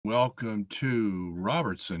welcome to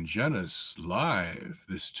Robert Sungenis live,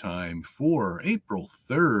 this time for April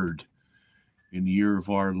 3rd in the year of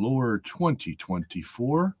our Lord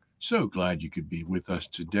 2024. So glad you could be with us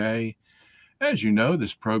today. As you know,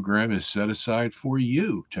 this program is set aside for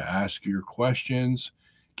you to ask your questions,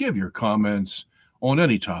 give your comments on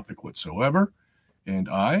any topic whatsoever. And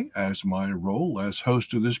I, as my role as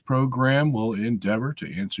host of this program, will endeavor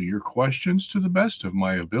to answer your questions to the best of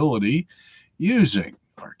my ability using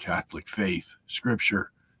our Catholic faith,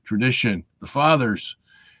 scripture, tradition, the fathers,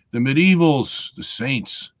 the medievals, the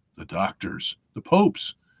saints, the doctors, the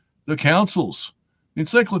popes, the councils,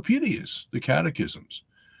 encyclopedias, the catechisms,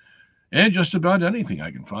 and just about anything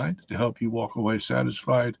I can find to help you walk away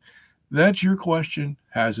satisfied that your question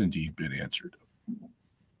has indeed been answered.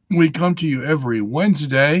 We come to you every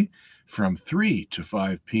Wednesday from 3 to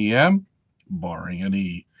 5 p.m., barring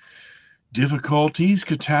any difficulties,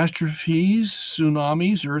 catastrophes,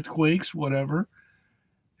 tsunamis, earthquakes, whatever.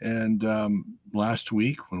 And last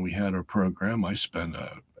week when we had our program, I spent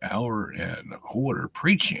an hour and a quarter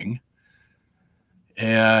preaching.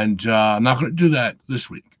 And I'm not going to do that this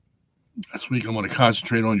week. This week I'm going to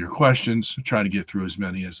concentrate on your questions, try to get through as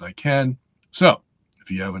many as I can. So if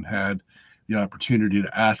you haven't had the opportunity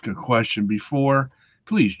to ask a question before,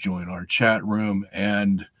 please join our chat room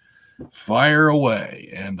and fire away,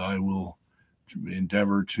 and I will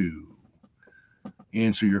endeavor to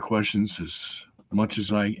answer your questions as much as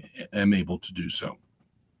I am able to do so.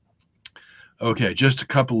 Okay, just a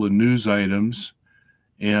couple of news items,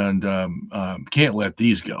 and can't let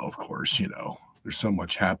these go, of course. You know, there's so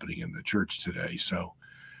much happening in the church today, so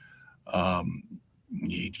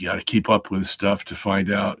you got to keep up with stuff to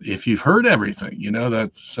find out if you've heard everything. You know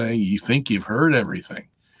that saying, you think you've heard everything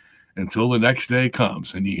until the next day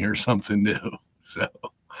comes and you hear something new. So,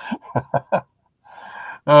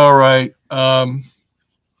 all right. I'm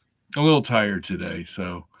a little tired today,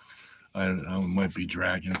 so I might be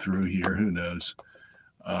dragging through here. Who knows?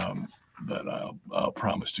 But I'll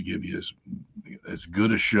promise to give you as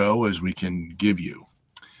good a show as we can give you.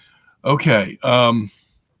 Okay.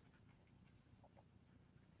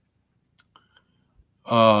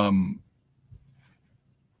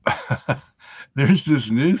 There's this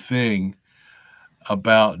new thing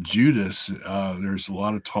about Judas. There's a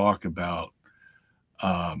lot of talk about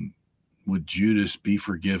would Judas be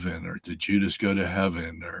forgiven, or did Judas go to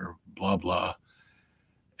heaven, or blah, blah.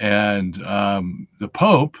 And the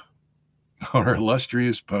Pope, our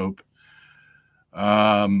illustrious Pope,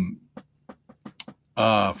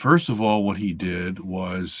 first of all, what he did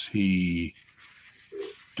was he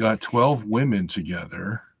got 12 women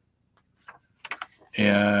together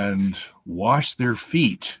and washed their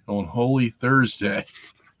feet on Holy Thursday.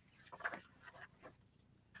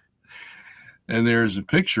 And there's a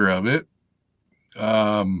picture of it.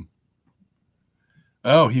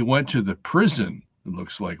 He went to the prison. It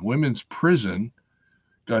looks like women's prison.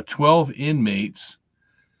 Got 12 inmates,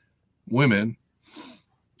 women,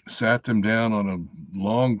 sat them down on a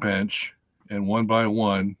long bench, and one by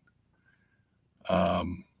one,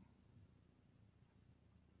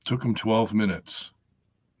 took them 12 minutes.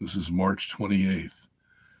 This is March 28th.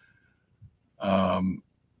 On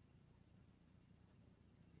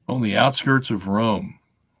the outskirts of Rome.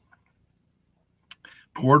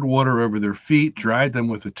 Poured water over their feet, dried them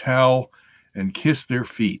with a towel, and kissed their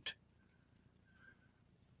feet.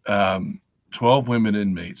 12 women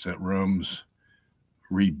inmates at Rome's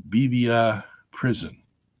Rebibbia prison.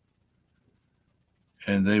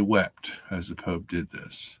 And they wept as the Pope did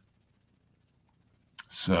this.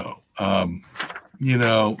 So,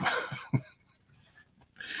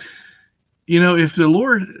 if the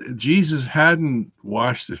Lord Jesus hadn't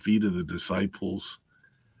washed the feet of the disciples,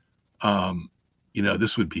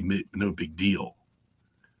 this would be no big deal.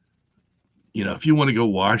 If you want to go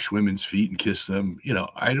wash women's feet and kiss them,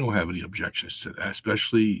 I don't have any objections to that,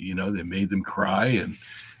 especially, they made them cry and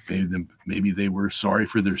maybe they were sorry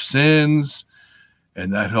for their sins,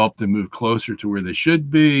 and that helped them move closer to where they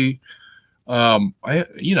should be. I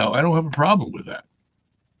don't have a problem with that.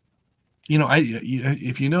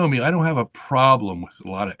 If you know me, I don't have a problem with a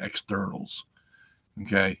lot of externals.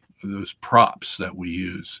 Okay. Those props that we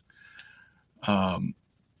use.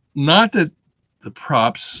 Not that the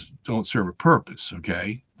props don't serve a purpose.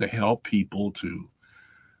 Okay. They help people to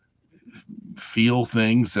feel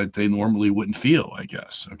things that they normally wouldn't feel, I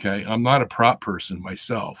guess. Okay. I'm not a prop person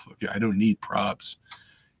myself. Okay. I don't need props.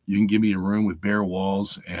 You can give me a room with bare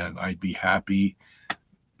walls and I'd be happy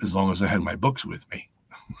as long as I had my books with me.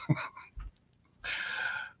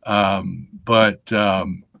 But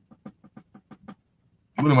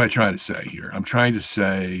what am I trying to say here? I'm trying to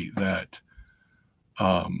say that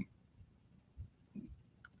Um,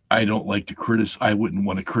 I don't like to criticize. I wouldn't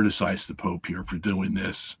want to criticize the Pope here for doing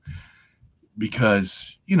this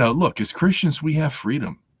because, look, as Christians, we have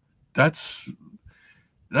freedom. That's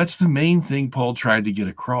the main thing Paul tried to get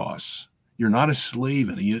across. You're not a slave,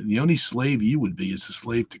 and the only slave you would be is a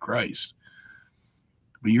slave to Christ.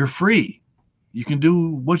 But you're free. You can do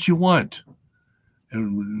what you want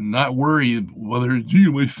and not worry whether, gee,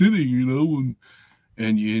 am I sinning,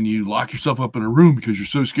 and you lock yourself up in a room because you're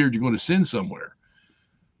so scared you're going to sin somewhere.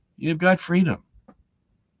 You've got freedom.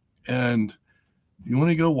 And you want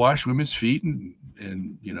to go wash women's feet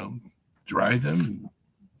and dry them,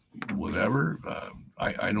 whatever,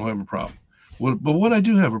 I don't have a problem. But what I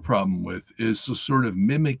do have a problem with is the sort of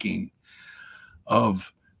mimicking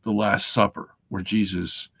of the Last Supper, where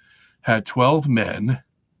Jesus had 12 men,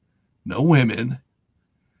 no women,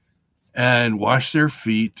 and washed their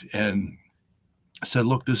feet and said,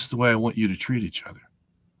 look, this is the way I want you to treat each other.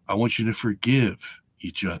 I want you to forgive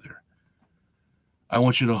each other. I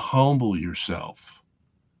want you to humble yourself.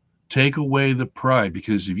 Take away the pride,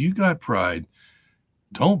 because if you got pride,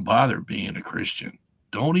 don't bother being a Christian.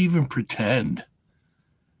 Don't even pretend.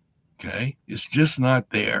 Okay? It's just not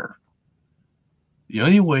there. The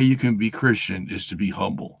only way you can be Christian is to be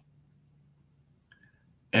humble.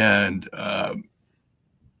 And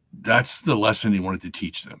that's the lesson he wanted to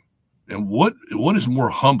teach them. And what is more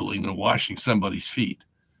humbling than washing somebody's feet,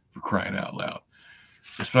 for crying out loud?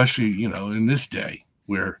 Especially, in this day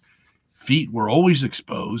where feet were always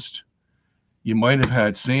exposed. You might have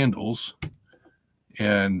had sandals,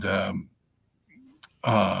 and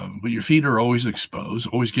but your feet are always exposed,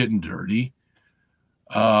 always getting dirty.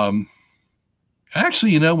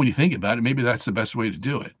 Actually, when you think about it, maybe that's the best way to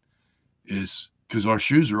do it, is because our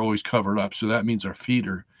shoes are always covered up. So that means our feet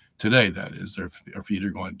are, today, that is, our feet are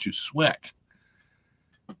going to sweat.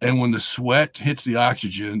 And when the sweat hits the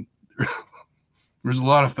oxygen, there's a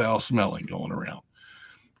lot of foul smelling going around.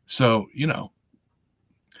 So,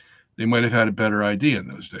 they might have had a better idea in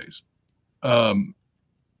those days. And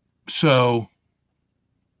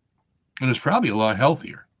it's probably a lot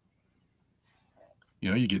healthier.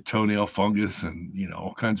 You get toenail fungus and,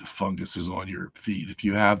 all kinds of funguses on your feet if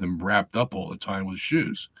you have them wrapped up all the time with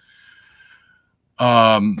shoes.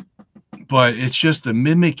 But it's just the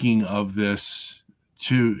mimicking of this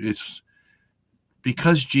it's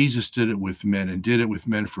because Jesus did it with men, and did it with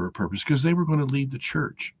men for a purpose, because they were going to lead the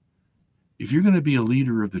church. If you're going to be a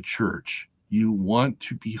leader of the church, you want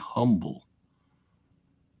to be humble.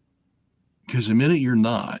 Because the minute you're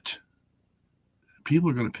not, people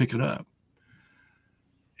are going to pick it up.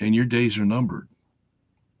 And your days are numbered.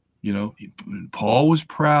 Paul was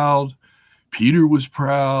proud. Peter was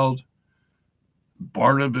proud.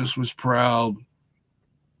 Barnabas was proud.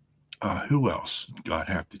 Who else did God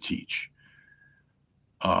have to teach?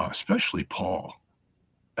 Especially Paul.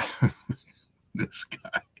 This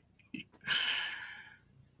guy.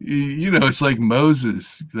 It's like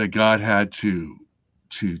Moses that God had to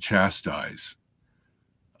chastise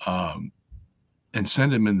and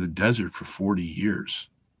send him in the desert for 40 years.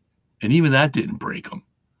 And even that didn't break him.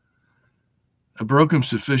 It broke him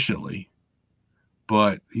sufficiently,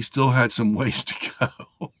 but he still had some ways to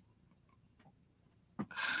go.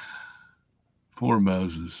 Poor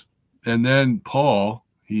Moses. And then Paul,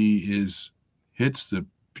 he hits the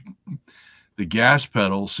gas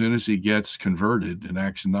pedal as soon as he gets converted in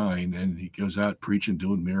Acts 9, and he goes out preaching,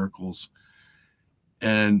 doing miracles.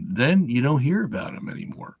 And then you don't hear about him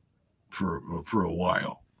anymore for a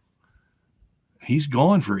while. He's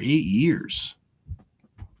gone for 8 years.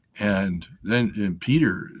 And then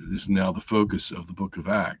Peter is now the focus of the book of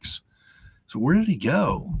Acts. So where did he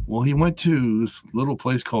go? Well, he went to this little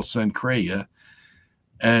place called Cenchrea,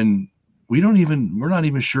 and we're not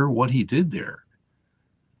even sure what he did there.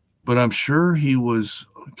 But I'm sure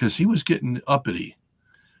because he was getting uppity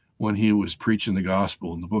when he was preaching the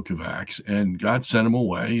gospel in the book of Acts, and God sent him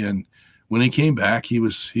away. And when he came back, he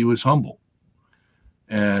was humble.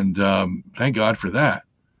 And thank God for that.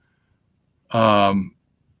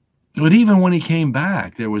 But even when he came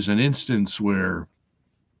back, there was an instance where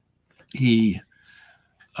he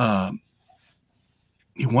wants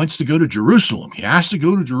to go to Jerusalem. He has to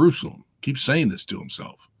go to Jerusalem. Keeps saying this to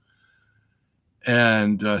himself.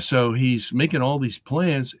 And so he's making all these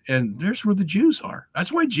plans, and there's where the Jews are.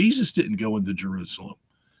 That's why Jesus didn't go into Jerusalem.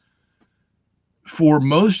 For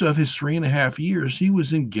most of his 3.5 years, he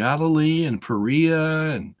was in Galilee and Perea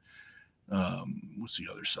and what's the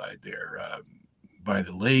other side there? By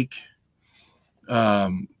the lake.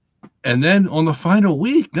 And then on the final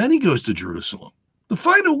week, then he goes to Jerusalem. The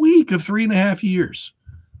final week of 3.5 years.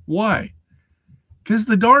 Why? because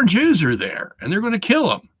the darn Jews are there and they're going to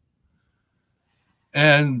kill him.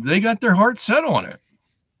 And they got their heart set on it.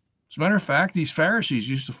 As a matter of fact, these Pharisees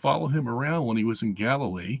used to follow him around when he was in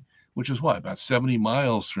Galilee, which is what, about 70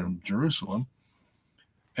 miles from Jerusalem.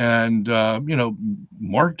 And,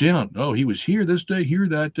 mark down, oh, he was here this day, here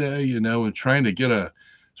that day, and trying to get a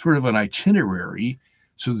sort of an itinerary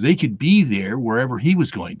so they could be there wherever he was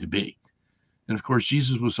going to be. And of course,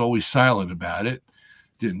 Jesus was always silent about it,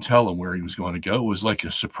 didn't tell them where he was going to go. It was like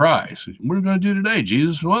a surprise. What are we going to do today,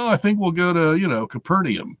 Jesus? Well, I think we'll go to,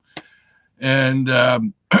 Capernaum. And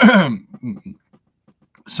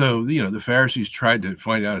so, the Pharisees tried to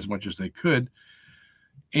find out as much as they could.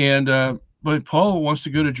 And, but Paul wants to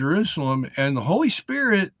go to Jerusalem, and the Holy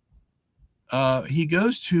Spirit, he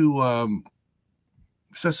goes to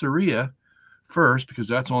Caesarea first, because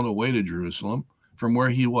that's on the way to Jerusalem from where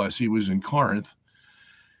he was. He was in Corinth,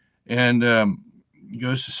 and he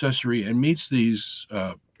goes to Caesarea and meets these,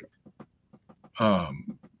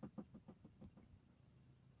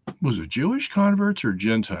 was it Jewish converts or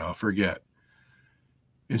Gentile? I forget.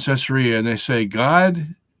 In Caesarea, and they say,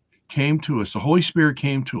 God came to us, the Holy Spirit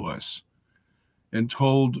came to us and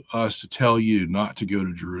told us to tell you not to go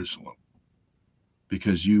to Jerusalem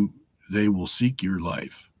because they will seek your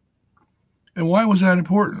life. And why was that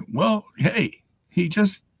important? Well, hey, he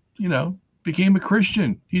just, became a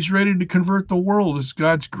Christian. He's ready to convert the world as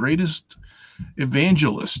God's greatest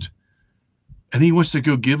evangelist. And he wants to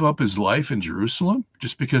go give up his life in Jerusalem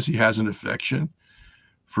just because he has an affection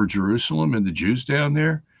for Jerusalem and the Jews down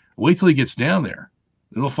there. Wait till he gets down there.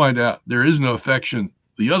 And they'll find out there is no affection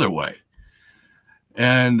the other way.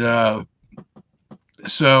 And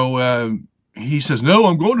so he says, no,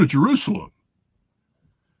 I'm going to Jerusalem.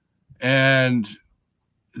 And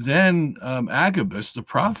then Agabus, the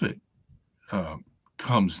prophet,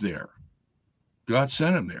 comes there. God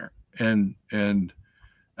sent him there. And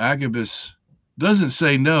Agabus doesn't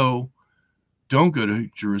say, no, don't go to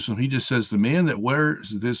Jerusalem. He just says the man that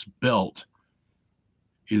wears this belt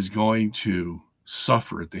is going to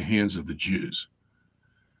suffer at the hands of the Jews.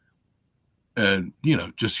 And,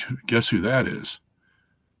 just guess who that is.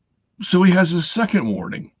 So he has a second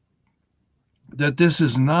warning that this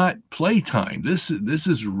is not playtime. This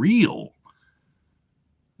is real.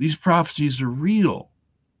 These prophecies are real.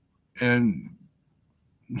 And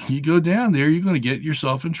you go down there, you're going to get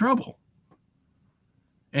yourself in trouble.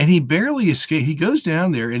 And he barely escapes. He goes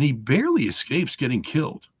down there and he barely escapes getting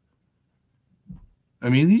killed. I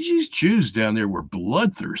mean, these Jews down there were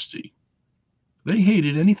bloodthirsty. They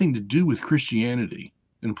hated anything to do with Christianity.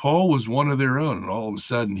 And Paul was one of their own. And all of a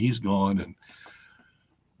sudden, he's gone. And,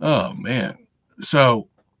 oh, man. So,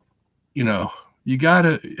 you got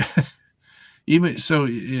to, even so,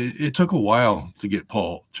 it took a while to get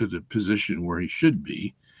Paul to the position where he should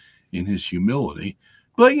be in his humility.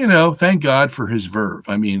 But, thank God for his verve.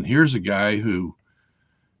 I mean, here's a guy who,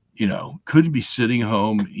 could be sitting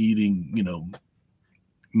home eating,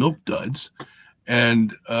 milk duds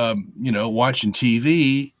and, watching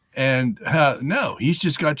TV. And no, he's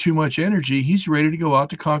just got too much energy. He's ready to go out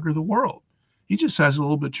to conquer the world. He just has a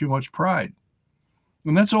little bit too much pride.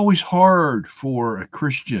 And that's always hard for a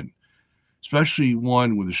Christian, especially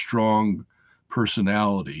one with a strong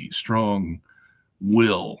personality, strong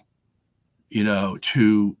will,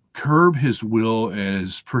 to curb his will and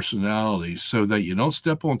his personality so that you don't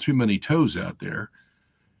step on too many toes out there,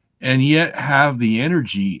 and yet have the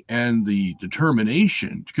energy and the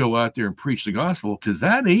determination to go out there and preach the gospel, because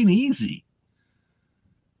that ain't easy.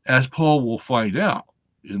 As Paul will find out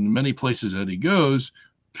in many places that he goes,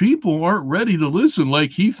 people aren't ready to listen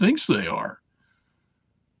like he thinks they are.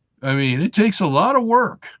 I mean, it takes a lot of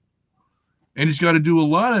work, and he's got to do a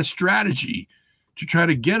lot of strategy to try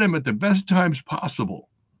to get him at the best times possible,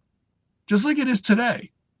 just like it is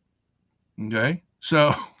today. Okay?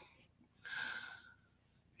 So,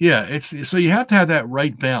 yeah, so you have to have that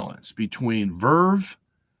right balance between verve,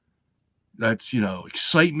 that's,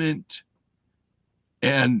 excitement,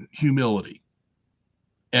 and humility.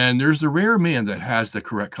 And there's the rare man that has the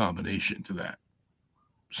correct combination to that.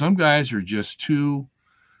 Some guys are just too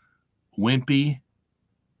wimpy,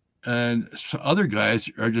 and other guys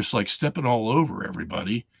are just like stepping all over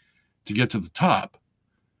everybody to get to the top.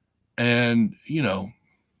 And,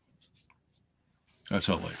 that's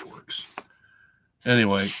how life works.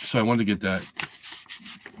 Anyway, so I wanted to get that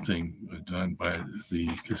thing done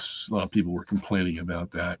because a lot of people were complaining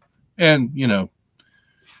about that. And,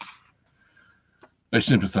 I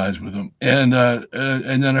sympathize with them. And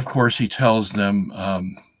then, of course, he tells them,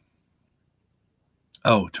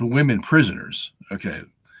 to women prisoners. Okay.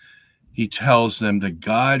 He tells them that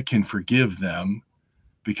God can forgive them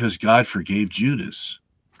because God forgave Judas,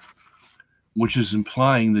 which is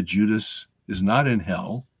implying that Judas is not in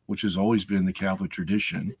hell, which has always been the Catholic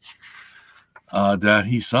tradition, that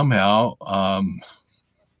he somehow,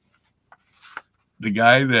 the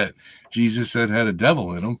guy that Jesus said had a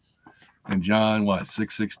devil in him, in John,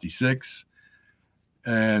 666,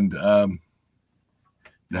 and that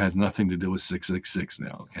has nothing to do with 666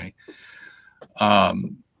 now, okay?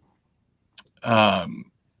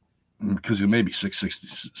 Because it may be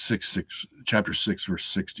 666, chapter 6, verse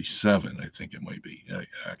 67, I think it might be,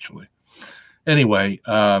 actually. Anyway,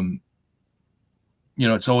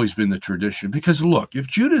 it's always been the tradition. Because, look, if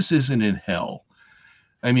Judas isn't in hell,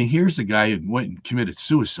 I mean, here's the guy who went and committed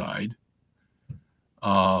suicide,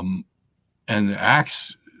 and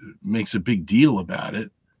Acts makes a big deal about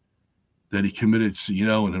it, that he committed,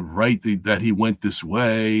 and that he went this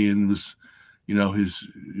way, and was,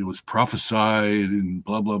 it was prophesied and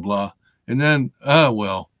blah, blah, blah. And then,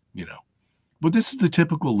 but this is the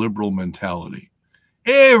typical liberal mentality.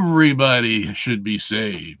 Everybody should be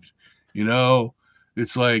saved.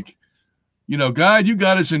 It's like, God, you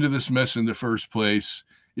got us into this mess in the first place.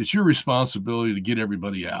 It's your responsibility to get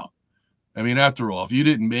everybody out. I mean, after all, if you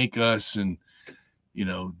didn't make us and,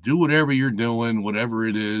 do whatever you're doing, whatever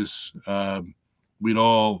it is, we'd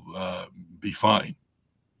all be fine.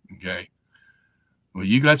 Okay. Well,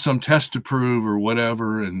 you got some test to prove or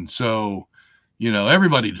whatever. And so,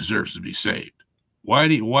 everybody deserves to be saved. Why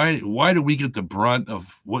do we get the brunt of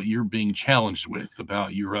what you're being challenged with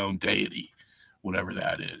about your own deity, whatever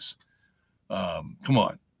that is? Come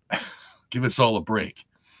on, give us all a break.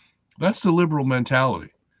 That's the liberal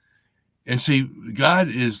mentality. And see, God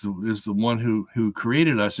is the one who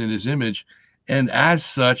created us in his image. And as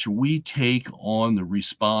such, we take on the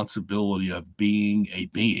responsibility of being a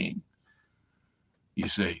being, you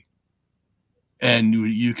see. And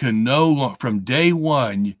you can from day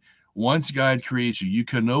one, once God creates you, you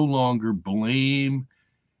can no longer blame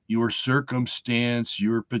your circumstance,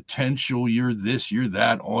 your potential, your this, your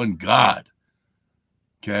that on God.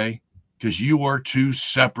 Okay? Because you are two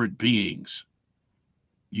separate beings.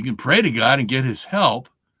 You can pray to God and get his help,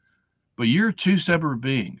 but you're two separate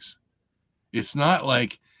beings. It's not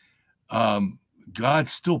like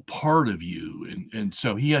God's still part of you. And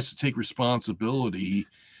so he has to take responsibility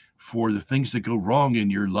for the things that go wrong in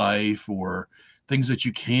your life, or things that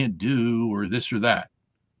you can't do, or this or that.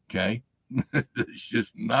 Okay? It's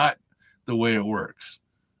just not the way it works.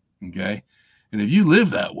 Okay? And if you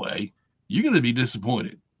live that way, you're going to be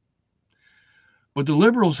disappointed. But the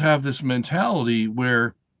liberals have this mentality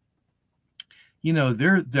where,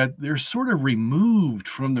 they're sort of removed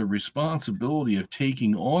from the responsibility of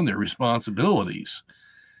taking on their responsibilities.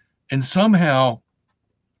 And somehow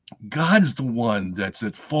God's the one that's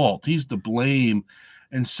at fault. He's to blame.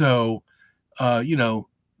 And so,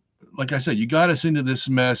 like I said, you got us into this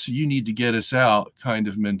mess, you need to get us out kind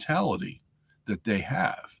of mentality that they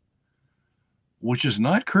have, which is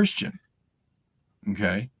not Christian.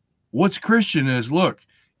 Okay? What's Christian is, look,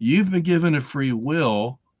 you've been given a free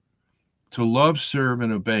will to love, serve,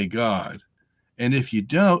 and obey God. And if you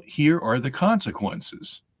don't, here are the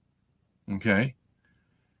consequences. Okay?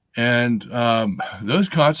 And those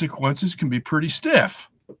consequences can be pretty stiff.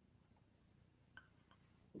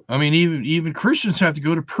 I mean, even Christians have to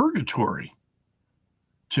go to purgatory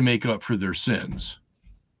to make up for their sins.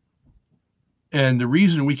 And the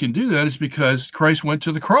reason we can do that is because Christ went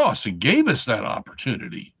to the cross and gave us that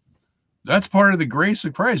opportunity. That's part of the grace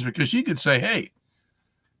of Christ, because you could say, hey,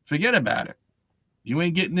 forget about it. You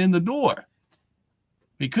ain't getting in the door.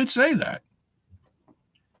 He could say that.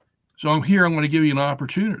 So I'm here. I'm going to give you an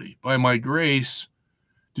opportunity by my grace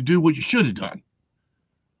to do what you should have done.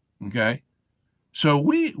 Okay? So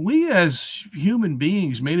we as human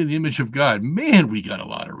beings made in the image of God, man, we got a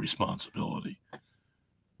lot of responsibility.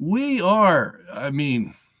 We are,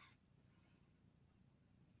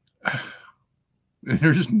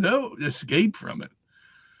 there's no escape from it.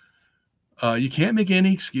 You can't make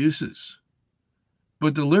any excuses.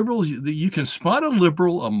 But the liberals, you can spot a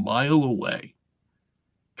liberal a mile away,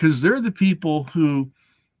 because they're the people who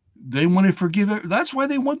they want to forgive. That's why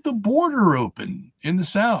they want the border open in the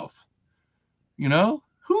South.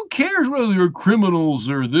 Who cares whether they're criminals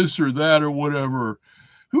or this or that or whatever?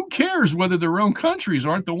 Who cares whether their own countries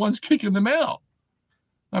aren't the ones kicking them out?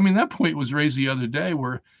 I mean, that point was raised the other day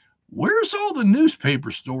where's all the newspaper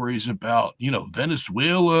stories about,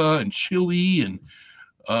 Venezuela and Chile and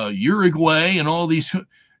Uruguay and all these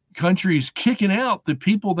countries kicking out the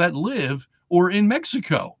people that live, or in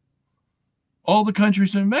Mexico, all the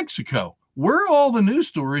countries in Mexico? Where are all the news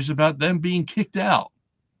stories about them being kicked out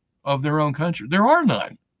of their own country? There are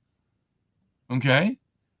none. Okay?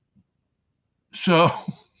 So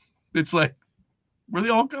it's like, where are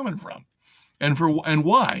they all coming from? And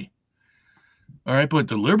why? All right, but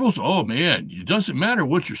the liberals, oh man, it doesn't matter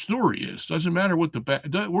what your story is. Doesn't matter what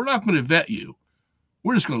we're not going to vet you.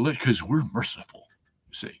 We're just going to because we're merciful,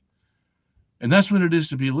 you see. And that's what it is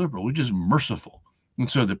to be liberal. We're just merciful. And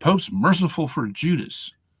so the Pope's merciful for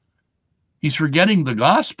Judas. He's forgetting the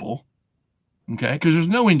gospel, okay, because there's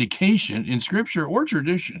no indication in scripture or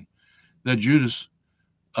tradition that Judas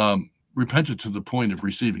repented to the point of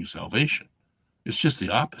receiving salvation. It's just the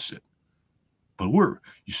opposite. But we're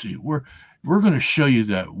going to show you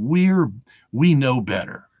that we know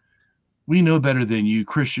better. We know better than you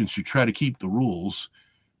Christians who try to keep the rules,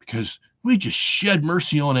 because we just shed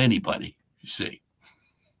mercy on anybody, you see.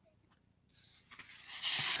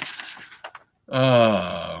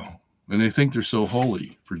 And they think they're so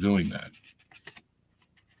holy for doing that.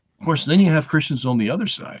 Of course, then you have Christians on the other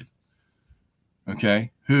side,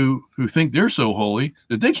 okay, who think they're so holy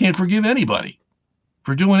that they can't forgive anybody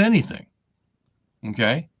for doing anything.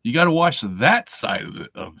 Okay, you got to watch that side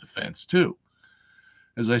of the fence too.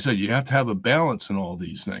 As I said, you have to have a balance in all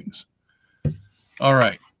these things. All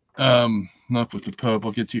right, enough with the Pope.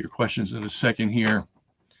 I'll get to your questions in a second here.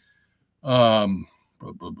 Oh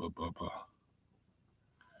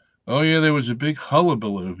yeah, there was a big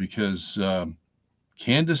hullabaloo because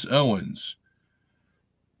Candace Owens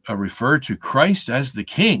referred to Christ as the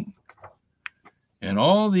King, and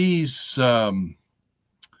all these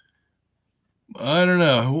I don't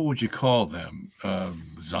know, what would you call them?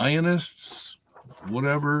 Zionists,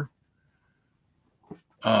 whatever.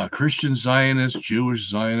 Christian Zionists, Jewish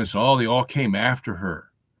Zionists, they all came after her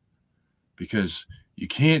because you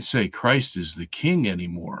can't say Christ is the King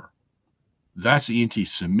anymore. That's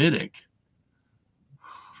anti-Semitic,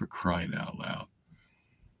 for crying out loud.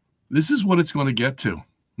 This is what it's going to get to,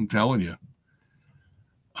 I'm telling you.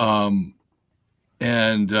 I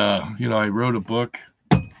wrote a book,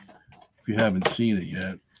 if you haven't seen it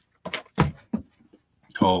yet,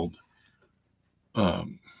 called,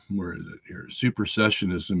 where is it here?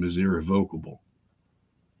 Supersessionism is Irrevocable.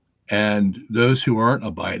 And those who aren't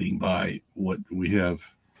abiding by what we have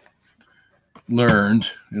learned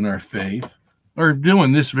in our faith are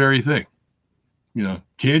doing this very thing.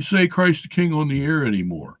 Can't say Christ the King on the air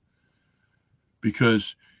anymore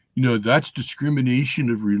because, that's discrimination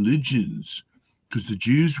of religions. Because the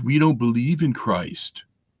Jews, we don't believe in Christ.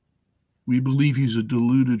 We believe he's a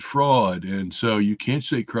deluded fraud. And so you can't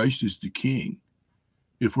say Christ is the King.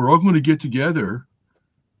 If we're all going to get together,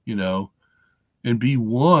 and be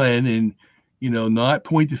one and, not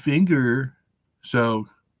point the finger. So,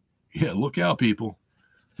 yeah, look out, people.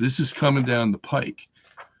 This is coming down the pike.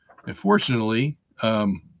 And fortunately,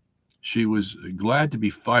 she was glad to be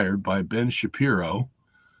fired by Ben Shapiro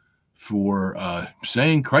for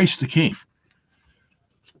saying Christ the King.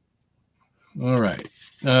 All right.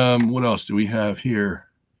 What else do we have here?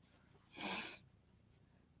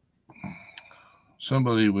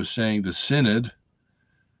 Somebody was saying the Synod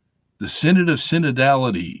of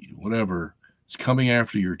Synodality, whatever, is coming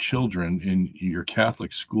after your children in your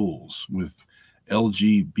Catholic schools with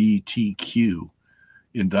LGBTQ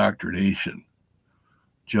indoctrination.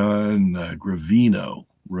 John Gravino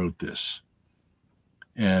wrote this.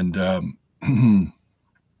 And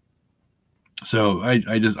so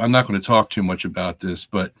I'm not going to talk too much about this,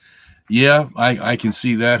 but yeah, I can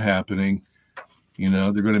see that happening.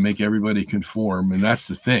 They're going to make everybody conform. And that's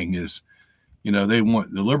the thing is,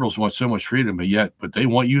 the liberals want so much freedom, but they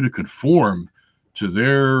want you to conform to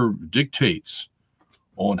their dictates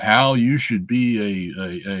on how you should be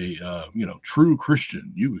a true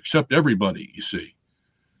Christian. You accept everybody, you see.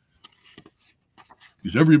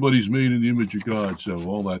 Because everybody's made in the image of God, so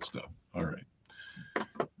all that stuff. All right.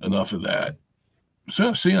 Enough of that.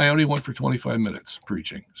 So, see, I only went for 25 minutes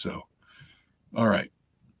preaching. So, all right.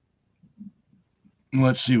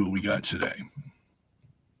 Let's see what we got today.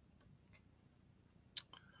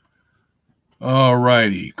 All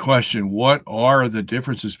righty. Question: what are the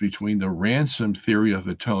differences between the ransom theory of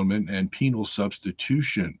atonement and penal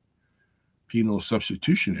substitutionary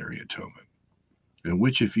atonement? And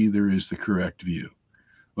which, if either, is the correct view?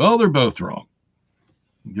 Well, they're both wrong.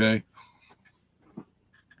 Okay.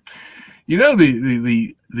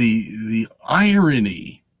 The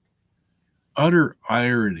irony, utter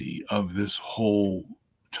irony of this whole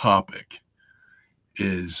topic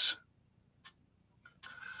is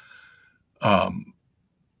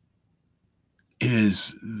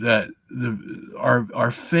that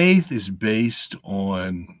our faith is based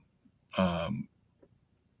on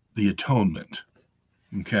the atonement,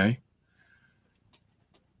 okay?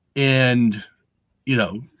 And,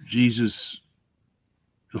 Jesus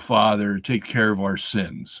the Father take care of our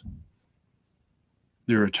sins.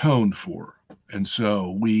 They're atoned for. And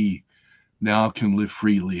so we now can live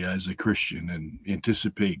freely as a Christian and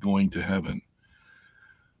anticipate going to heaven.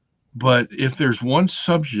 But if there's one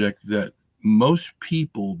subject that most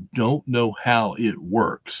people don't know how it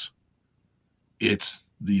works, it's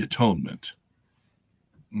the atonement.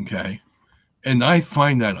 Okay. And I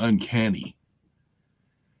find that uncanny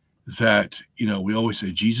that, we always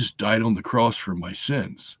say Jesus died on the cross for my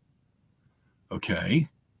sins. Okay.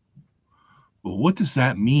 Well, what does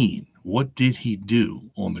that mean? What did he do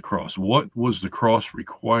on the cross? What was the cross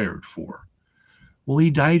required for? Well, he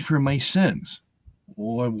died for my sins.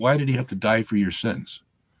 Well, why did he have to die for your sins?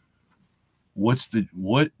 What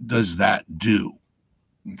does that do?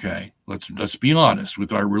 Okay. Let's be honest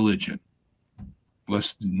with our religion.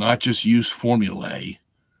 Let's not just use formulae.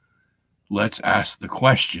 Let's ask the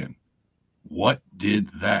question, what did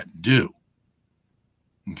that do?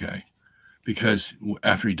 Okay. Because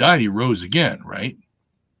after he died, he rose again, right?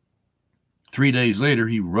 3 days later,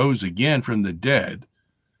 he rose again from the dead.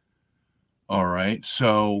 All right.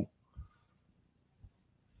 So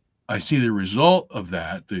I see the result of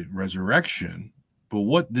that, the resurrection, but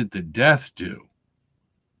what did the death do?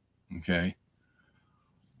 Okay.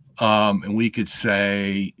 And we could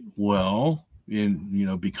say, well,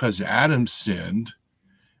 because Adam sinned,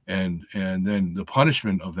 and then the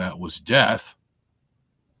punishment of that was death.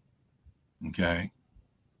 Okay.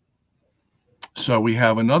 So we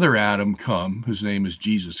have another Adam come, whose name is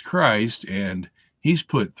Jesus Christ, and he's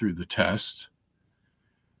put through the test,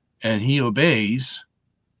 and he obeys.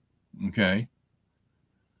 Okay.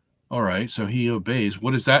 All right. So he obeys.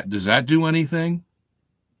 What is that? Does that do anything?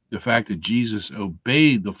 The fact that Jesus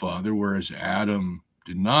obeyed the Father, whereas Adam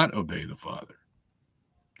did not obey the Father.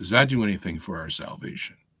 Does that do anything for our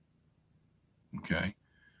salvation? Okay.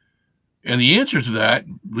 And the answer to that,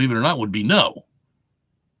 believe it or not, would be no.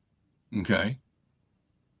 Okay.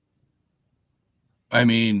 I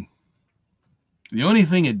mean, the only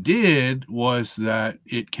thing it did was that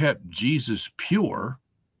it kept Jesus pure,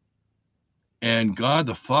 and God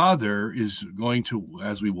the Father is going to,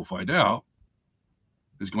 as we will find out,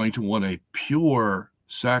 is going to want a pure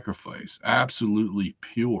sacrifice, absolutely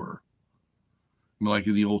pure. Like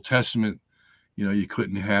in the Old Testament, you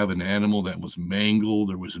couldn't have an animal that was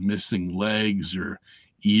mangled or was missing legs or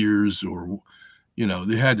ears, or,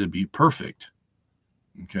 they had to be perfect.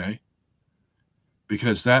 Okay.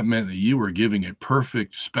 Because that meant that you were giving a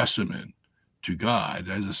perfect specimen to God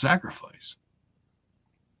as a sacrifice.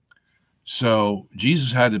 So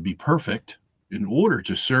Jesus had to be perfect in order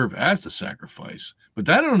to serve as the sacrifice, but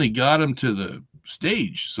that only got him to the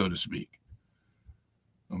stage, so to speak.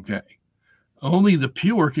 Okay. Only the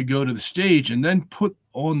pure could go to the stage and then put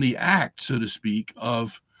on the act, so to speak,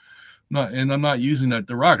 of and I'm not using that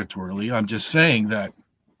derogatorily. I'm just saying that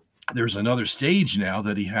there's another stage now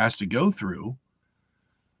that he has to go through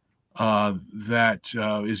that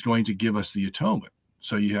is going to give us the atonement.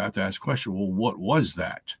 So you have to ask the question, well, what was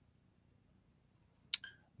that?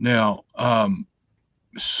 Now,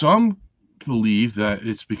 some believe that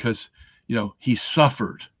it's because, he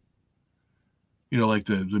suffered, like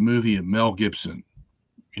the movie of Mel Gibson,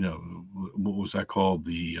 what was that called?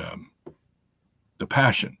 The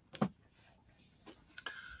Passion.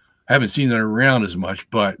 I haven't seen that around as much,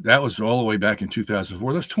 but that was all the way back in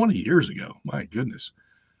 2004. That's 20 years ago. My goodness.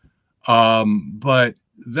 But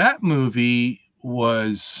that movie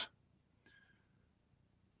was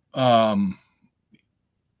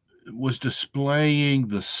displaying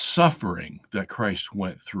the suffering that Christ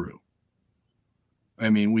went through. I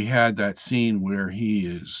mean, we had that scene where he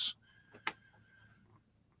is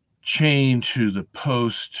chained to the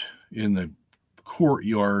post in the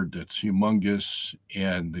courtyard that's humongous,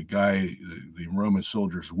 and the Roman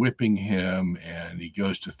soldier's whipping him, and he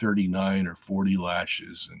goes to 39 or 40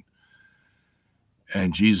 lashes,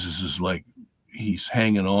 and Jesus is like, he's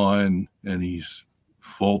hanging on, and he's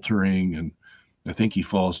faltering, and I think he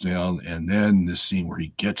falls down. And then this scene where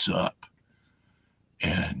he gets up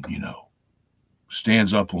and,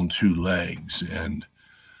 stands up on two legs, and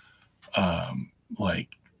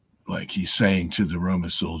like he's saying to the Roman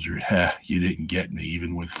soldier, you didn't get me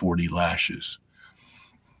even with 40 lashes.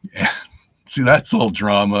 And see, that's all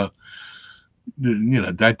drama.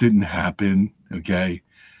 That didn't happen. Okay.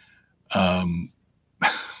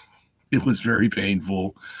 It was very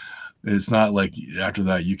painful. It's not like after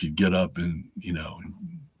that you could get up and,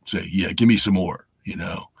 say, yeah, give me some more,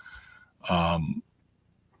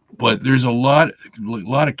 but there's a lot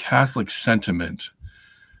of Catholic sentiment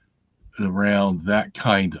around that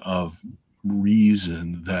kind of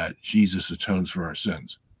reason that Jesus atones for our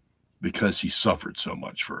sins. because he suffered so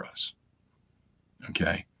much for us.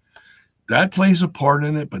 Okay? That plays a part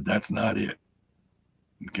in it, but that's not it.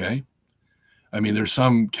 Okay? I mean, there's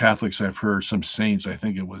some Catholics I've heard, some saints, I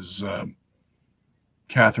think it was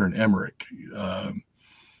Catherine Emmerich,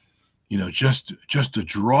 just a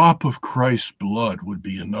drop of Christ's blood would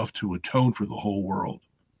be enough to atone for the whole world.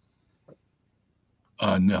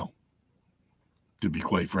 No, to be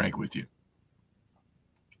quite frank with you.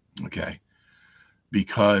 Okay?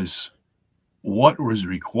 Because what was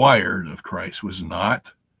required of Christ was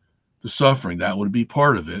not the suffering. That would be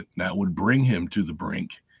part of it. That would bring him to the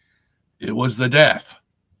brink. It was the death.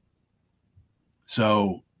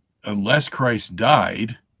 So unless Christ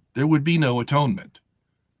died, there would be no atonement.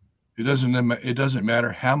 It doesn't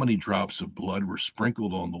matter how many drops of blood were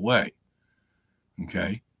sprinkled on the way.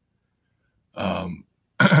 Okay?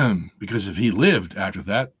 Because if he lived after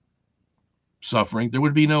that suffering, there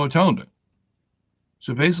would be no atonement.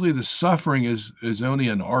 So basically, the suffering is only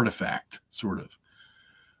an artifact, sort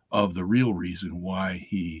of the real reason why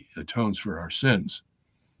he atones for our sins.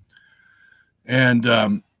 And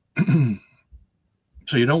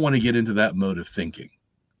so you don't want to get into that mode of thinking,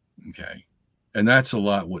 okay? And that's a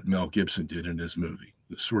lot what Mel Gibson did in his movie,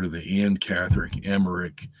 sort of the Anne Catherine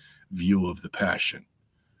Emmerich view of the Passion.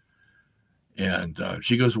 And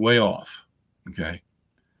she goes way off, okay?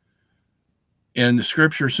 And the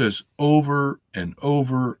scripture says over and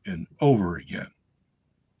over and over again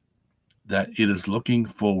that it is looking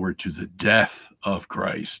forward to the death of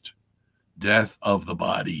Christ, death of the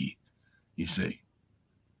body, you see.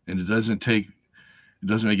 And it doesn't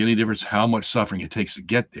make any difference how much suffering it takes to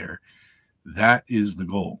get there. That is the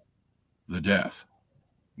goal, the death.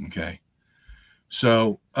 Okay.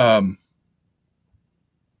 So,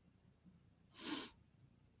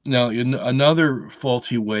 now, another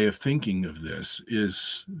faulty way of thinking of this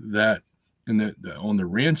is that on the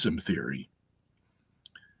ransom theory,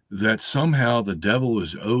 that somehow the devil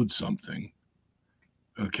is owed something,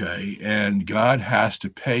 okay, and God has to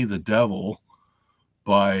pay the devil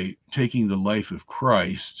by taking the life of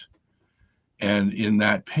Christ, and in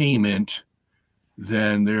that payment,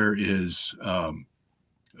 then there is a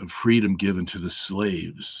freedom given to the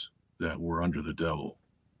slaves that were under the devil,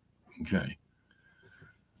 okay.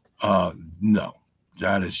 No,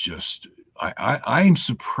 that is just, I'm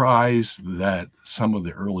surprised that some of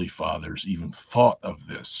the early fathers even thought of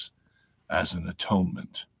this as an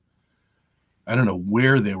atonement. I don't know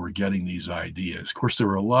where they were getting these ideas. Of course, there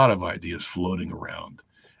were a lot of ideas floating around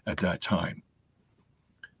at that time.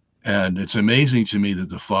 And it's amazing to me that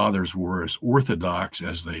the fathers were as orthodox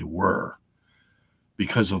as they were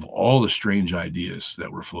because of all the strange ideas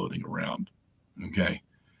that were floating around. Okay.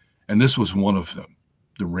 And this was one of them,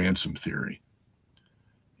 the ransom theory.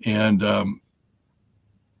 And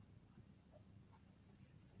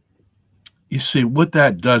you see, what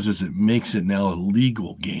that does is it makes it now a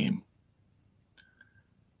legal game,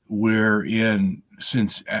 wherein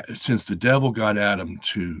since the devil got Adam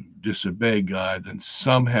to disobey God, then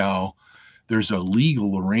somehow there's a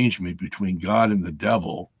legal arrangement between God and the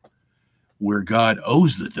devil where God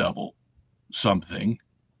owes the devil something,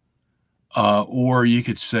 or you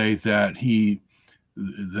could say that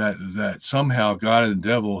that somehow God and the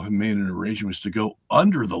devil have made an arrangement to go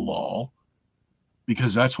under the law,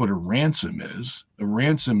 because that's what a ransom is. A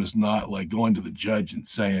ransom is not like going to the judge and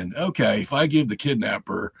saying, okay, if I give the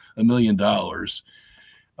kidnapper $1 million,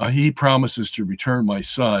 he promises to return my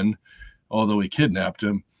son, although he kidnapped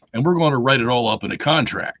him, and we're going to write it all up in a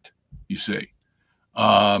contract, you see.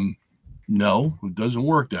 No, it doesn't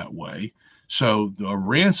work that way. So a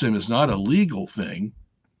ransom is not a legal thing,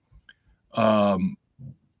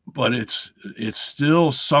 but it's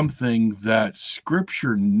still something that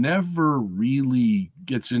Scripture never really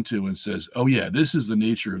gets into and says, oh yeah, this is the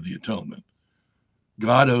nature of the atonement.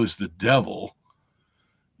 God owes the devil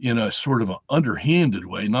in a sort of an underhanded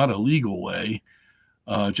way, not a legal way,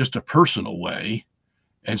 just a personal way.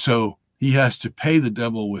 And so he has to pay the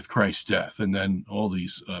devil with Christ's death, and then all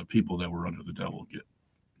these people that were under the devil get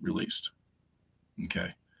released.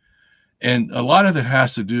 Okay. And a lot of it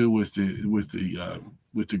has to do with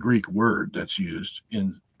the Greek word that's used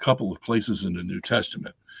in a couple of places in the New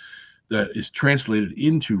Testament that is translated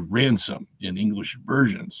into ransom in English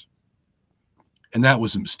versions. And that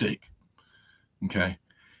was a mistake, okay?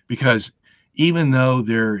 Because even though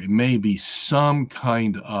there may be some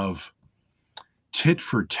kind of tit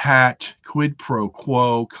for tat, quid pro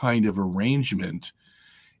quo kind of arrangement,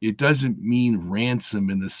 it doesn't mean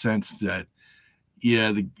ransom in the sense that,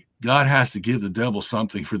 yeah, God has to give the devil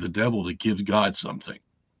something for the devil to give God something.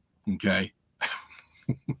 Okay?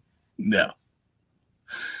 No.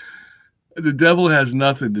 The devil has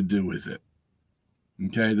nothing to do with it.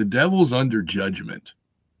 Okay. The devil's under judgment,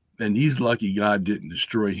 and he's lucky God didn't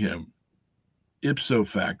destroy him ipso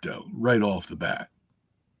facto right off the bat.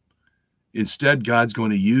 Instead, God's going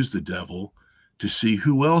to use the devil to see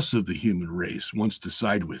who else of the human race wants to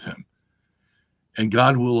side with him. And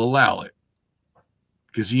God will allow it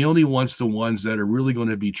because he only wants the ones that are really going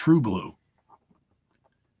to be true blue.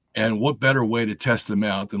 And what better way to test them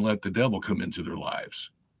out than let the devil come into their lives?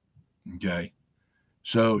 Okay.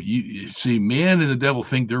 So you see, man and the devil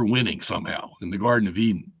think they're winning somehow in the Garden of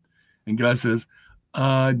Eden. And God says,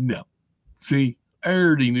 no. See, I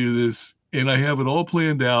already knew this, and I have it all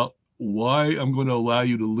planned out why I'm going to allow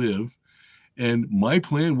you to live, and my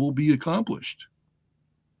plan will be accomplished.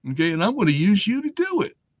 Okay, and I'm going to use you to do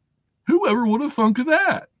it. Whoever would have thunk of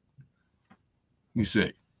that? You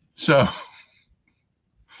see. So,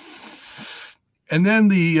 and then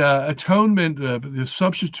the atonement, the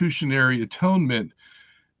substitutionary atonement,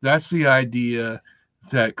 that's the idea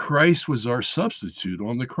that Christ was our substitute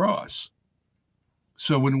on the cross.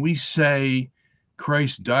 So when we say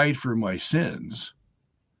Christ died for my sins,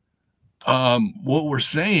 what we're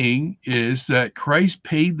saying is that Christ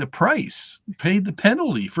paid the price, paid the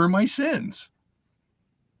penalty for my sins.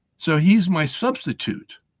 So he's my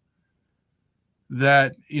substitute.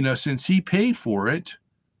 That, since he paid for it,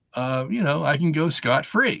 I can go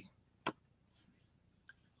scot-free.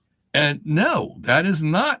 And no, that is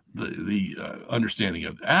not the understanding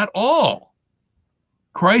of it at all.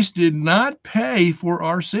 Christ did not pay for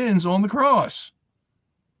our sins on the cross.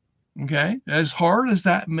 Okay, as hard as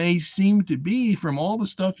that may seem to be from all the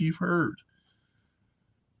stuff you've heard.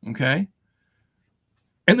 Okay,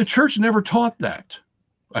 and the church never taught that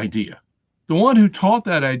idea. The one who taught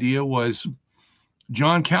that idea was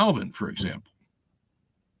John Calvin, for example.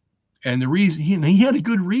 And the reason he had a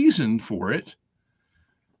good reason for it,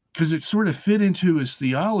 because it sort of fit into his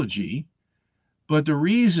theology. But the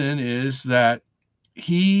reason is that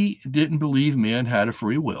he didn't believe man had a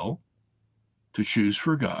free will to choose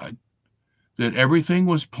for God, that everything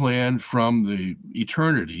was planned from the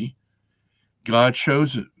eternity. God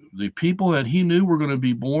chose the people that he knew were going to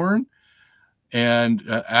be born, and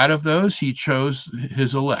out of those, he chose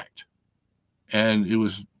his elect. And it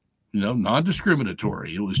was,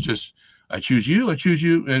 non-discriminatory. It was just, I choose you,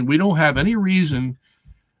 and we don't have any reason,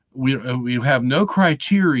 we have no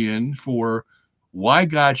criterion for why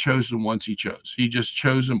God chose the ones he chose. He just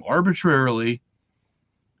chose them arbitrarily,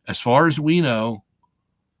 as far as we know,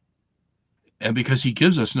 and because he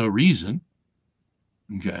gives us no reason.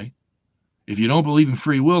 Okay. If you don't believe in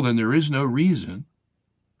free will, then there is no reason.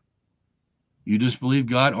 You just believe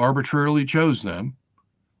God arbitrarily chose them,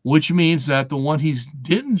 which means that the ones he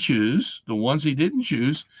didn't choose,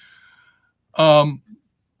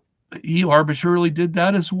 he arbitrarily did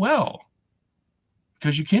that as well.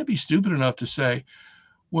 Because you can't be stupid enough to say,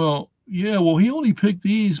 he only picked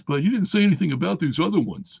these, but he didn't say anything about these other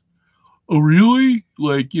ones. Oh, really?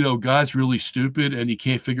 God's really stupid and he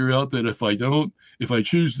can't figure out that if I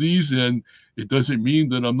choose these, then it doesn't mean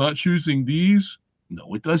that I'm not choosing these.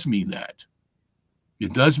 No, it does mean that.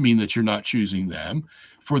 It does mean that you're not choosing them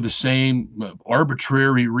for the same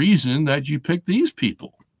arbitrary reason that you picked these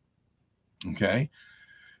people. Okay.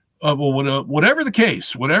 Whatever the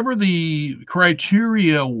case, whatever the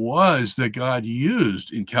criteria was that God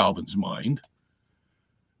used in Calvin's mind,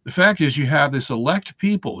 the fact is you have this elect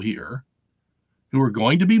people here who are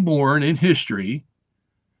going to be born in history,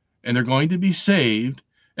 and they're going to be saved,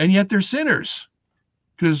 and yet they're sinners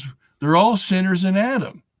because they're all sinners in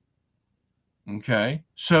Adam. Okay,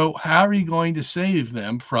 so how are you going to save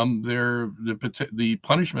them from the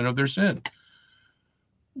punishment of their sin?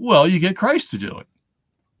 Well, you get Christ to do it.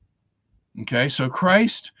 Okay, so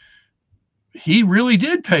Christ, he really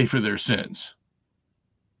did pay for their sins.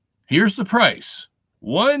 Here's the price: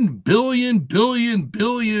 1 billion,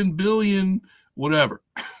 billion, whatever.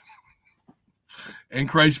 And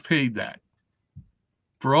Christ paid that.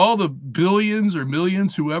 For all the billions or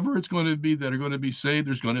millions, whoever it's going to be that are going to be saved,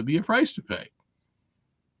 there's going to be a price to pay.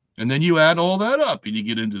 And then you add all that up and you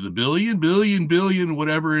get into the billion,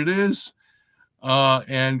 whatever it is,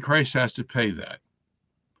 and Christ has to pay that.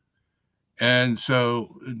 And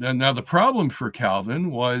so now the problem for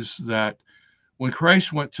Calvin was that when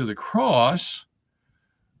Christ went to the cross,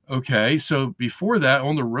 okay, so before that,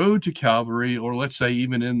 on the road to Calvary, or let's say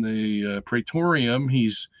even in the praetorium,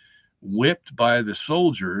 he's whipped by the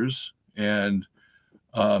soldiers, and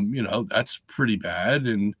that's pretty bad.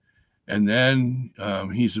 And then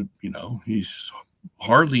he's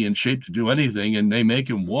hardly in shape to do anything, and they make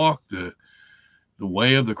him walk the the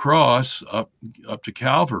way of the cross up to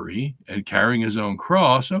Calvary and carrying his own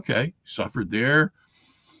cross. Okay, suffered there.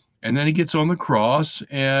 And then he gets on the cross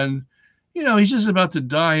and, he's just about to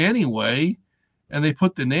die anyway. And they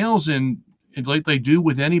put the nails in like they do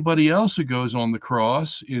with anybody else who goes on the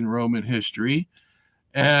cross in Roman history.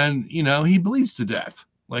 And, he bleeds to death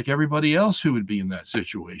like everybody else who would be in that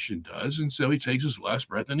situation does. And so he takes his last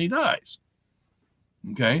breath and he dies.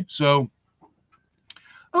 Okay. So,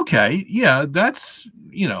 okay. Yeah, that's,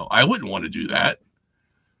 I wouldn't want to do that.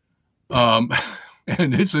 And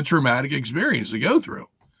it's a traumatic experience to go through.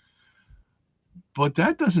 But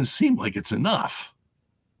that doesn't seem like it's enough.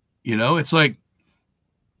 It's like,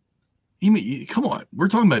 come on, we're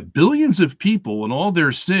talking about billions of people and all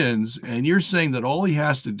their sins, and you're saying that all he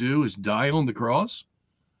has to do is die on the cross?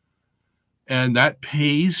 And that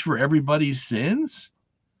pays for everybody's sins?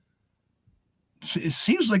 It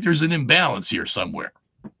seems like there's an imbalance here somewhere.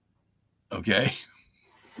 Okay?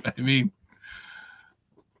 I mean,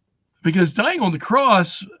 because dying on the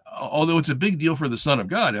cross, although it's a big deal for the Son of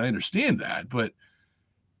God, I understand that, but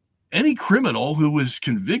any criminal who was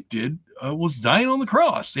convicted was dying on the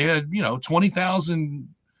cross. They had,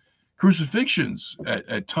 20,000 crucifixions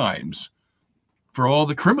at times for all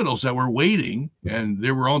the criminals that were waiting, and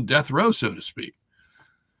they were on death row, so to speak.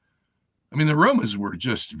 I mean, the Romans were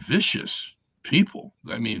just vicious people.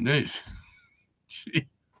 I mean,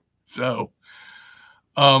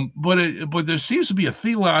 but there seems to be a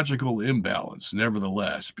theological imbalance,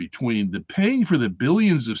 nevertheless, between the paying for the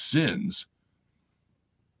billions of sins.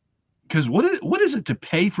 Because what is it to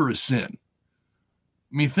pay for a sin?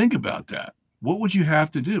 I mean, think about that. What would you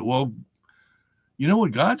have to do? Well, you know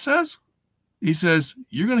what God says? He says,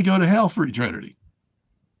 you're going to go to hell for eternity.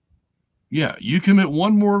 Yeah, you commit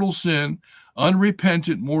one mortal sin,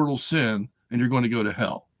 unrepentant mortal sin, and you're going to go to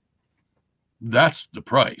hell. That's the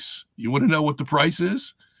price. You want to know what the price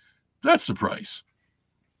is? That's the price.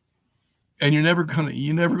 And you're never going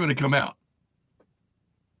to come out.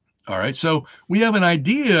 All right, so we have an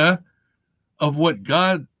idea of what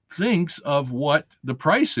God thinks of what the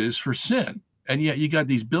price is for sin. And yet you got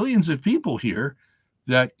these billions of people here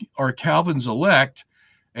that are Calvin's elect,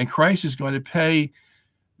 and Christ is going to pay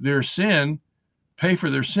for their sin,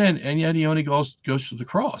 and yet he only goes to the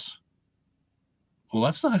cross. Well,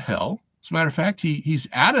 that's not hell. As a matter of fact, he's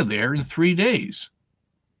out of there in 3 days.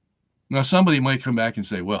 Now, somebody might come back and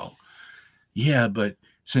say, well, yeah, but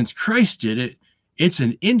since Christ did it, it's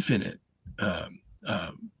an infinite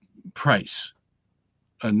price.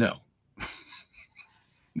 No.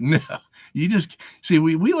 No. You just see,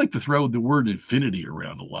 we like to throw the word infinity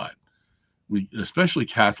around a lot. Especially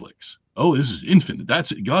Catholics. Oh, this is infinite.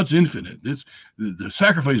 That's it. God's infinite. The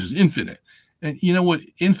sacrifice is infinite. And you know what?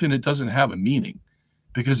 Infinite doesn't have a meaning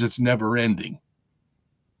because it's never ending.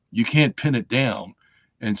 You can't pin it down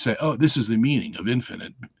and say, oh, this is the meaning of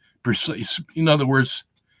infinite. In other words,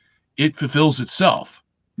 it fulfills itself.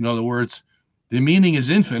 In other words, the meaning is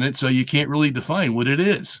infinite, so you can't really define what it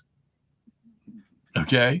is.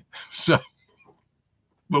 Okay? So,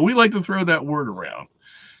 but we like to throw that word around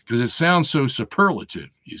because it sounds so superlative,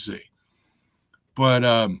 you see.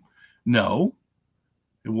 But no,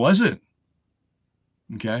 it wasn't.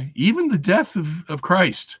 Okay? Even the death of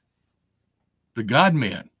Christ, the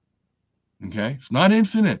God-man, okay? It's not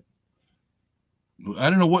infinite. I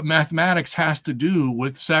don't know what mathematics has to do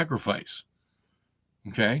with sacrifice.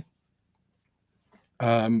 Okay?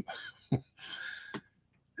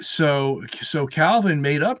 So Calvin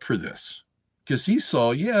made up for this because he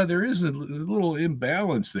saw, yeah, there is a little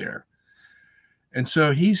imbalance there. And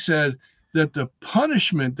so he said that the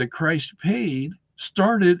punishment that Christ paid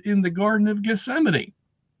started in the Garden of Gethsemane.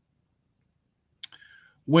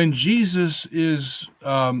 When Jesus is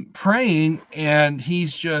praying and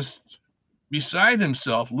he's just beside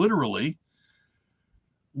himself, literally,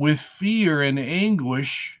 with fear and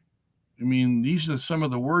anguish. I mean, these are some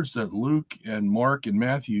of the words that Luke and Mark and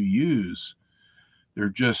Matthew use. They're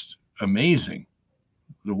just amazing.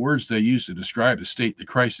 The words they use to describe the state that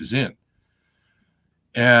Christ is in.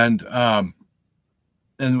 And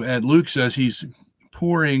Luke says he's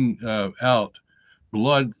pouring out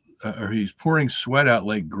blood, or he's pouring sweat out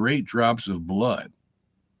like great drops of blood.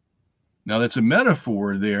 Now, that's a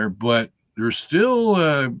metaphor there, but there's still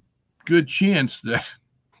a good chance that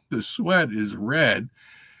the sweat is red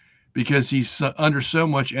because he's under so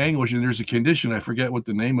much anguish. And there's a condition, I forget what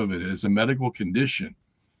the name of it is, a medical condition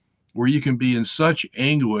where you can be in such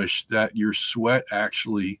anguish that your sweat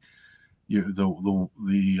actually, the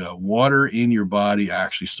water in your body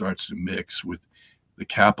actually starts to mix with the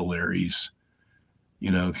capillaries,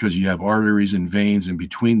 because you have arteries and veins, and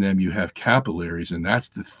between them you have capillaries, and that's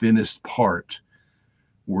the thinnest part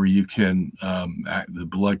where you can, the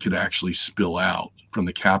blood could actually spill out from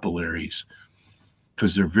the capillaries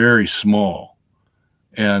because they're very small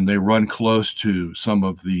and they run close to some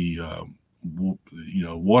of the,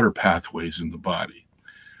 water pathways in the body.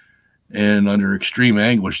 And under extreme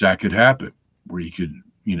anguish, that could happen where you could,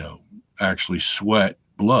 actually sweat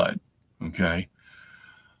blood. Okay.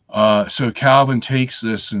 So Calvin takes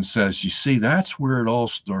this and says, you see, that's where it all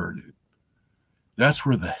started. That's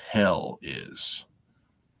where the hell is.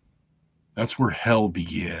 That's where hell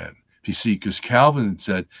began. You see, because Calvin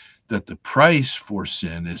said that the price for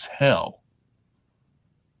sin is hell.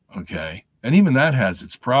 Okay. And even that has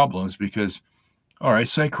its problems because, all right,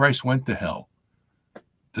 say Christ went to hell.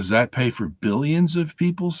 Does that pay for billions of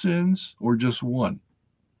people's sins or just one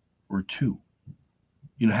or two?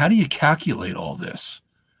 How do you calculate all this?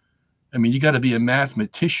 I mean, you got to be a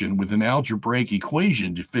mathematician with an algebraic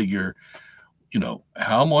equation to figure,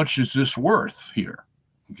 how much is this worth here?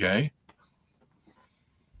 Okay.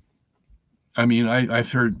 I mean,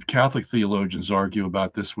 I've heard Catholic theologians argue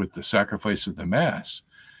about this with the sacrifice of the Mass.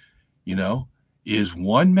 Is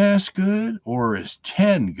one Mass good or is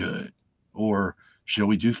 10 good? Or shall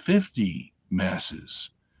we do 50 Masses?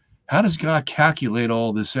 How does God calculate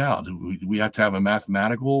all this out? Do we have to have a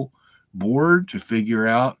mathematical board to figure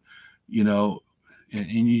out, and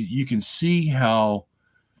you can see how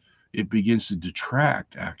it begins to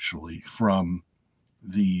detract actually from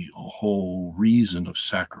the whole reason of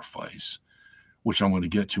sacrifice, which I'm going to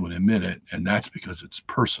get to in a minute, and that's because it's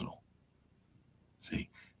personal. See,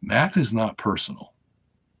 math is not personal.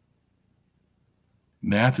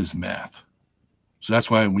 Math is math. So that's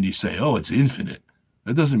why when you say, oh, it's infinite,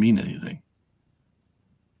 that doesn't mean anything.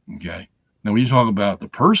 Okay? Now, when you talk about the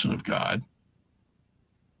person of God,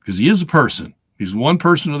 because he is a person, he's one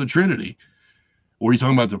person of the Trinity, or you're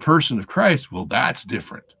talking about the person of Christ, well, that's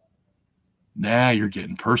different. Now you're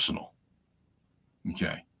getting personal.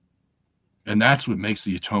 Okay? And that's what makes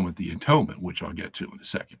the atonement, which I'll get to in a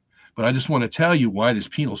second. But I just want to tell you why this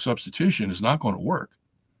penal substitution is not going to work.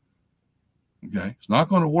 Okay? It's not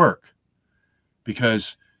going to work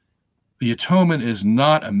because the atonement is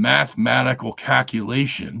not a mathematical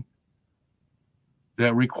calculation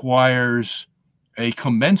that requires a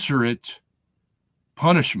commensurate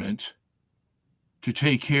punishment to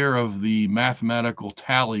take care of the mathematical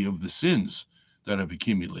tally of the sins that have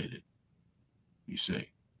accumulated. You see,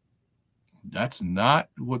 that's not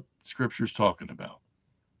what Scripture is talking about.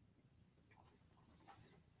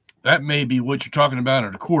 That may be what you're talking about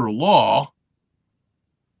in a court of law.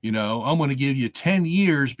 I'm going to give you 10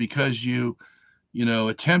 years because you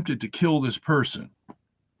attempted to kill this person.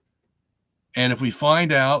 And if we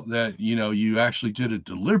find out that, you actually did it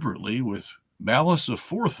deliberately with malice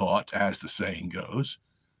aforethought, as the saying goes,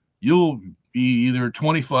 you'll be either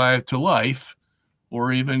 25 to life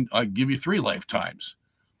or even I give you 3 lifetimes.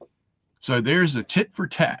 So there's a tit for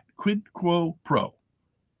tat, quid quo pro,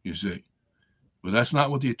 you see. But that's not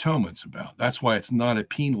what the atonement's about. That's why it's not a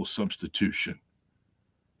penal substitution.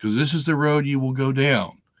 Because this is the road you will go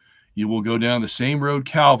down. You will go down the same road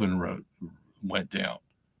Calvin went down.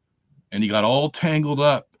 And he got all tangled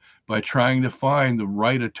up by trying to find the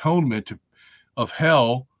right atonement of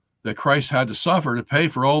hell that Christ had to suffer to pay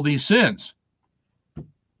for all these sins.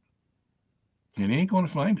 And he ain't going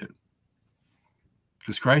to find it.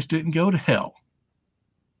 Because Christ didn't go to hell.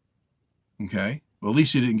 Okay? Well, at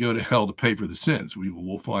least he didn't go to hell to pay for the sins.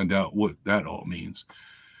 We'll find out what that all means.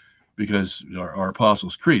 Because our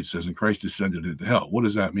Apostles' Creed says, and Christ descended into hell. What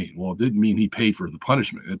does that mean? Well, it didn't mean he paid for the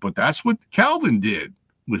punishment. But that's what Calvin did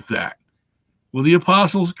with that. Well, the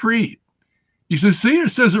Apostles' Creed. He says, see, it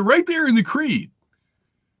says it right there in the Creed.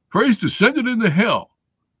 Christ descended into hell.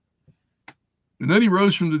 And then he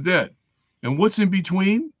rose from the dead. And what's in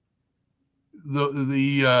between?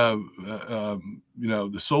 The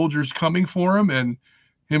soldiers coming for him and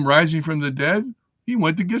him rising from the dead, he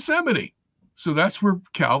went to Gethsemane. So that's where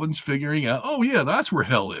Calvin's figuring out, oh, yeah, that's where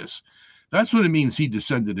hell is. That's what it means he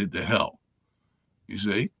descended into hell. You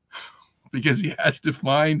see? Because he has to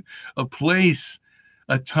find a place,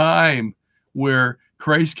 a time where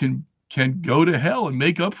Christ can go to hell and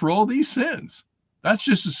make up for all these sins. That's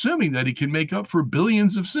just assuming that he can make up for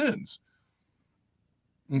billions of sins.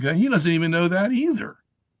 Okay, he doesn't even know that either,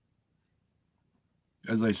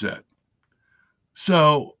 as I said.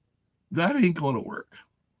 So that ain't going to work.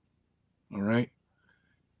 All right.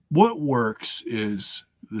 What works is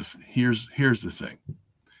here's the thing.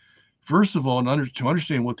 First of all, to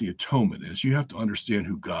understand what the atonement is, you have to understand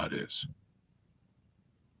who God is.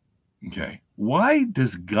 Okay. Why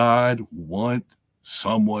does God want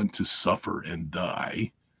someone to suffer and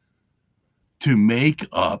die to make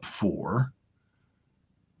up for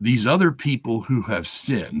these other people who have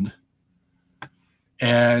sinned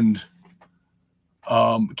and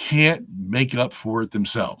can't make up for it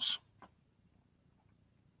themselves.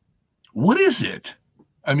 What is it?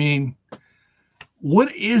 I mean,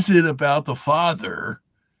 what is it about the Father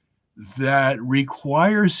that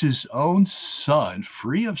requires his own Son,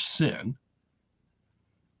 free of sin?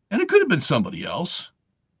 And it could have been somebody else.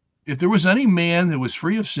 If there was any man that was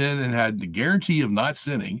free of sin and had the guarantee of not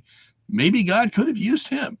sinning, maybe God could have used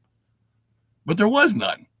him. But there was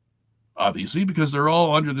none, obviously, because they're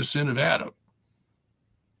all under the sin of Adam.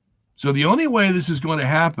 So the only way this is going to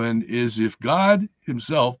happen is if God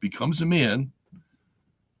himself becomes a man,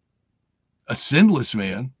 a sinless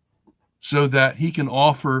man, so that he can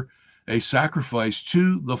offer a sacrifice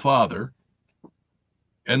to the Father,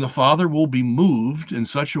 and the Father will be moved in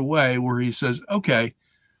such a way where he says, okay,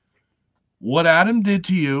 what Adam did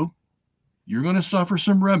to you, you're going to suffer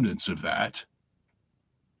some remnants of that.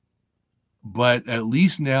 But at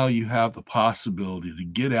least now you have the possibility to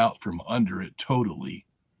get out from under it totally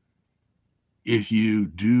if you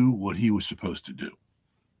do what he was supposed to do.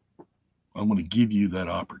 I'm going to give you that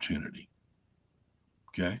opportunity.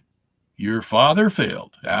 Okay? Your father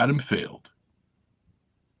failed. Adam failed.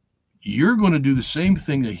 You're going to do the same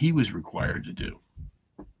thing that he was required to do.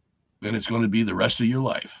 And it's going to be the rest of your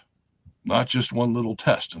life, not just one little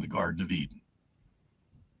test in the Garden of Eden.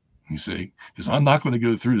 You see? Because I'm not going to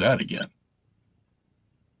go through that again.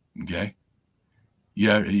 Okay?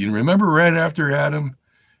 Yeah, you remember right after Adam,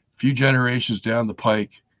 a few generations down the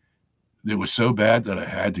pike, it was so bad that I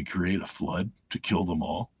had to create a flood to kill them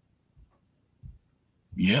all?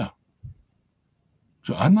 Yeah.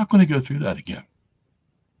 So I'm not going to go through that again.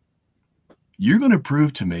 You're going to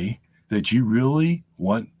prove to me that you really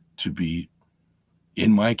want to be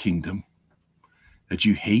in my kingdom, that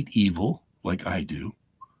you hate evil like I do,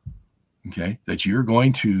 okay? That you're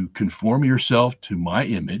going to conform yourself to my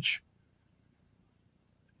image,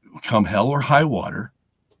 come hell or high water,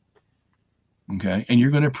 okay? And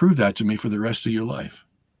you're going to prove that to me for the rest of your life,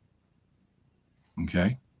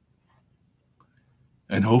 okay?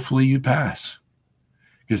 And hopefully you pass.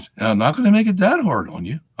 Because I'm not going to make it that hard on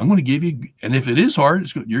you. I'm going to give you, and if it is hard,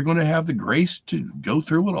 you're going to have the grace to go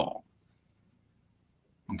through it all.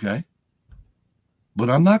 Okay? But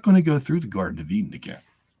I'm not going to go through the Garden of Eden again.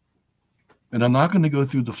 And I'm not going to go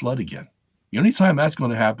through the flood again. The only time that's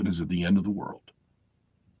going to happen is at the end of the world.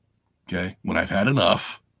 Okay? When I've had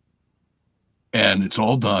enough, and it's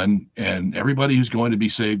all done, and everybody who's going to be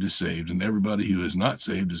saved is saved, and everybody who is not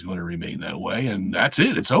saved is going to remain that way, and that's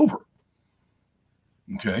it. It's over.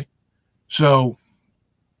 Okay, so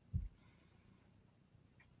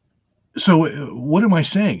what am I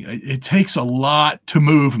saying? It takes a lot to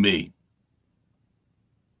move me.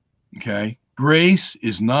 Okay, grace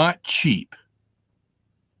is not cheap,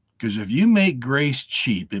 because if you make grace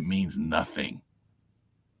cheap, it means nothing.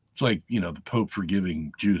 It's like, you know, the Pope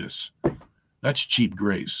forgiving Judas. That's cheap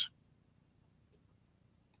grace.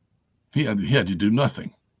 He had to do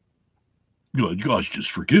nothing. God's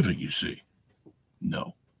just forgiving, you see.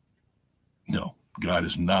 No, God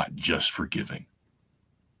is not just forgiving.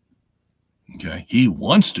 Okay, he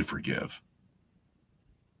wants to forgive.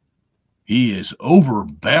 He is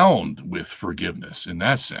overbound with forgiveness in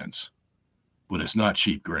that sense, but it's not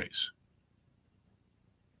cheap grace.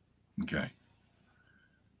 Okay.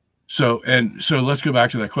 So let's go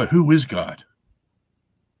back to that question. Who is God?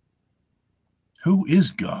 Who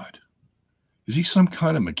is God? Is he some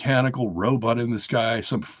kind of mechanical robot in the sky,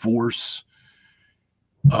 some force?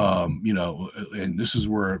 You know, and this is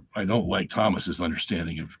where I don't like Thomas's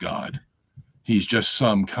understanding of God. He's just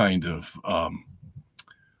some kind of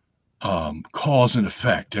cause and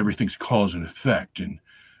effect. Everything's cause and effect,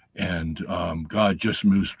 and God just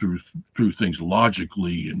moves through things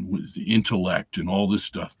logically and with the intellect and all this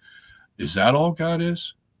stuff. Is that all God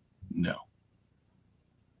is? No,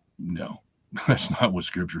 that's not what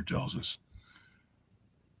Scripture tells us.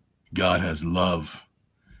 God has love,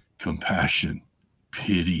 compassion,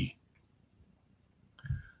 pity.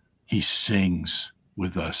 He sings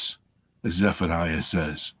with us, as Zephaniah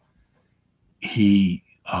says. He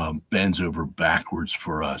bends over backwards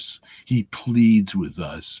for us. He pleads with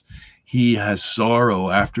us. He has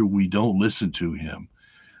sorrow after we don't listen to him.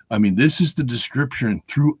 I mean, this is the description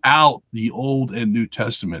throughout the Old and New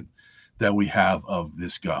Testament that we have of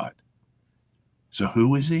this God. So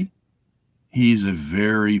who is he? He's a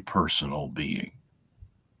very personal being.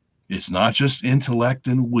 It's not just intellect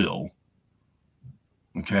and will,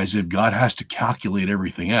 okay, as if God has to calculate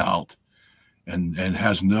everything out and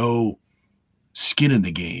has no skin in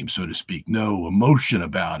the game, so to speak, no emotion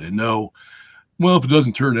about it, no Well, if it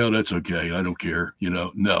doesn't turn out, that's okay. I don't care.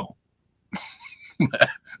 No.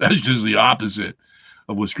 That's just the opposite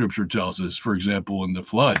of what Scripture tells us. For example, in the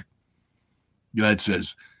flood, God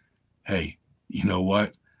says, hey, you know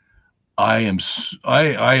what? I am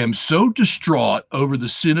so distraught over the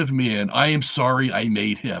sin of man. I am sorry I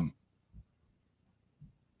made him.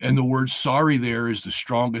 And the word sorry there is the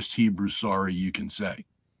strongest Hebrew sorry you can say.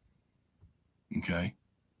 Okay?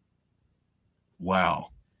 Wow.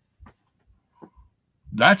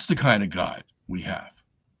 That's the kind of God we have.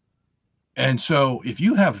 And so if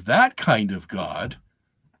you have that kind of God,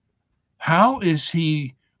 how is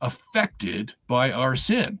he affected by our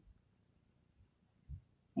sin?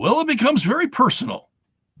 Well, it becomes very personal.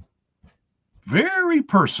 Very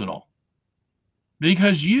personal.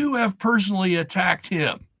 Because you have personally attacked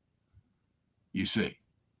him. You see.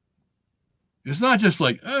 It's not just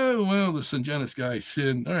like, oh, well, the Sungenis guy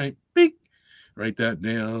sinned. All right, beep, write that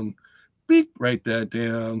down. Beep, write that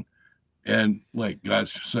down. And like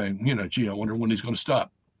God's saying, gee, I wonder when he's going to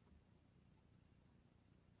stop.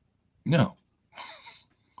 No.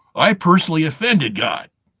 I personally offended God.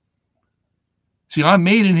 See, I'm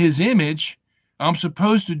made in his image. I'm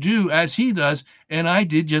supposed to do as he does, and I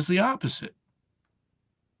did just the opposite.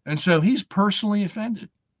 And so he's personally offended.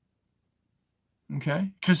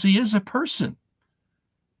 Okay? Because he is a person.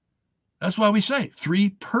 That's why we say 3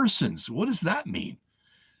 persons. What does that mean?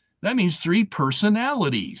 That means 3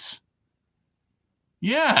 personalities.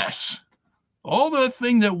 Yes. All the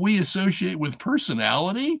thing that we associate with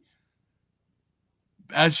personality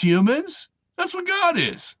as humans, that's what God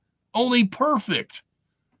is. Only perfect.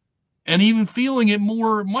 And even feeling it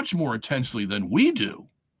much more intensely than we do.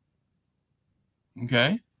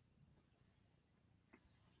 Okay?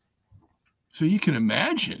 So you can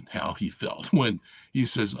imagine how he felt when he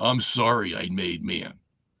says, I'm sorry I made man.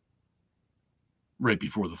 Right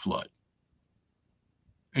before the flood.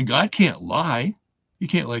 And God can't lie. He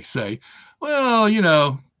can't say, well,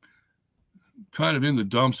 kind of in the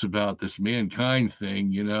dumps about this mankind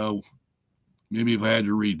thing, maybe if I had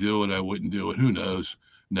to redo it, I wouldn't do it. Who knows?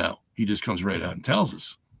 No, he just comes right out and tells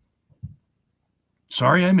us.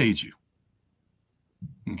 Sorry I made you.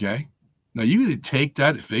 Okay? Now, you either take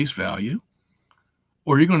that at face value,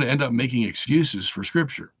 or you're going to end up making excuses for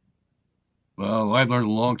Scripture. Well, I learned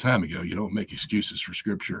a long time ago, you don't make excuses for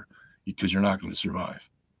Scripture because you're not going to survive.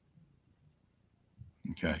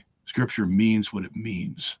 Okay? Scripture means what it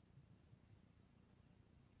means.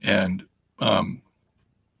 And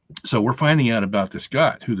so we're finding out about this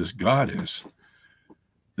God, who this God is,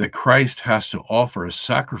 that Christ has to offer a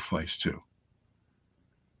sacrifice to.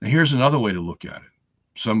 Now, here's another way to look at it.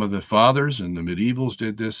 Some of the fathers and the medievals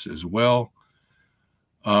did this as well.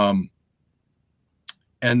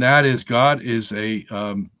 And that is, God is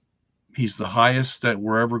he's the highest that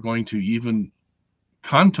we're ever going to even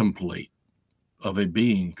contemplate of a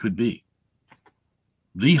being could be.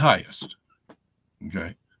 The highest.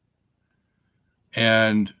 Okay.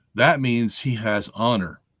 And that means he has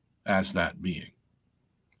honor as that being.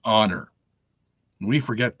 Honor. We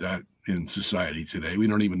forget that in society today. We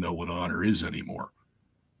don't even know what honor is anymore.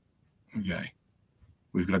 Okay.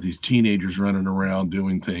 We've got these teenagers running around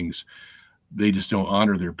doing things. They just don't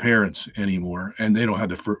honor their parents anymore, and they don't have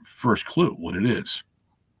the first clue what it is.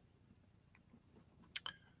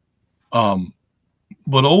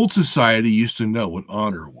 But old society used to know what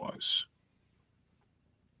honor was.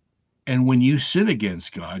 And when you sin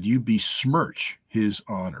against God, you besmirch his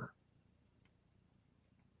honor.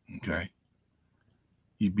 Okay?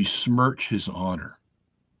 You besmirch his honor.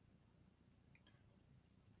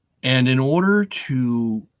 And in order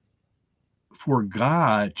for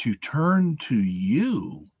God to turn to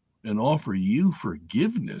you and offer you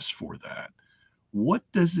forgiveness for that, what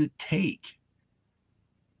does it take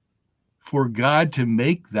for God to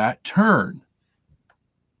make that turn?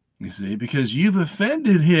 You see, because you've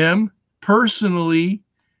offended him personally,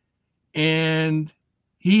 and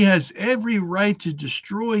he has every right to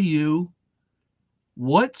destroy you.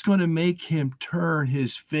 What's going to make him turn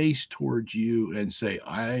his face towards you and say,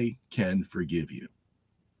 I can forgive you?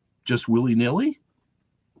 Just willy-nilly?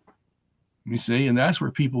 You see, and that's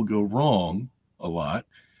where people go wrong a lot.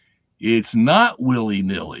 It's not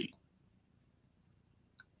willy-nilly.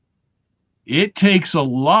 It takes a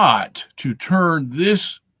lot to turn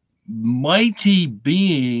this mighty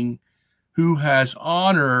being who has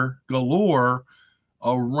honor galore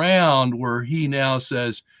around where he now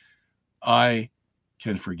says, I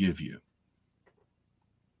can forgive you.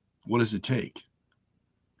 What does it take?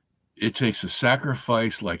 It takes a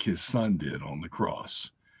sacrifice like his son did on the cross,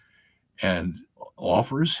 and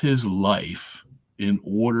offers his life in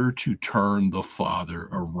order to turn the Father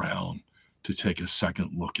around to take a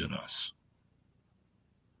second look at us.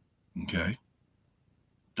 Okay?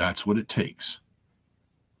 That's what it takes.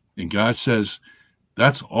 And God says,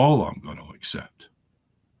 that's all I'm going to accept.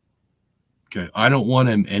 Okay? I don't want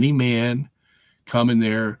any man coming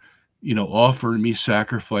there, offering me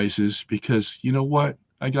sacrifices, because you know what?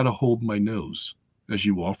 I got to hold my nose as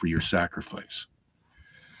you offer your sacrifice.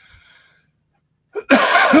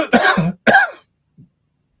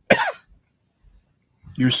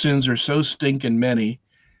 Your sins are so stinking many,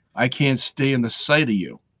 I can't stay in the sight of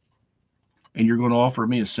you. And you're going to offer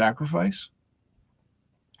me a sacrifice?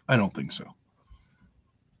 I don't think so.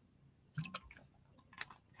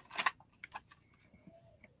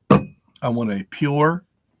 I want a pure,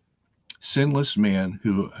 sinless man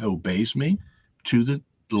who obeys me to the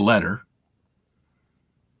letter,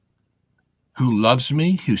 who loves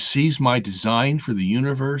me, who sees my design for the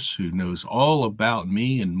universe, who knows all about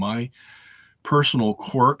me and my personal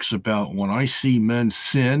quirks about when I see men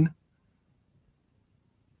sin,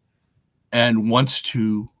 and wants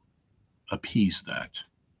to appease that.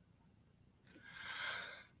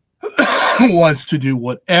 Wants to do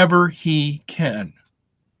whatever he can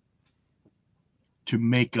to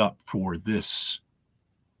make up for this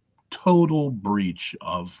total breach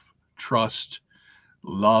of trust,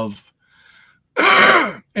 love,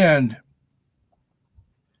 and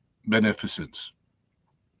beneficence.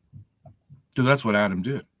 Because that's what Adam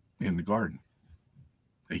did in the garden.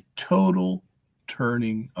 A total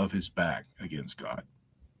turning of his back against God,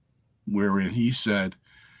 wherein he said,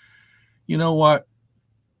 you know what?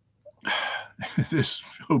 This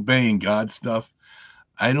obeying God stuff,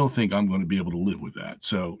 I don't think I'm going to be able to live with that.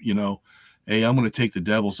 So, hey, I'm going to take the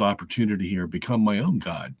devil's opportunity here, become my own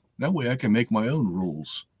God. That way I can make my own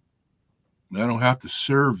rules. I don't have to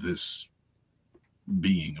serve this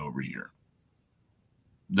being over here.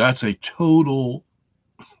 That's a total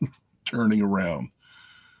turning around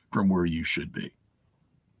from where you should be.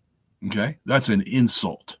 Okay? That's an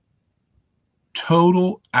insult.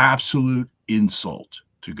 Total, absolute insult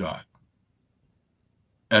to God,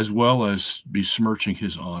 as well as besmirching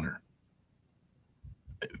his honor.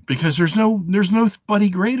 Because there's nobody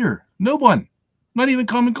greater. No one. Not even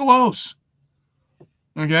coming close.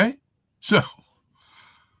 Okay? So,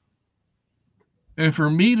 and for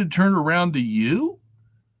me to turn around to you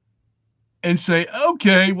and say,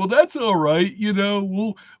 okay, well, that's all right.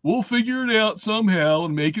 We'll figure it out somehow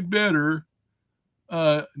and make it better.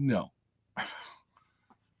 No.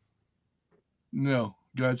 No.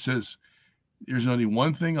 God says, there's only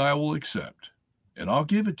one thing I will accept, and I'll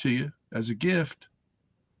give it to you as a gift.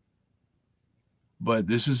 But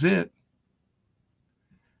this is it.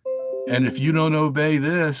 And if you don't obey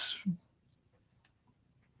this,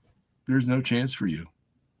 there's no chance for you.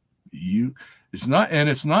 It's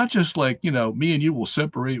not just like, me and you will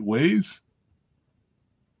separate ways.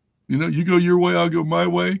 You go your way, I'll go my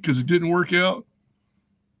way because it didn't work out.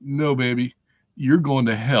 No, baby. You're going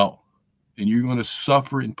to hell, and you're going to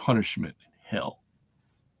suffer in punishment in hell.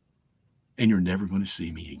 And you're never going to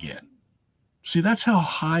see me again. See, that's how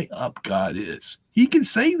high up God is. He can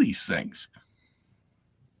say these things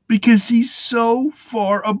because he's so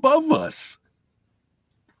far above us.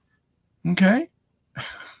 Okay?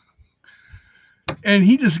 And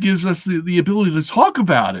he just gives us the ability to talk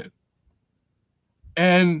about it.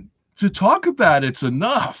 And to talk about it's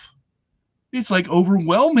enough. It's like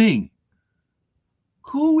overwhelming.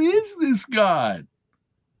 Who is this God?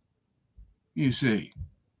 You see.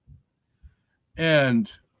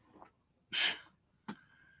 And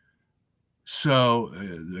so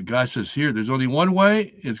the guy says here, there's only one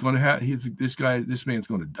way. It's going to have this man's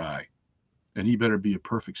going to die. And he better be a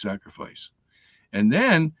perfect sacrifice. And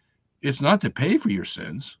then it's not to pay for your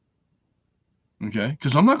sins. Okay?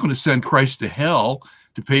 Because I'm not going to send Christ to hell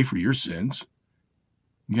to pay for your sins.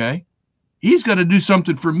 Okay? He's got to do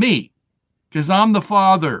something for me because I'm the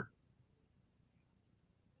Father.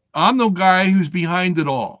 I'm the guy who's behind it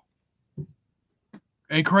all.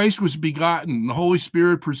 And Christ was begotten. The Holy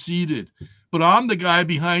Spirit proceeded. But I'm the guy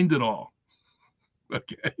behind it all.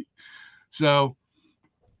 Okay? So,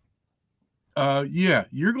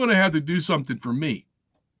 you're going to have to do something for me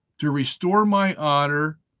to restore my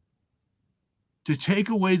honor, to take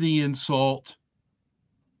away the insult,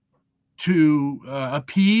 to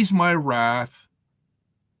appease my wrath,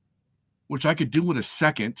 which I could do in a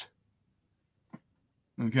second.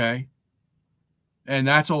 Okay? And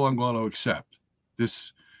that's all I'm going to accept.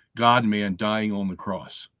 This God-man dying on the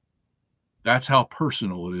cross. That's how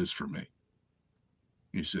personal it is for me.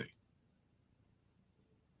 You see.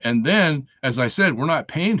 And then, as I said, we're not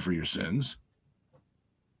paying for your sins.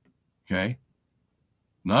 Okay?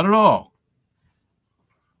 Not at all.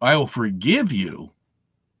 I will forgive you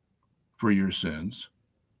for your sins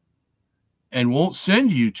and won't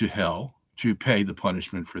send you to hell to pay the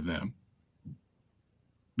punishment for them,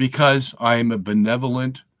 because I am a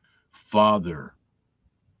benevolent father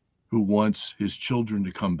who wants his children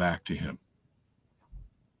to come back to him.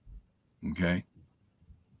 Okay?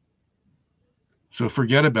 So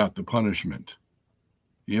forget about the punishment.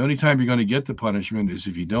 The only time you're going to get the punishment is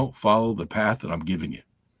if you don't follow the path that I'm giving you.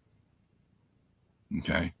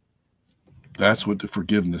 Okay? That's what the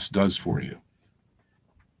forgiveness does for you.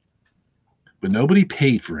 But nobody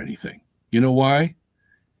paid for anything. You know why?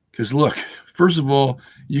 Because look, first of all,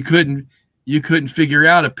 you couldn't figure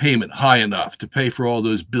out a payment high enough to pay for all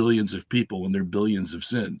those billions of people and their billions of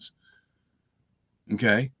sins.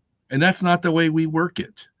 Okay? And that's not the way we work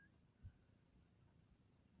it.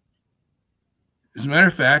 As a matter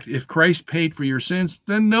of fact, if Christ paid for your sins,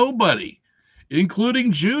 then nobody,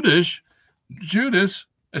 including Judas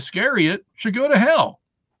Iscariot, should go to hell.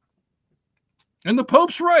 And the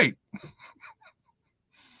Pope's right.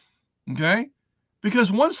 Okay?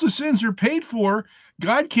 Because once the sins are paid for,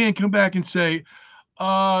 God can't come back and say,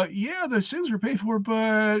 yeah, the sins are paid for,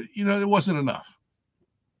 but, it wasn't enough.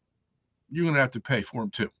 You're going to have to pay for them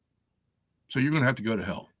too. So you're going to have to go to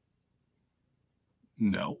hell.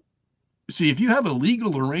 No. See, if you have a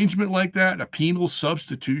legal arrangement like that, a penal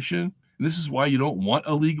substitution, and this is why you don't want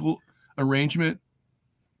a legal arrangement.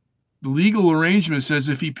 The legal arrangement says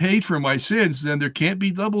if he paid for my sins, then there can't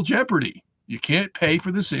be double jeopardy. You can't pay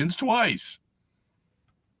for the sins twice,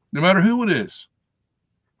 no matter who it is.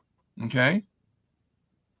 Okay?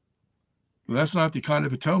 Well, that's not the kind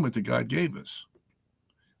of atonement that God gave us.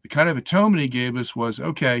 The kind of atonement he gave us was,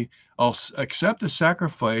 okay, I'll accept the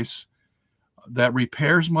sacrifice that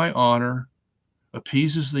repairs my honor,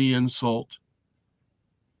 appeases the insult,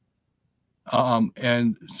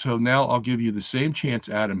 and so now I'll give you the same chance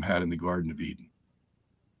Adam had in the Garden of Eden.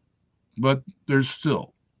 But there's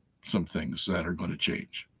still some things that are going to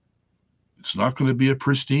change. It's not going to be a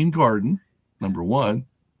pristine garden, number one.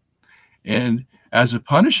 And as a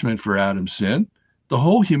punishment for Adam's sin, the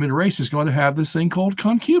whole human race is going to have this thing called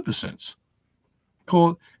concupiscence.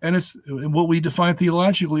 And it's what we define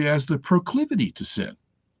theologically as the proclivity to sin.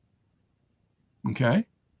 Okay?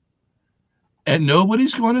 And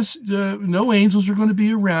nobody's going to, no angels are going to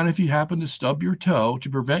be around if you happen to stub your toe to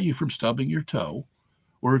prevent you from stubbing your toe,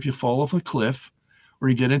 or if you fall off a cliff, or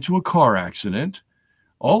you get into a car accident.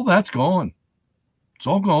 All that's gone. It's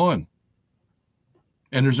all gone.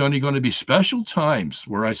 And there's only going to be special times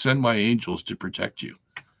where I send my angels to protect you.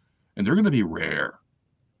 And they're going to be rare.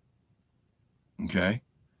 Okay?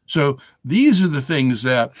 So these are the things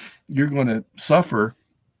that you're going to suffer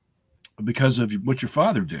because of what your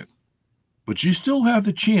father did. But you still have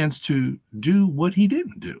the chance to do what he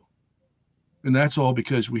didn't do. And that's all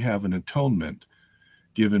because we have an atonement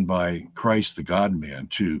given by Christ, the God-man,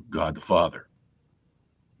 to God the Father,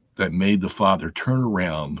 that made the Father turn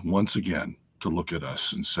around once again to look at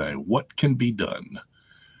us and say, what can be done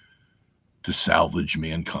to salvage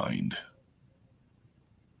mankind?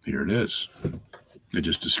 Here it is. I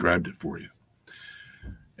just described it for you.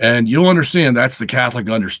 And you'll understand that's the Catholic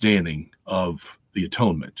understanding of the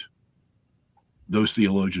atonement. Those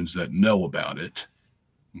theologians that know about it,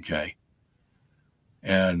 okay?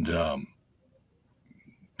 And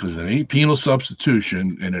because it ain't penal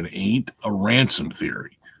substitution and it ain't a ransom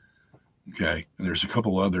theory, okay? And there's a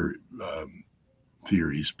couple other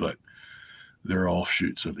theories, but they're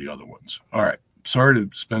offshoots of the other ones. All right. Sorry to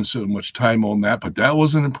spend so much time on that, but that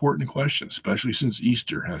was an important question, especially since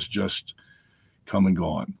Easter has just come and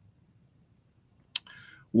gone.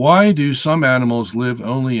 Why do some animals live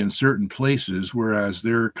only in certain places, whereas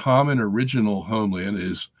their common original homeland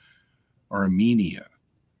is Armenia?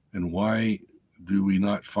 And why do we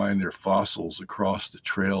not find their fossils across the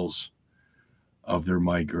trails of their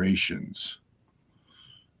migrations?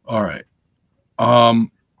 All right.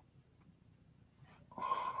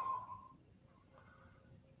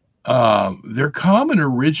 Their common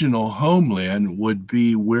original homeland would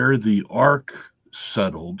be where the ark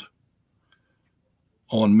settled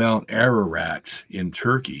on Mount Ararat in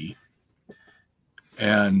Turkey,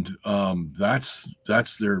 and that's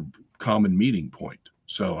their common meeting point.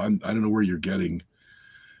 So I don't know where you're getting,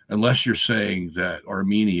 unless you're saying that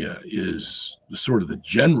Armenia is sort of the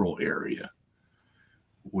general area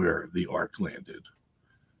where the ark landed.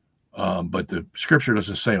 But the scripture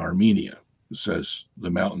doesn't say Armenia. It says the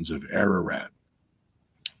mountains of Ararat.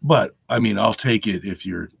 But I mean, I'll take it if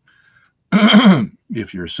you're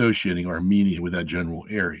if you're associating Armenia with that general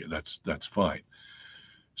area. That's fine.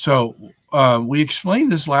 So we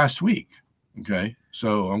explained this last week. Okay,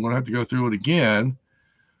 so I'm going to have to go through it again.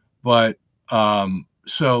 But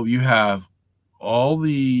so you have all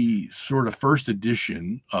the sort of first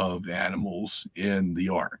edition of animals in the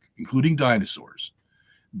ark, including dinosaurs,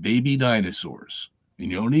 baby dinosaurs.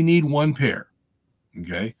 And you only need one pair.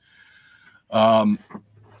 Okay. Um,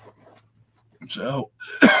 so,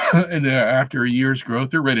 and then after a year's growth,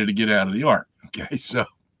 they're ready to get out of the ark. Okay. So,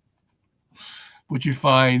 what you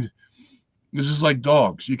find, this is like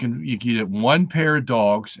dogs. You can get one pair of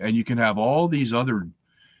dogs, and you can have all these other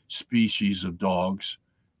species of dogs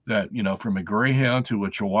that, from a greyhound to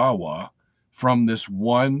a chihuahua, from this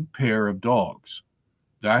one pair of dogs.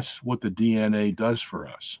 That's what the DNA does for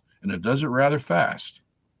us. And it does it rather fast.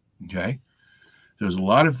 Okay. There's a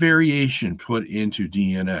lot of variation put into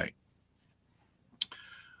DNA.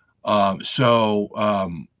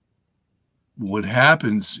 What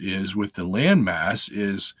happens is with the landmass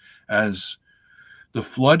is as the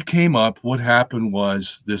flood came up, what happened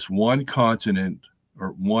was this one continent or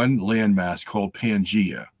one landmass called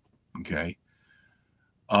Pangea. Okay.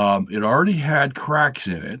 It already had cracks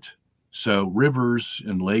in it, so rivers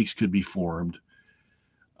and lakes could be formed.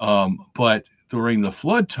 But during the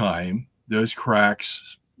flood time, those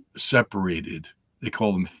cracks separated. They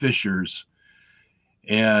call them fissures.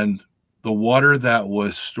 And the water that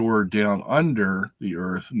was stored down under the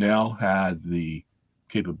earth now had the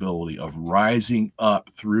capability of rising up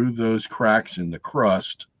through those cracks in the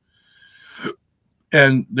crust.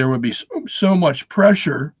 And there would be so much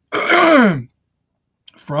pressure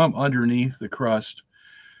from underneath the crust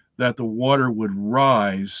that the water would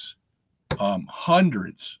rise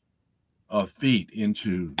hundreds of feet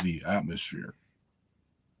into the atmosphere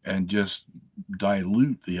and just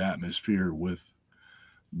dilute the atmosphere with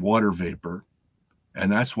water vapor. And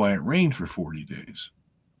that's why it rained for 40 days.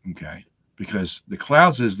 Okay. Because the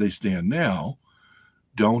clouds as they stand now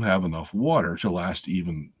don't have enough water to last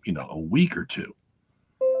even, a week or two.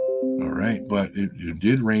 All right. But it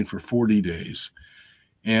did rain for 40 days.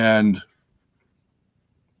 And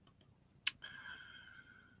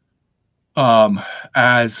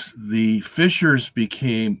as the fissures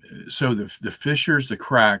became, so the fissures, the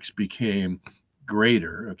cracks became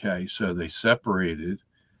greater. Okay. So they separated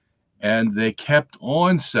and they kept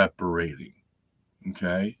on separating.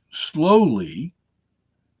 Okay. Slowly.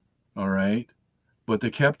 All right. But they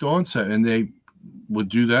kept on, and they would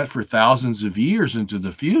do that for thousands of years into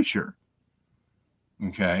the future.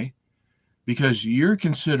 Okay. Because you're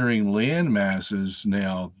considering land masses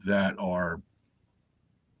now that are,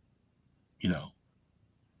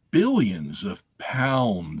 billions of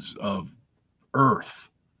pounds of earth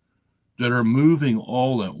that are moving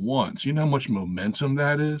all at once. You know how much momentum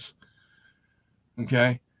that is?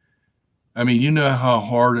 Okay. I mean, you know how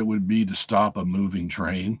hard it would be to stop a moving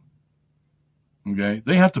train. Okay.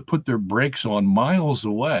 They have to put their brakes on miles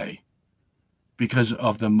away because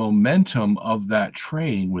of the momentum of that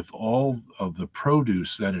train with all of the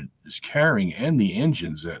produce that it is carrying and the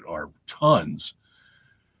engines that are tons.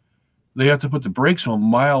 They have to put the brakes on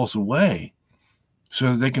miles away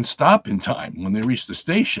so that they can stop in time when they reach the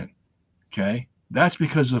station. Okay. That's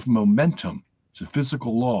because of momentum. It's a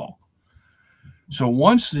physical law. So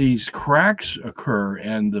once these cracks occur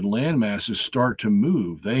and the land masses start to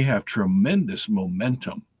move, they have tremendous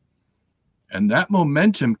momentum. And that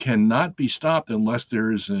momentum cannot be stopped unless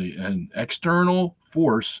there is an external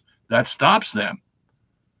force that stops them.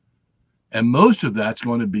 And most of that's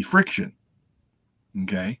going to be friction.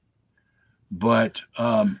 Okay. But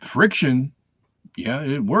friction, yeah,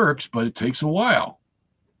 it works, but it takes a while.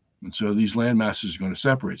 And so these land masses are going to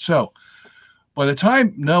separate. So by the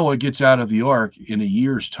time Noah gets out of the ark in a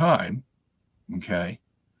year's time, okay,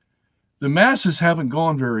 the masses haven't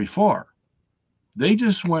gone very far. They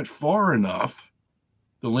just went far enough,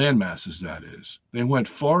 the land masses, that is. They went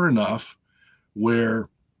far enough where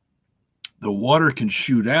the water can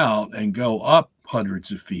shoot out and go up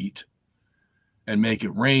hundreds of feet and make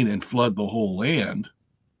it rain and flood the whole land.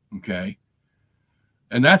 Okay.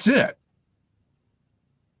 And that's it.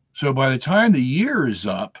 So by the time the year is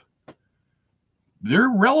up, they're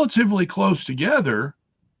relatively close together.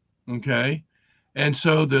 Okay. And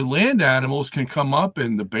so the land animals can come up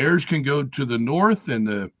and the bears can go to the north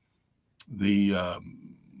and the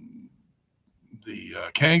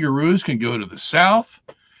kangaroos can go to the south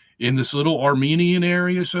in this little Armenian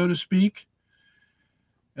area, so to speak.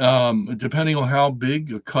 Depending on how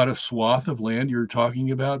big a cut of swath of land you're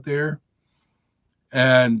talking about there.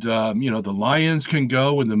 And, the lions can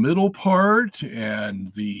go in the middle part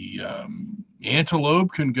and the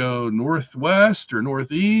antelope can go northwest or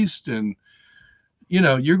northeast. And,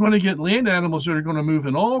 you're going to get land animals that are going to move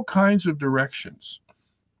in all kinds of directions.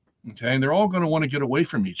 Okay, and they're all going to want to get away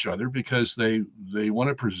from each other because they want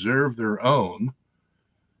to preserve their own,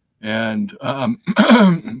 and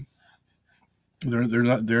the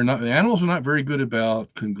animals are not very good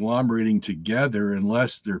about conglomerating together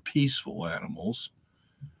unless they're peaceful animals,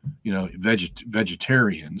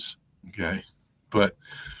 vegetarians. Okay, but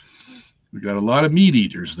we got a lot of meat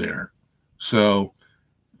eaters there, so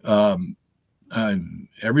um,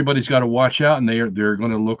 everybody's got to watch out, and they're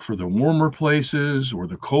going to look for the warmer places or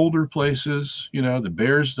the colder places. The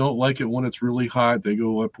bears don't like it when it's really hot; they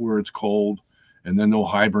go up where it's cold, and then they'll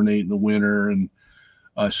hibernate in the winter. And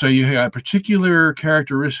so you have particular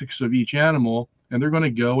characteristics of each animal, and they're going to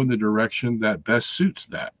go in the direction that best suits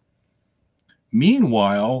that.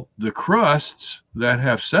 Meanwhile, the crusts that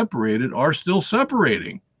have separated are still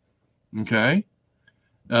separating. Okay.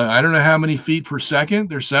 I don't know how many feet per second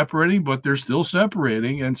they're separating, but they're still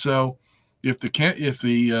separating. And so if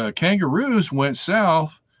the kangaroos went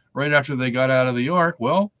south right after they got out of the ark,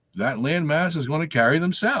 well, that landmass is going to carry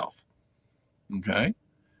them south. Okay.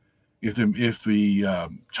 If the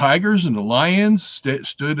tigers and the lions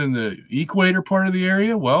stood in the equator part of the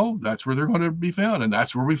area, well, that's where they're going to be found, and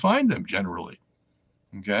that's where we find them generally.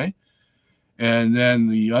 Okay. And then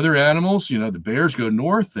the other animals, the bears go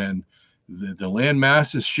north, and the land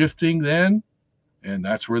mass is shifting then, and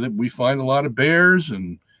that's where we find a lot of bears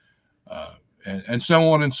and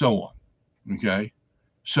so on and so on. Okay.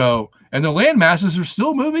 So, and the land masses are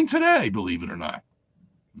still moving today, believe it or not.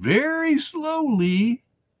 Very slowly,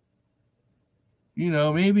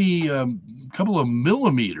 maybe a couple of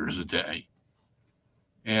millimeters a day.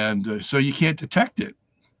 And so you can't detect it.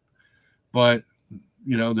 But,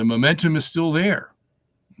 the momentum is still there.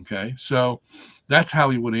 Okay. So that's how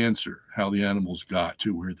he would answer how the animals got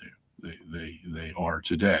to where they are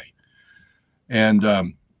today. And,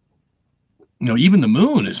 even the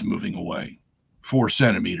moon is moving away 4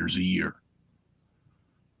 centimeters a year.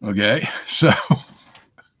 Okay. So,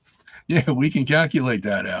 yeah, we can calculate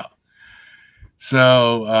that out.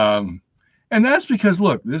 So, and that's because,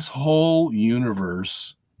 look, this whole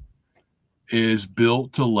universe is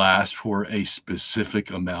built to last for a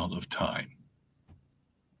specific amount of time.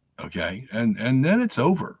 Okay. And then it's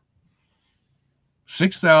over.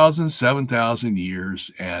 6,000, 7,000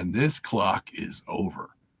 years, and this clock is over.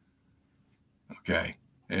 Okay.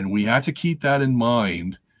 And we have to keep that in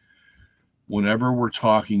mind whenever we're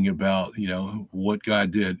talking about, what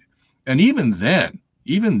God did. And even then,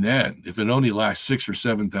 if it only lasts 6,000 or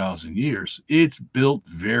 7,000 years, it's built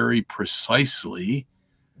very precisely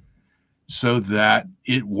so that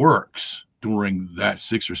it works during that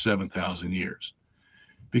 6,000 or 7,000 years.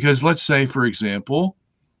 Because let's say, for example,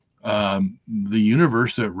 the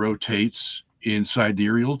universe that rotates in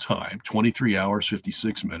sidereal time, 23 hours,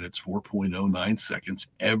 56 minutes, 4.09 seconds,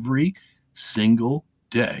 every single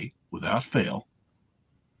day without fail,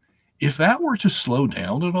 if that were to slow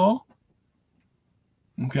down at all,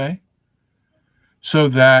 okay, so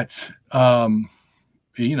that,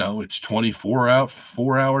 it's 4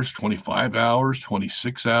 hours, 25 hours,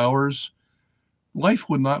 26 hours, life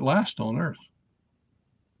would not last on Earth.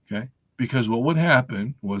 Okay. Because what would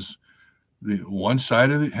happen was the one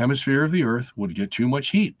side of the hemisphere of the Earth would get too much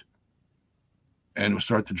heat and it would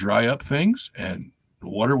start to dry up things, and the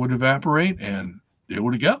water would evaporate and it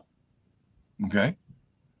would go. Okay.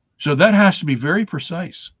 So that has to be very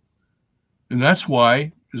precise. And that's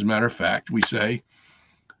why, as a matter of fact, we say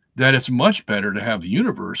that it's much better to have the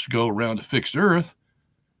universe go around a fixed Earth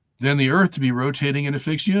than the Earth to be rotating in a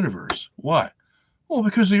fixed universe. Why? Well,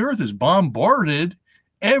 because the Earth is bombarded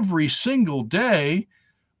every single day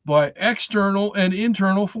by external and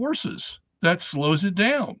internal forces. That slows it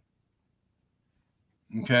down.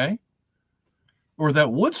 Okay? Or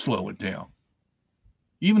that would slow it down.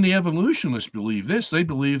 Even the evolutionists believe this. They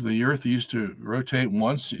believe the Earth used to rotate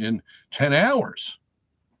once in 10 hours.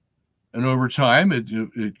 And over time,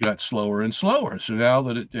 it got slower and slower. So now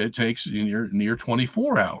that it takes near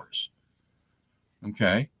 24 hours.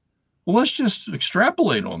 Okay? Well, let's just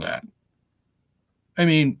extrapolate on that. I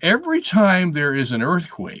mean, every time there is an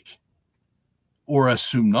earthquake or a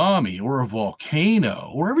tsunami or a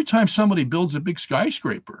volcano, or every time somebody builds a big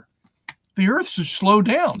skyscraper, the Earth should slow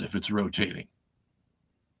down if it's rotating.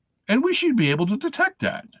 And we should be able to detect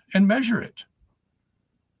that and measure it.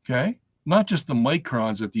 Okay? Not just the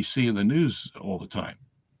microns that you see in the news all the time.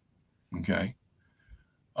 Okay?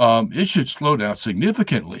 It should slow down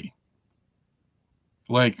significantly,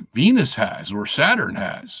 like Venus has or Saturn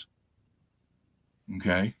has.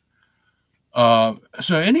 Okay? So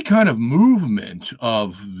any kind of movement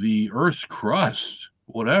of the Earth's crust,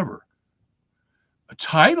 whatever,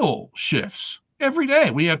 tidal shifts every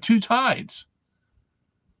day. We have 2 tides.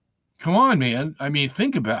 Come on, man. I mean,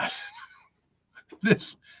 think about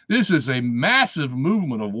it. This is a massive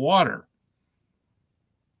movement of water.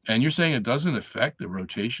 And you're saying it doesn't affect the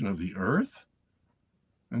rotation of the Earth?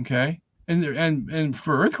 Okay. And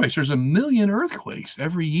for earthquakes, there's 1 million earthquakes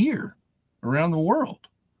every year around the world.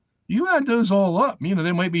 You add those all up,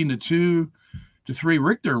 they might be in the 2 to 3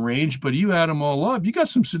 Richter range, but you add them all up, you got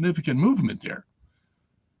some significant movement there.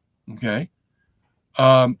 Okay.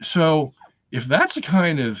 So if that's the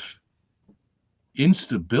kind of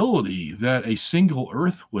instability that a single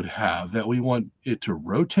Earth would have, that we want it to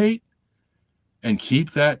rotate and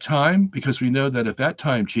keep that time, because we know that if that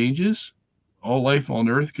time changes, all life on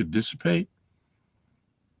Earth could dissipate.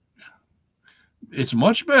 It's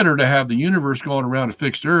much better to have the universe going around a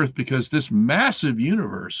fixed Earth, because this massive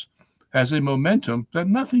universe has a momentum that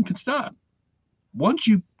nothing can stop. Once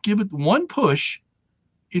you give it one push,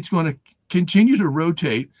 it's going to continue to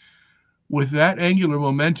rotate with that angular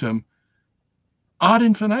momentum ad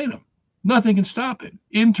infinitum. Nothing can stop it,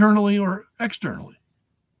 internally or externally.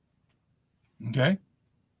 Okay?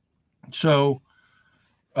 So,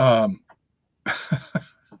 there's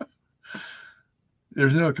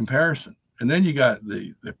no comparison. And then you got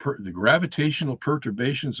the gravitational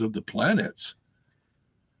perturbations of the planets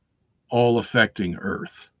all affecting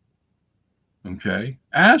Earth. Okay?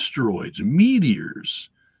 Asteroids,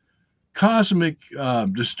 meteors, cosmic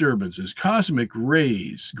disturbances, cosmic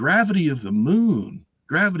rays, gravity of the moon,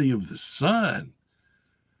 gravity of the sun.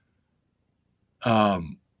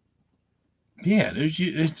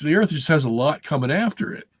 The Earth just has a lot coming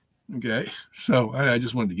after it. Okay? So I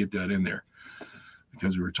just wanted to get that in there,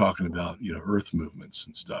 because we were talking about, Earth movements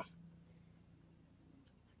and stuff.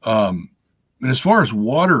 And as far as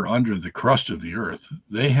water under the crust of the Earth,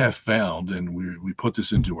 they have found, and we put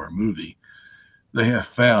this into our movie, they have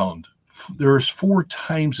found there is 4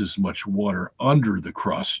 times as much water under the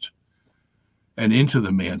crust and into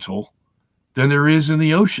the mantle than there is in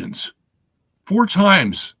the oceans. 4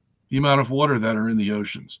 times the amount of water that are in the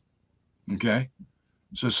oceans. Okay?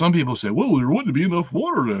 So some people say, well, there wouldn't be enough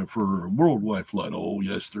water for a worldwide flood. Oh,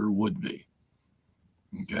 yes, there would be.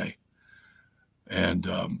 Okay? And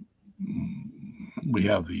we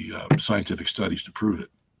have the scientific studies to prove it.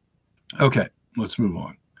 Okay, let's move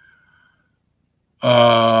on.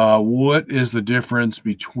 What is the difference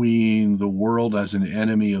between the world as an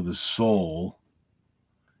enemy of the soul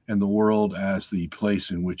and the world as the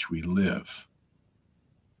place in which we live?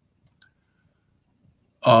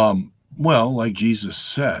 Well, like Jesus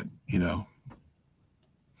said, you're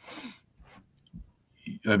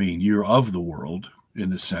of the world in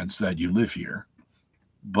the sense that you live here,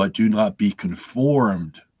 but do not be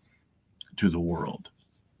conformed to the world.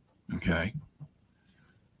 Okay?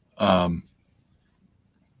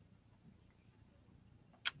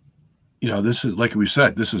 This is, like we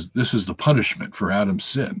said, this is the punishment for Adam's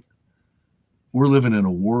sin. We're living in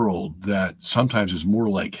a world that sometimes is more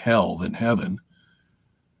like hell than heaven.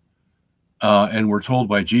 And we're told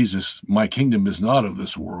by Jesus, my kingdom is not of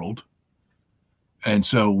this world. And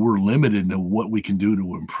so we're limited to what we can do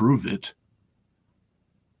to improve it.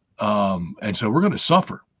 And so we're going to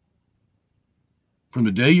suffer. From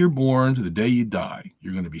the day you're born to the day you die,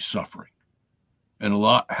 you're going to be suffering. And a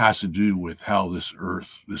lot has to do with how this earth,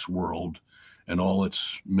 this world, and all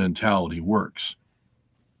its mentality works.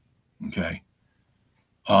 Okay?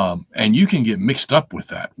 And you can get mixed up with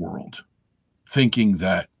that world, thinking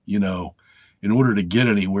that, in order to get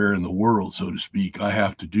anywhere in the world, so to speak, I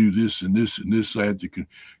have to do this and this and this. I have to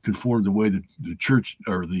conform the way that the church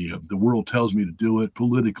or the world tells me to do it,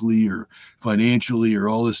 politically or financially or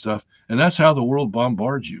all this stuff. And that's how the world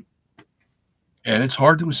bombards you. And it's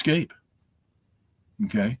hard to escape.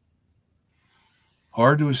 Okay?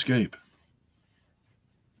 Hard to escape.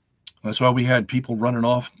 That's why we had people running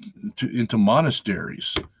off into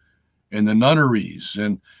monasteries and the nunneries,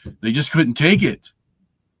 and they just couldn't take it.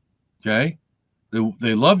 Okay?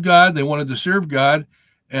 They loved God. They wanted to serve God.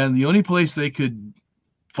 And the only place they could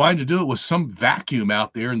find to do it was some vacuum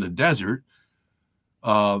out there in the desert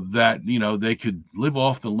that, they could live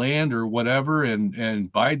off the land or whatever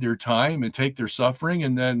and bide their time and take their suffering.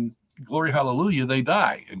 And then, glory, hallelujah, they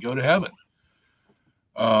die and go to heaven.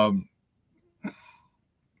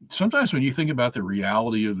 Sometimes when you think about the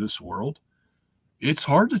reality of this world, it's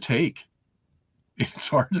hard to take. It's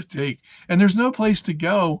hard to take. And there's no place to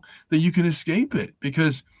go that you can escape it.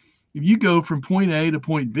 Because if you go from point A to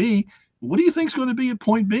point B, what do you think is going to be at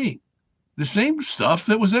point B? The same stuff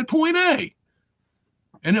that was at point A.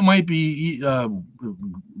 And it might be,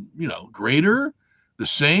 greater, the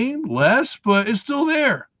same, less, but it's still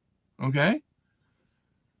there. Okay?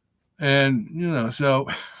 And, so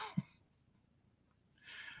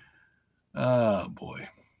Oh, boy.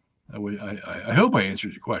 I hope I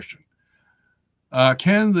answered your question.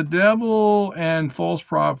 Can the devil and false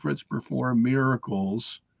prophets perform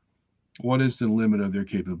miracles? What is the limit of their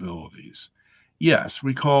capabilities? Yes,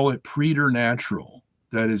 we call it preternatural.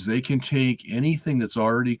 That is, they can take anything that's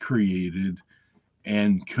already created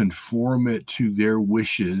and conform it to their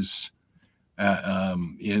wishes,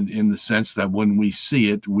 in the sense that when we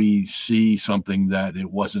see it, we see something that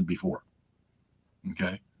it wasn't before.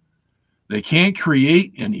 Okay, they can't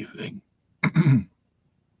create anything.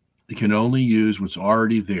 They can only use what's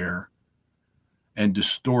already there and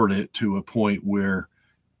distort it to a point where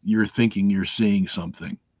you're thinking you're seeing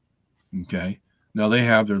something. Okay. Now they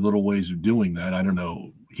have their little ways of doing that. I don't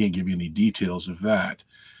know. I can't give you any details of that.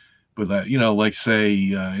 But that, like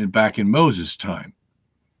say back in Moses' time,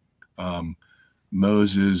 um,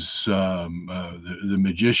 Moses, the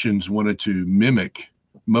magicians wanted to mimic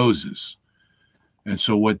Moses, and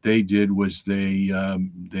so what they did was they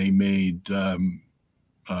made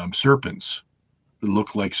serpents that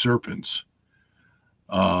looked like serpents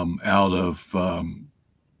out of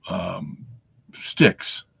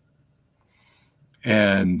sticks,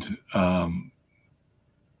 and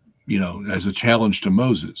as a challenge to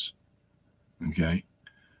Moses. Okay,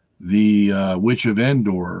 the witch of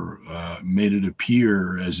Endor made it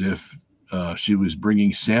appear as if she was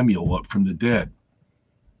bringing Samuel up from the dead.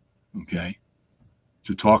 Okay,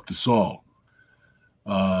 to talk to Saul.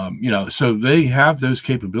 So they have those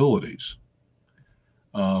capabilities.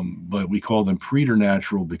 But we call them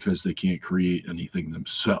preternatural because they can't create anything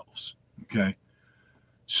themselves. Okay.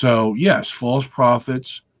 So, yes, false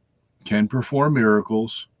prophets can perform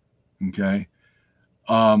miracles. Okay.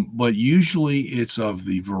 But usually it's of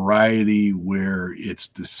the variety where it's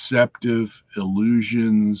deceptive,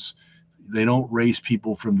 illusions. They don't raise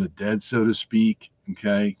people from the dead, so to speak.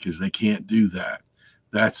 Okay. Because they can't do that.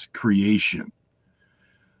 That's creation.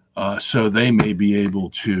 So they may be able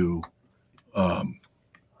to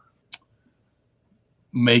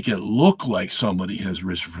make it look like somebody has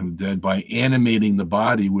risen from the dead by animating the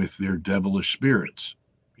body with their devilish spirits.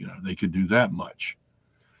 They could do that much.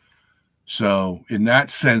 So in that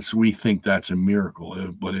sense, we think that's a miracle,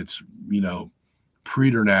 but it's,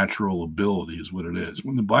 preternatural ability is what it is.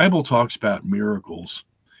 When the Bible talks about miracles,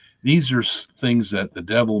 these are things that the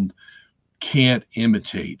devil can't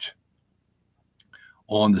imitate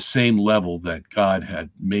on the same level that God had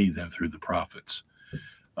made them through the prophets.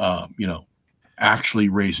 Actually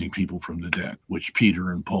raising people from the dead, which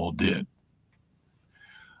Peter and Paul did.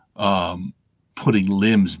 Putting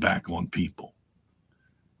limbs back on people,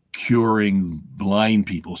 curing blind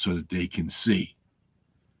people so that they can see.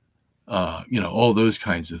 All those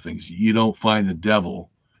kinds of things. You don't find the devil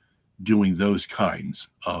doing those kinds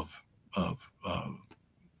of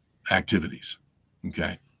activities.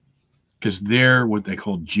 Okay, because they're what they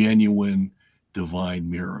call genuine divine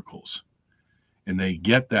miracles. And they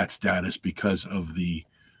get that status because of the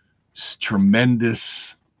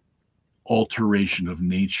tremendous alteration of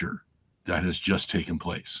nature that has just taken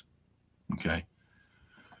place. Okay.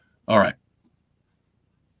 All right.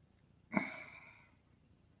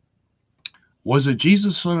 Was it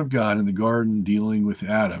Jesus, Son of God, in the garden dealing with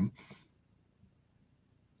Adam?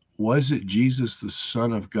 Was it Jesus, the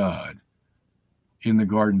Son of God, in the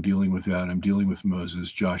garden dealing with Adam, dealing with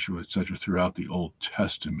Moses, Joshua, etc., throughout the Old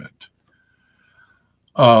Testament?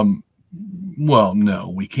 Well, no,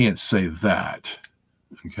 we can't say that.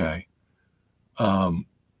 Okay.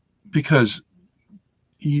 Because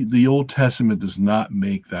the Old Testament does not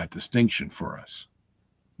make that distinction for us.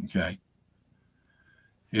 Okay.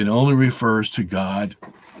 It only refers to God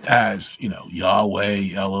as,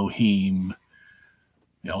 Yahweh, Elohim,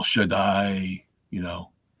 El Shaddai,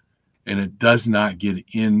 and it does not get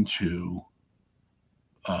into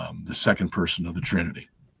the second person of the Trinity.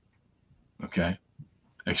 Okay.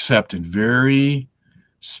 Except in very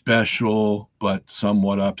special but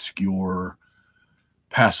somewhat obscure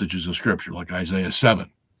passages of Scripture, like Isaiah 7,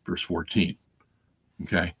 verse 14.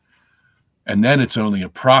 Okay. And then it's only a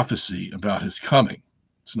prophecy about his coming.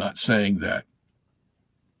 It's not saying that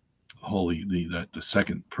that the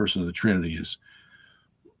second person of the Trinity is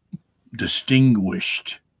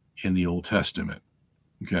distinguished in the Old Testament.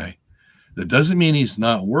 Okay. That doesn't mean he's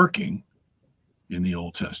not working in the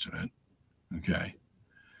Old Testament. Okay.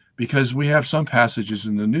 Because we have some passages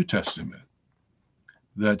in the New Testament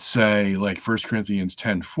that say, like 1 Corinthians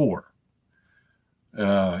 10:4,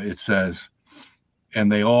 it says,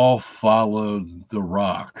 and they all followed the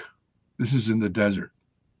rock. This is in the desert.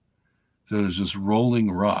 So there's this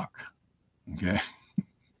rolling rock, okay?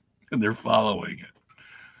 And they're following it.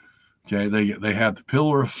 Okay, they had the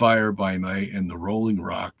pillar of fire by night and the rolling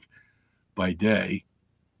rock by day,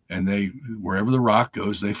 and wherever the rock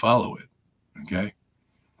goes, they follow it. Okay,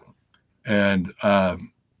 and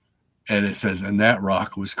it says, and that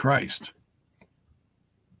rock was Christ.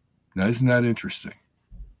 Now, isn't that interesting?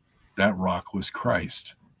 That rock was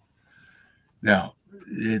Christ. Now,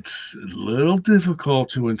 it's a little difficult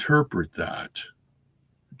to interpret that,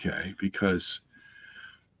 okay, because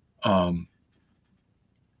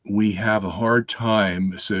we have a hard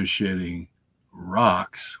time associating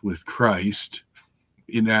rocks with Christ,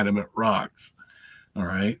 inanimate rocks, all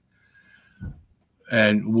right?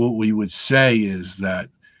 And what we would say is that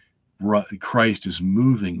Christ is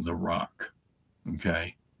moving the rock,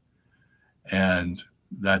 okay? And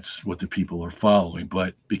that's what the people are following.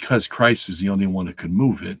 But because Christ is the only one that could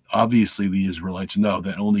move it, obviously the Israelites know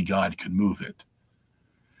that only God could move it.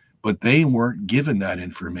 But they weren't given that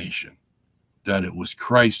information, that it was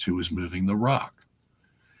Christ who was moving the rock,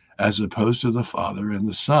 as opposed to the Father and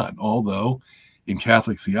the Son. Although in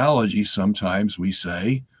Catholic theology, sometimes we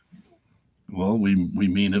say, well, we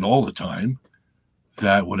mean it all the time,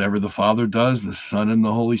 that whatever the Father does, the Son and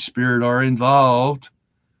the Holy Spirit are involved.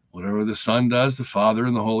 Whatever the Son does, the Father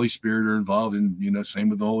and the Holy Spirit are involved in, same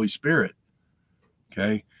with the Holy Spirit.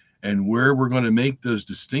 Okay. And where we're going to make those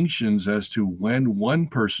distinctions as to when one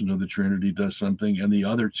person of the Trinity does something and the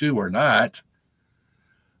other two are not,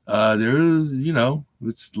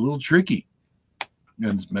 it's a little tricky.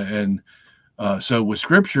 And so with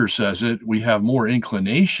Scripture says it, we have more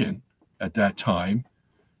inclination at that time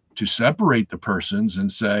to separate the persons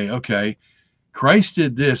and say, okay, Christ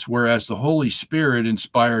did this, whereas the Holy Spirit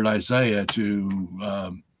inspired Isaiah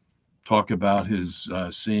to talk about his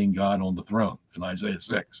seeing God on the throne in Isaiah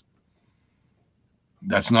 6.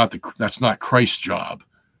 That's not Christ's job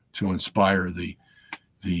to inspire the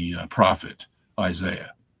prophet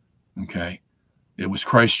Isaiah. Okay, it was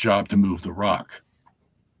Christ's job to move the rock.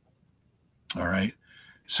 All right,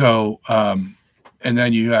 so and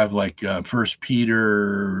then you have like 1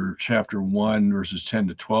 Peter chapter 1 verses 10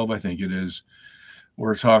 to 12, I think it is,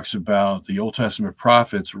 where it talks about the Old Testament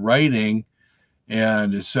prophets writing,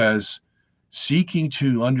 and it says, seeking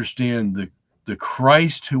to understand the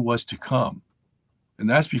Christ who was to come. And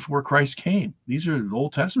that's before Christ came. These are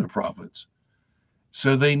Old Testament prophets.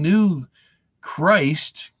 So they knew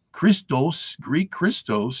Christ, Christos, Greek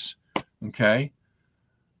Christos, okay,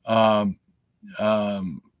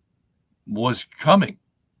 was coming.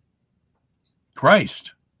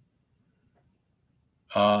 Christ.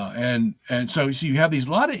 And so you have these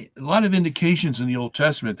lot of indications in the Old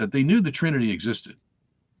Testament that they knew the Trinity existed.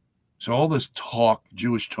 So all this talk,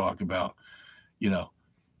 Jewish talk about,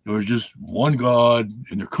 there was just one God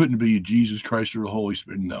and there couldn't be Jesus Christ or the Holy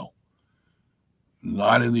Spirit. No,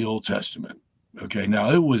 not in the Old Testament. Okay, now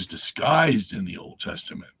it was disguised in the Old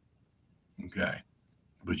Testament. Okay,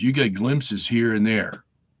 but you get glimpses here and there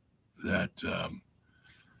that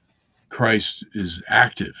Christ is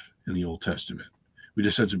active in the Old Testament. We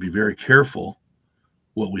just have to be very careful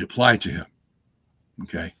what we apply to him.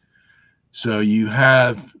 Okay. So you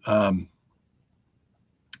have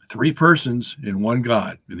three persons in one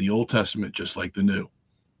God in the Old Testament, just like the New.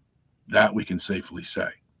 That we can safely say.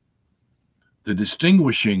 The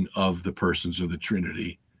distinguishing of the persons of the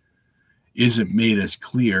Trinity isn't made as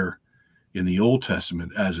clear in the Old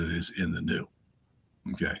Testament as it is in the New.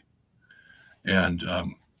 Okay. And,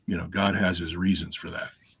 God has his reasons for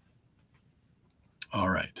that. All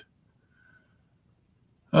right.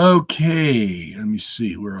 Okay, let me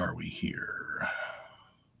see. Where are we here?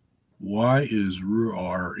 Why is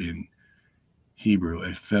ru'ar in Hebrew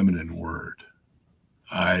a feminine word?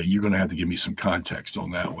 You're going to have to give me some context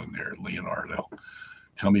on that one there, Leonardo.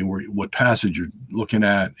 Tell me what passage you're looking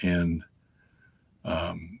at, and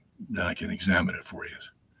then I can examine it for you.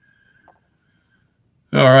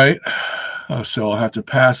 All right. So I'll have to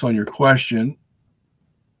pass on your question.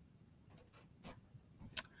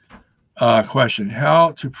 Question: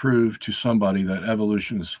 how to prove to somebody that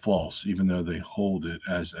evolution is false, even though they hold it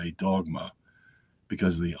as a dogma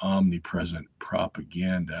because of the omnipresent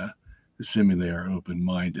propaganda, assuming they are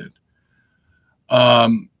open-minded?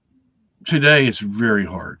 Today, it's very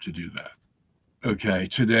hard to do that. Okay,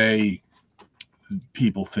 today,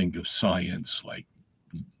 people think of science like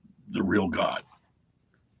the real God.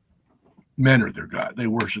 Men are their God. They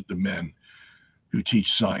worship the men who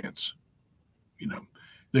teach science.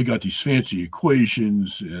 They got these fancy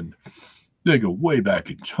equations, and they go way back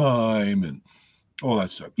in time and all that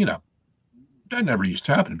stuff. That never used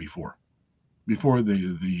to happen before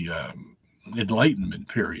the Enlightenment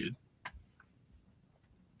period.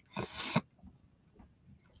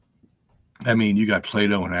 I mean, you got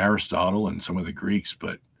Plato and Aristotle and some of the Greeks,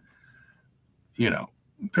 but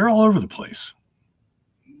they're all over the place.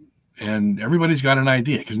 And everybody's got an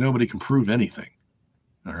idea because nobody can prove anything.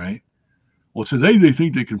 All right. Well, today they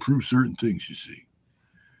think they can prove certain things, you see.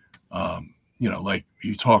 Like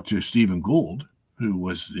you talk to Stephen Gould, who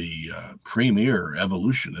was the premier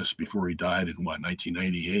evolutionist before he died in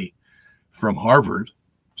 1998 from Harvard,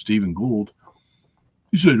 Stephen Gould.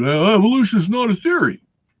 He said, well, evolution is not a theory.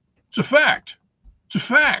 It's a fact. It's a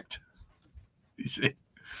fact. You see?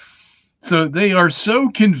 So they are so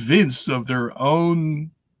convinced of their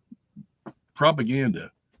own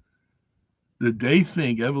propaganda that they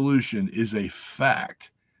think evolution is a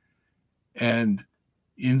fact. And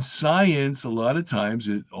in science, a lot of times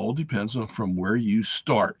it all depends on from where you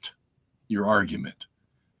start your argument.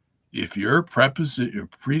 If your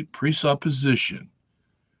presupposition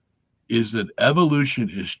is that evolution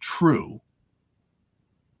is true,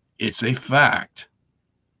 it's a fact.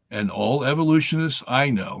 And all evolutionists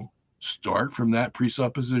I know start from that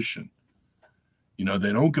presupposition.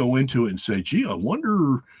 They don't go into it and say, gee, I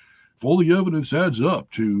wonder if all the evidence adds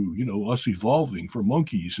up to, us evolving from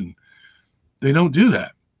monkeys. And they don't do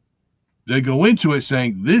that. They go into it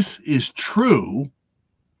saying, this is true.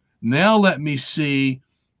 Now let me see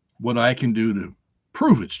what I can do to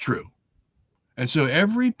prove it's true. And so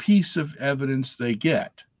every piece of evidence they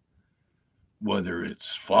get, whether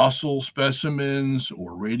it's fossil specimens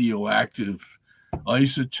or radioactive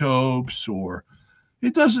isotopes, or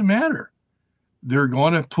it doesn't matter. They're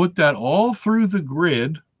going to put that all through the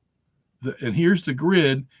grid. And here's the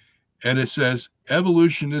grid. And it says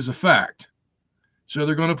evolution is a fact. So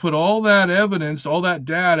they're going to put all that evidence, all that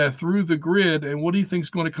data through the grid. And what do you think is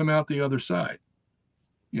going to come out the other side?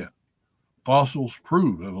 Yeah. Fossils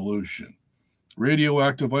prove evolution.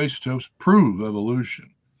 Radioactive isotopes prove evolution.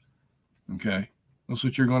 Okay. That's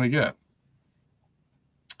what you're going to get.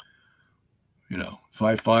 If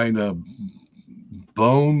I find a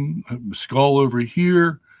bone, skull over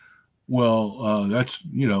here, well, that's,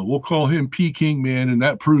 we'll call him Peking Man, and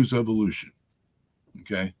that proves evolution.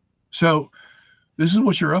 Okay. So this is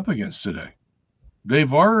what you're up against today.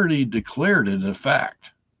 They've already declared it a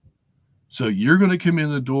fact. So you're going to come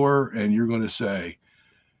in the door and you're going to say,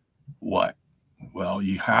 what? Well,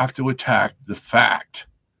 you have to attack the fact.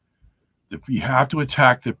 You have to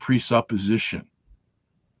attack the presupposition.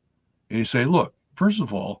 And you say, look, first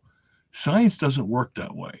of all, science doesn't work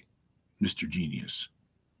that way, Mr. Genius.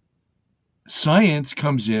 Science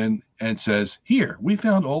comes in and says, here, we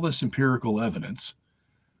found all this empirical evidence.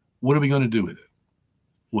 What are we going to do with it?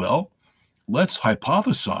 Well, let's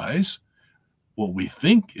hypothesize what we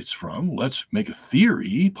think it's from. Let's make a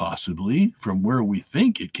theory, possibly, from where we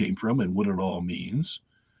think it came from and what it all means.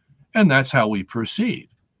 And that's how we proceed.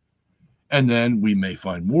 And then we may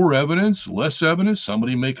find more evidence, less evidence.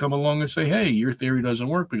 Somebody may come along and say, hey, your theory doesn't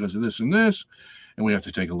work because of this and this, and we have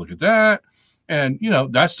to take a look at that. And,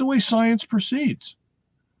 that's the way science proceeds.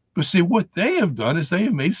 But see, what they have done is they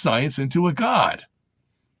have made science into a god,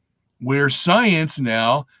 where science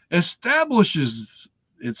now establishes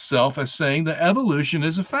itself as saying that evolution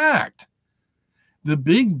is a fact. The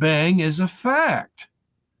Big Bang is a fact,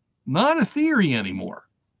 not a theory anymore.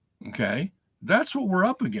 Okay? That's what we're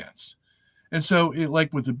up against. And so,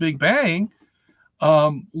 like with the Big Bang,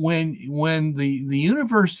 when the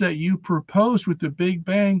universe that you proposed with the Big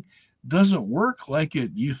Bang doesn't work like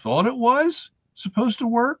you thought it was supposed to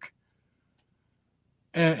work,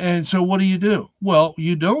 and so what do? Well,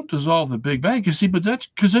 you don't dissolve the Big Bang, but that's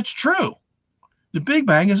because it's true. The Big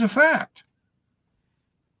Bang is a fact.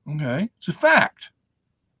 Okay, it's a fact.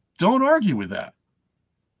 Don't argue with that.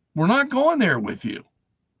 We're not going there with you.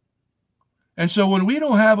 And so when we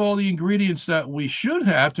don't have all the ingredients that we should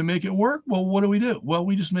have to make it work, well, what do? Well,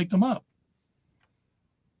 we just make them up.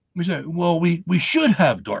 We say, well, we should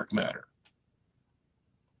have dark matter.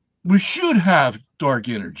 We should have dark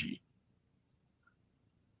energy.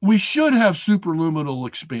 We should have superluminal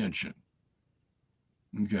expansion.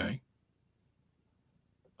 Okay.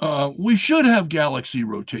 We should have galaxy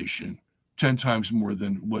rotation 10 times more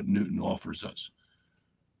than what Newton offers us.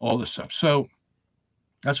 All this stuff. So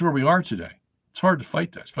that's where we are today. It's hard to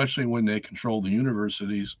fight that, especially when they control the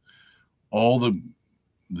universities, all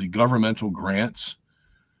the governmental grants,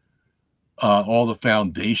 all the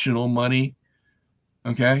foundational money.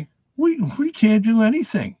 Okay. We can't do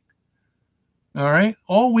anything. All right.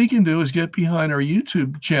 All we can do is get behind our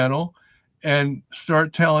YouTube channel and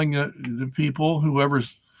start telling the people,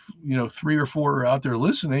 whoever's, 3 or 4 are out there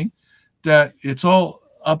listening, that it's all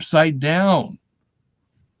upside down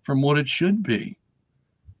from what it should be.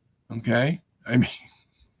 Okay. I mean,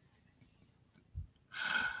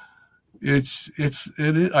 it is,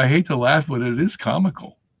 I hate to laugh, but it is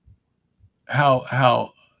comical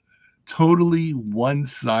how totally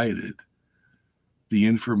one-sided the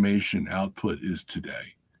information output is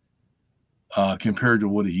today, compared to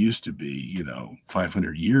what it used to be,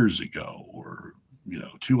 500 years ago or,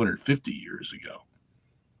 250 years ago.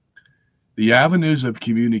 The avenues of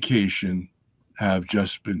communication have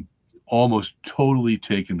just been almost totally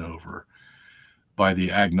taken over by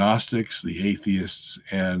the agnostics, the atheists,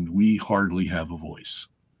 and we hardly have a voice.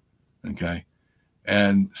 Okay.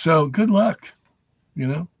 And so good luck.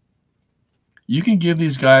 You can give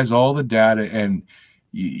these guys all the data and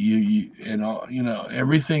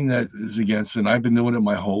everything that is against, and I've been doing it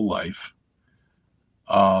my whole life.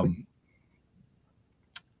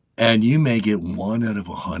 And you may get 1 out of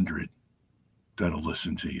 100 that'll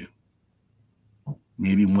listen to you.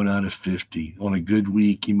 Maybe 1 out of 50. On a good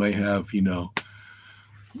week, you might have,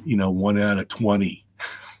 1 out of 20.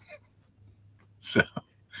 So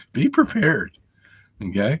be prepared.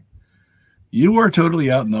 Okay. You are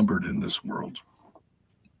totally outnumbered in this world.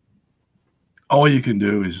 All you can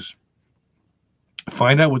do is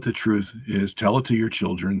find out what the truth is, tell it to your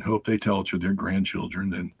children, hope they tell it to their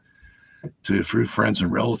grandchildren, and to friends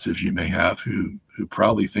and relatives you may have who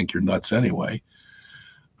probably think you're nuts anyway.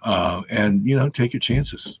 And, take your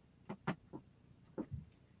chances.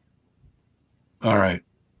 All right.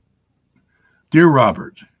 Dear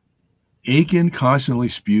Robert, Achan constantly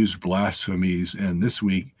spews blasphemies, and this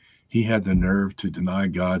week he had the nerve to deny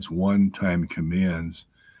God's one-time commands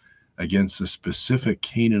against the specific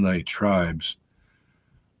Canaanite tribes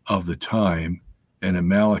of the time and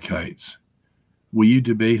Amalekites. Will you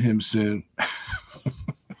debate him soon?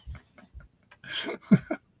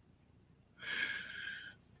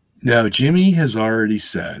 Now, Jimmy has already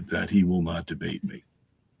said that he will not debate me.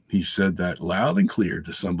 He said that loud and clear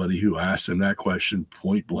to somebody who asked him that question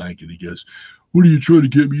point blank, and he goes, "What are you trying to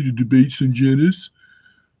get me to debate, Sungenis?"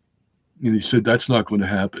 And he said, "That's not going to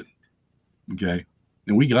happen." Okay.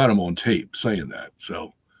 And we got him on tape saying that.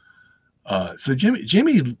 So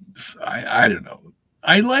Jimmy, I don't know.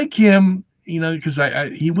 I like him, because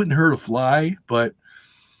he wouldn't hurt a fly, but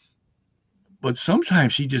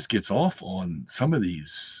sometimes he just gets off on some of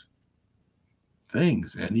these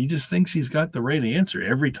things, and he just thinks he's got the right answer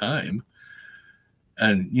every time.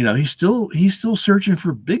 And he's still searching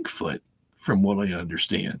for Bigfoot, from what I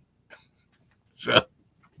understand. So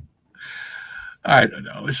I don't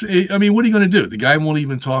know. What are you going to do? The guy won't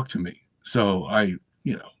even talk to me. So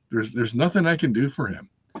there's nothing I can do for him.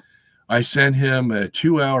 I sent him a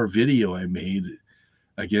 2-hour video I made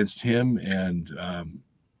against him and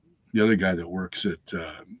the other guy that works at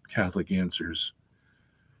Catholic Answers,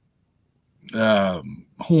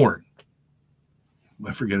 Horn.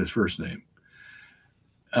 I forget his first name.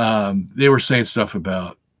 They were saying stuff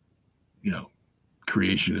about,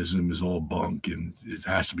 creationism is all bunk and it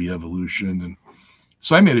has to be evolution. And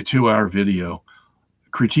so I made a 2-hour video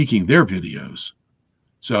critiquing their videos.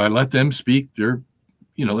 So I let them speak their,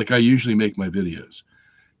 like I usually make my videos.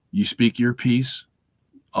 You speak your piece,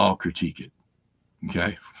 I'll critique it.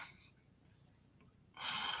 Okay.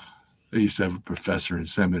 I used to have a professor in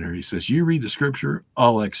seminary. He says, "You read the scripture,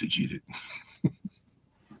 I'll exegete it."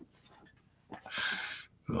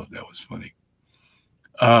 Oh, that was funny.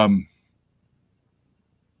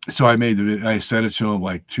 So I sent it to him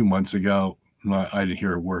like 2 months ago. I didn't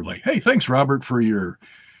hear a word like, "Hey, thanks, Robert, for your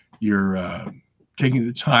taking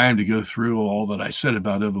the time to go through all that I said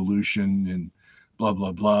about evolution and blah,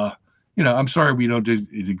 blah, blah. I'm sorry we don't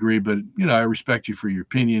agree, but, I respect you for your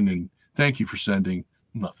opinion and thank you for sending."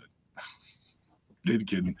 Nothing. Didn't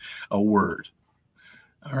get a word.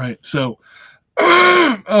 All right. So,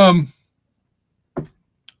 Lev,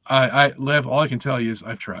 all I can tell you is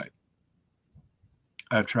I've tried.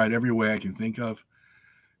 I've tried every way I can think of,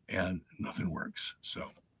 and nothing works.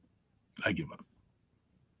 So I give up.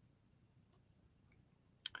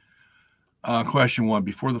 Question 1.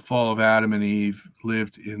 Before the fall of Adam and Eve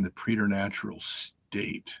lived in the preternatural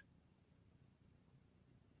state.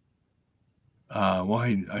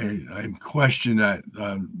 I question that,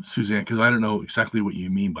 Suzanne, because I don't know exactly what you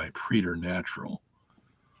mean by preternatural.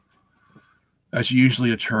 That's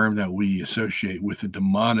usually a term that we associate with the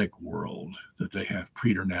demonic world, that they have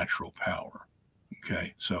preternatural power.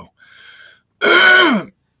 Okay, so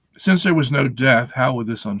since there was no death, how would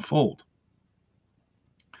this unfold?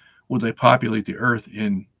 Would they populate the earth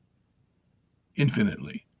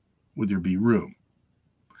infinitely? Would there be room?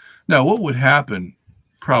 Now, what would happen?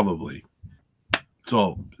 Probably, it's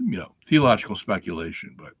all theological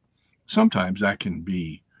speculation, but sometimes that can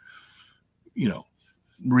be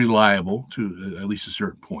reliable to at least a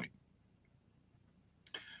certain point.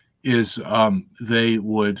 Is they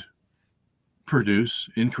would produce,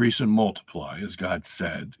 increase, and multiply, as God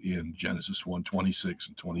said in Genesis 1:26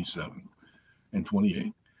 and 27 and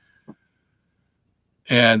 28.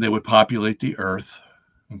 And they would populate the earth.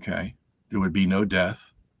 Okay. There would be no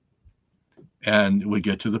death. And it would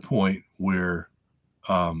get to the point where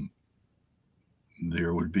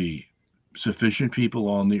there would be sufficient people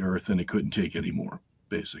on the earth and it couldn't take any more,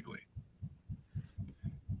 basically.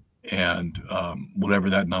 And whatever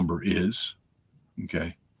that number is,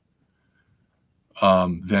 okay,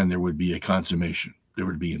 then there would be a consummation. There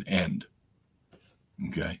would be an end.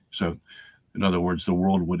 Okay. So, in other words, the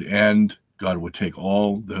world would end. God would take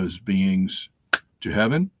all those beings to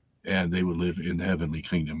heaven, and they would live in the heavenly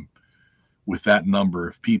kingdom with that number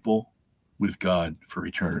of people with God for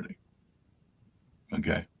eternity.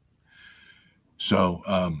 Okay. So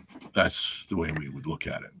that's the way we would look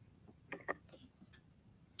at it.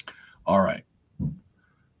 All right.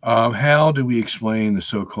 How do we explain the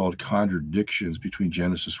so-called contradictions between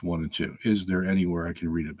Genesis 1 and 2? Is there anywhere I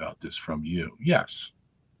can read about this from you? Yes.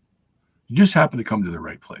 You just happen to come to the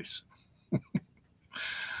right place.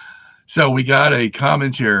 So we got a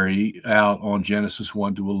commentary out on Genesis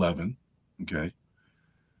 1 to 11, okay,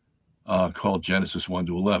 called Genesis 1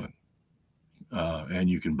 to 11. And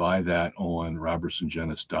you can buy that on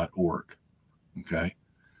robertsongenis.org, okay?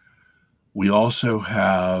 We also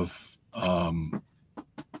have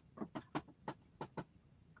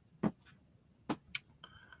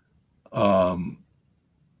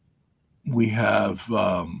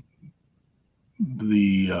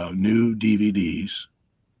the new DVDs,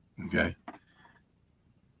 okay?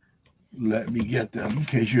 Let me get them in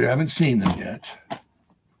case you haven't seen them yet.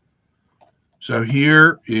 So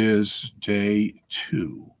here is day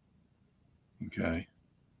 2, okay?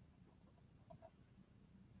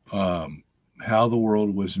 How the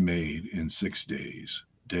world was made in 6 days,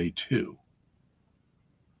 day 2.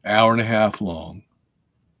 Hour and a half long.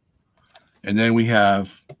 And then we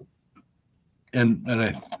have,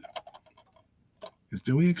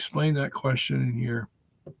 do we explain that question in here?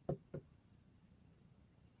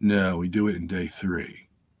 No, we do it in day 3.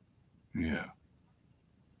 Yeah.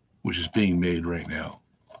 Which is being made right now.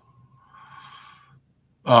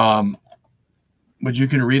 But you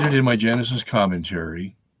can read it in my Genesis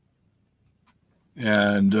commentary.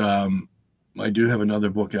 And I do have another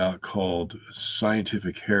book out called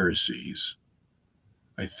Scientific Heresies.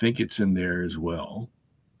 I think it's in there as well.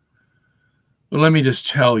 But let me just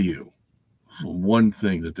tell you one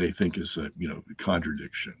thing that they think is a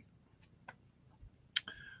contradiction.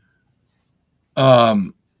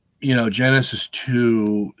 Genesis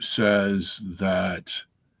 2 says that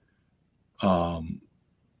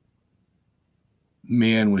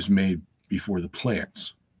man was made before the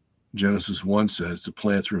plants. Genesis 1 says the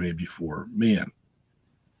plants were made before man.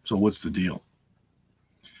 So what's the deal?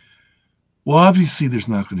 Well, obviously, there's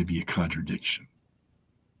not going to be a contradiction.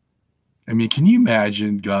 I mean, can you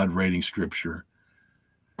imagine God writing scripture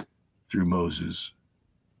through Moses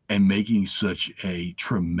and making such a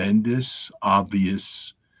tremendous,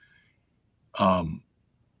 obvious,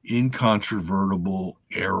 incontrovertible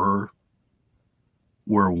error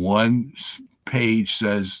where one page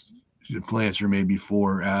says the plants are made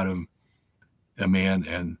before Adam, a man,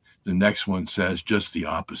 and the next one says just the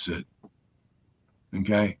opposite?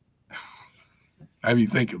 Okay? I mean,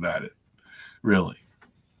 think about it, really.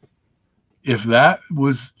 If that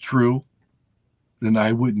was true, then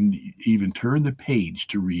I wouldn't even turn the page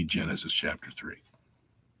to read Genesis chapter 3.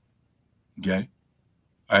 Okay?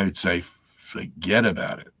 I would say, forget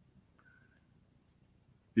about it.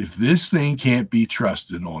 If this thing can't be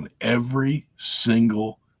trusted on every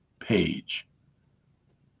single page,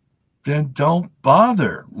 then don't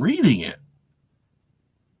bother reading it.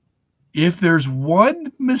 If there's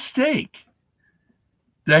one mistake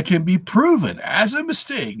that can be proven as a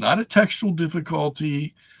mistake, not a textual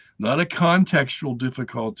difficulty, not a contextual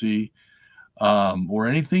difficulty, or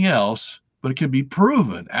anything else, but it can be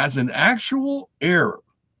proven as an actual error,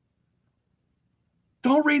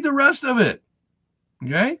 don't read the rest of it.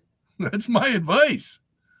 Okay? That's my advice.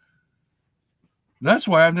 That's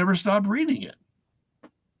why I've never stopped reading it.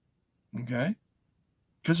 Okay?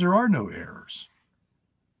 Because there are no errors.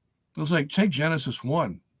 It's like, take Genesis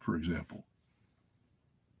 1, for example,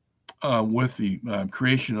 with the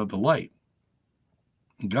creation of the light.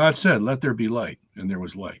 God said, let there be light, and there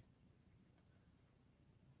was light.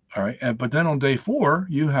 All right, but then on day 4,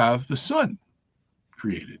 you have the sun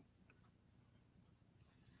created.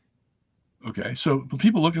 Okay, so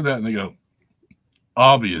people look at that and they go,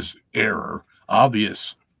 obvious error,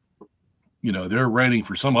 obvious, they're writing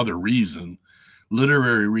for some other reason,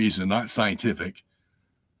 literary reason, not scientific.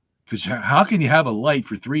 Because how can you have a light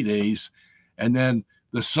for 3 days and then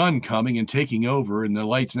the sun coming and taking over and the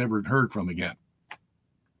light's never heard from again.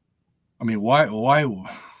 I mean, why?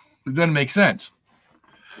 It doesn't make sense.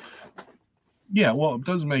 Yeah, well, it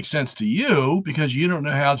doesn't make sense to you because you don't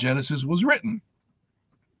know how Genesis was written.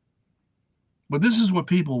 But this is what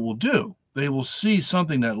people will do. They will see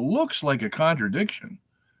something that looks like a contradiction,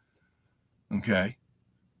 okay,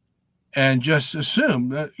 and just assume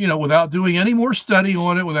that, without doing any more study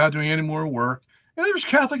on it, without doing any more work. And there's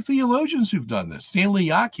Catholic theologians who've done this. Stanley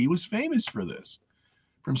Yaki was famous for this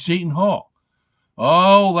from Seton Hall.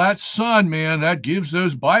 Oh, that sun, man, that gives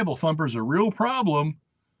those Bible thumpers a real problem.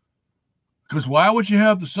 Because why would you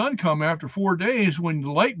have the sun come after 4 days when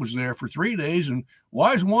the light was there for 3 days? And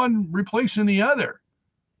why is one replacing the other?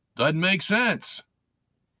 Doesn't make sense.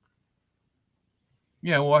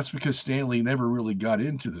 Yeah, well, that's because Stanley never really got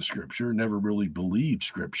into the scripture, never really believed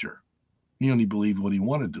scripture. He only believed what he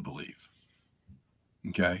wanted to believe.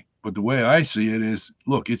 Okay? But the way I see it is,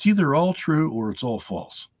 look, it's either all true or it's all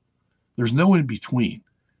false. There's no in between.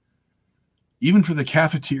 Even for the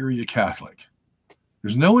cafeteria Catholic,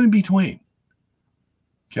 there's no in between.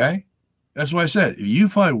 Okay? That's why I said, if you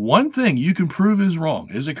find one thing you can prove is wrong,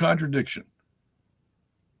 is a contradiction,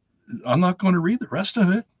 I'm not going to read the rest of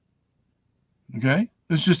it. Okay?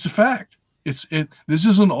 It's just a fact. This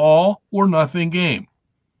is an all or nothing game.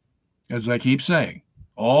 As I keep saying,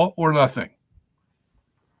 all or nothing.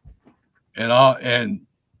 And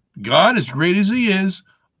God, as great as he is,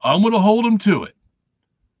 I'm going to hold him to it.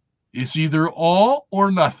 It's either all or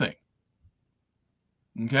nothing.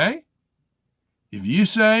 Okay? If you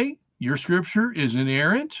say your scripture is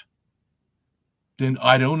inerrant, then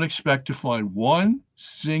I don't expect to find one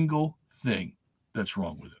single thing that's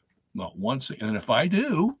wrong with it. Not one single. And if I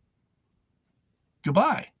do,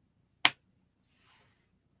 goodbye.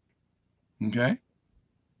 Okay?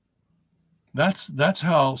 That's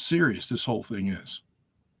how serious this whole thing is.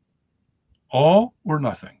 All or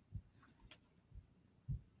nothing.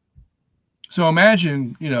 So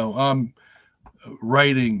imagine, I'm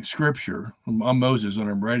writing scripture. I'm Moses and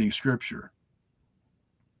I'm writing scripture.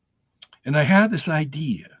 And I had this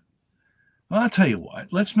idea. Well, I'll tell you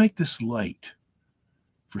what, let's make this light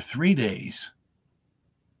for 3 days,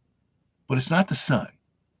 but it's not the sun.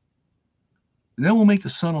 And then we'll make the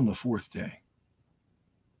sun on the 4th day.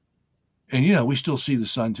 And, we still see the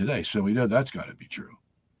sun today, so we know that's got to be true.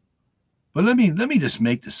 But let me just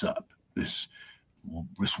make this up, this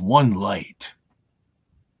one light.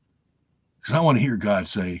 Because I want to hear God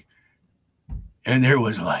say, and there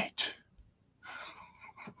was light.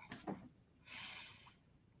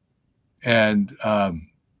 And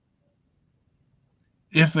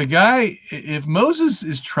if Moses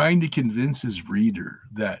is trying to convince his reader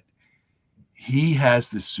that he has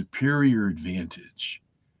the superior advantage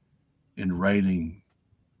in writing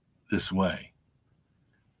this way,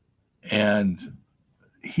 and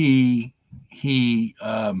he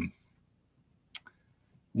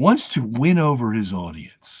wants to win over his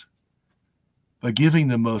audience by giving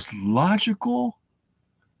the most logical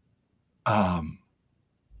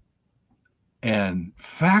and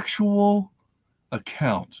factual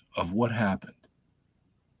account of what happened,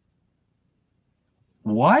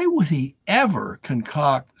 why would he ever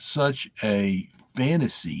concoct such a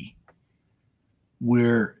fantasy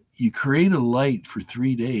where you create a light for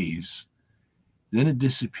 3 days, then it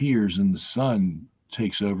disappears and the sun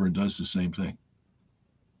takes over and does the same thing?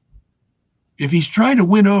 If he's trying to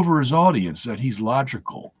win over his audience that he's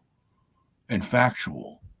logical and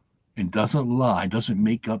factual and doesn't lie, doesn't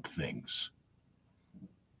make up things,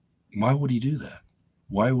 why would he do that?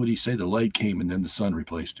 Why would he say the light came and then the sun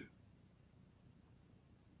replaced it?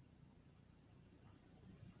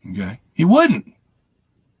 Okay? He wouldn't.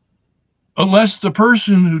 Unless the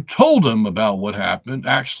person who told him about what happened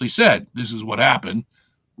actually said, this is what happened,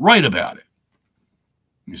 write about it.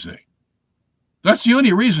 You see? That's the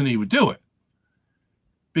only reason he would do it.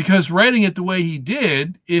 Because writing it the way he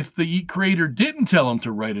did, if the creator didn't tell him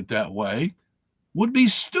to write it that way, would be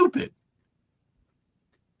stupid.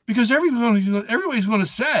 Because everybody's going to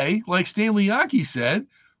say, like Stanley Yaki said,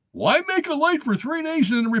 why make a light for 3 days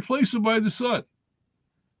and then replace it by the sun?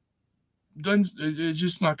 It's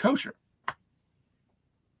just not kosher.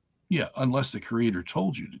 Yeah, unless the creator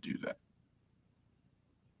told you to do that.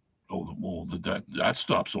 Oh, well, that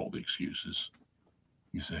stops all the excuses,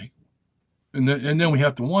 you see. And then we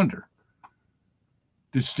have to wonder,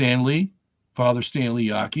 did Father Stanley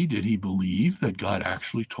Yaki, did he believe that God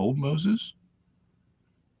actually told Moses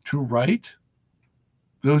to write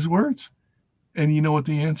those words? And you know what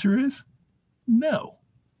the answer is? No.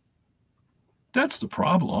 That's the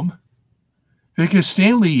problem. Because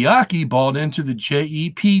Stanley Yaki bought into the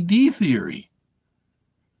JEPD theory.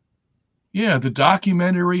 Yeah, the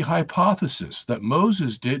documentary hypothesis that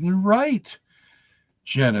Moses didn't write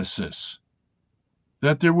Genesis,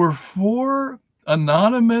 that there were 4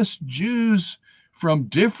 anonymous Jews from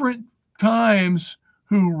different times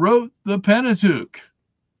who wrote the Pentateuch.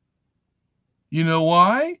 You know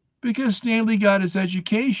why? Because Stanley got his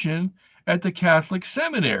education at the Catholic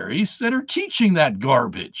seminaries that are teaching that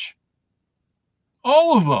garbage.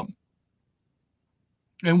 All of them.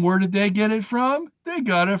 And where did they get it from? They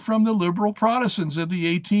got it from the liberal Protestants of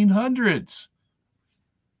the 1800s.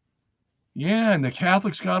 Yeah, and the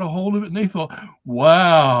Catholics got a hold of it, and they thought,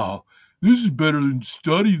 wow, this is better than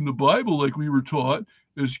studying the Bible like we were taught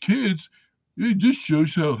as kids. It just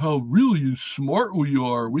shows how really smart we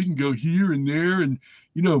are. We can go here and there and,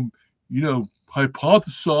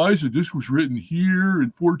 hypothesize that this was written here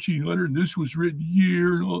in 1400 and this was written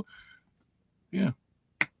here and all. Yeah.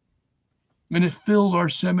 And it filled our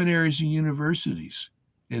seminaries and universities.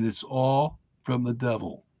 And it's all from the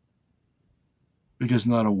devil. Because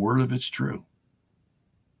not a word of it's true.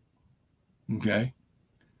 Okay?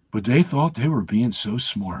 But they thought they were being so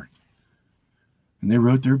smart. And they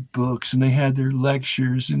wrote their books and they had their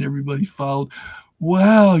lectures and everybody followed.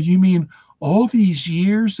 Wow, you mean all these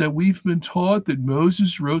years that we've been taught that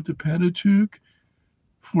Moses wrote the Pentateuch?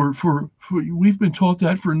 We've been taught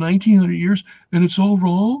that for 1900 years and it's all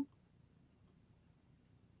wrong?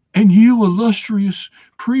 And you, illustrious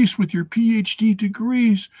priest with your PhD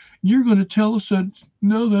degrees, you're going to tell us that,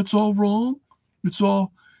 no, that's all wrong? It's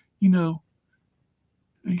all,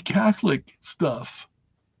 Catholic stuff.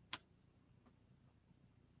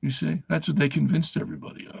 You see, that's what they convinced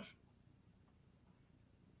everybody of.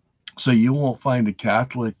 So you won't find a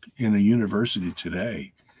Catholic in a university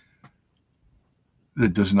today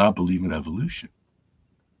that does not believe in evolution.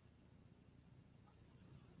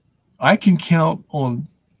 I can count on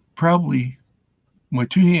probably my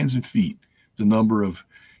 2 hands and feet the number of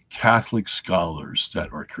Catholic scholars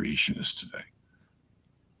that are creationists today.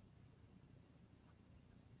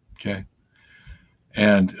 Okay?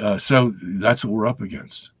 And so that's what we're up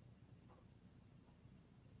against.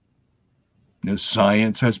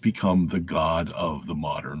 Science has become the god of the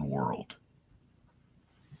modern world.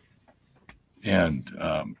 And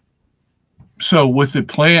so with the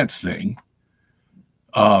plants thing,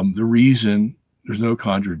 the reason there's no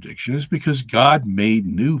contradiction is because God made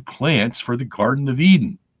new plants for the Garden of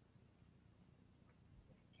Eden,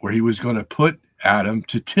 where he was going to put Adam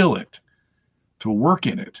to till it, to work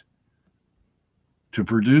in it, to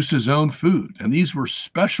produce his own food. And these were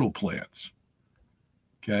special plants.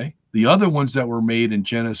 Okay? The other ones that were made in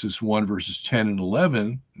Genesis 1, verses 10 and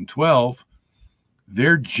 11 and 12,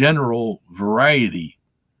 they're general variety,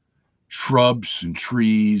 shrubs and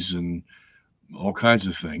trees and all kinds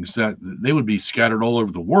of things that they would be scattered all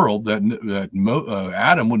over the world that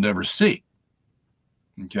Adam would never see.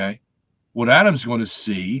 Okay? What Adam's going to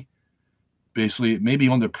see, basically, maybe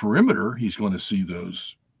on the perimeter, he's going to see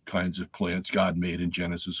those kinds of plants God made in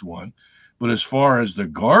Genesis 1. But as far as the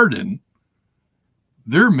garden,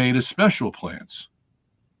 they're made of special plants.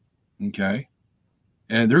 Okay?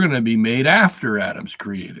 And they're going to be made after Adam's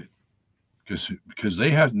created because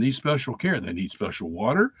they need special care. They need special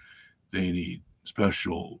water. They need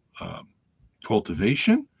special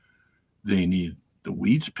cultivation. They need the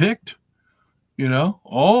weeds picked.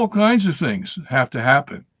 All kinds of things have to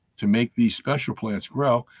happen to make these special plants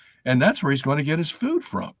grow. And that's where he's going to get his food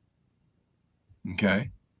from. Okay?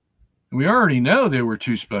 And we already know there were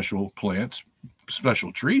 2 special plants,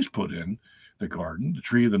 special trees put in the garden, the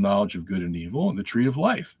tree of the knowledge of good and evil and the tree of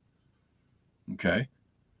life. Okay?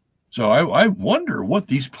 So I wonder what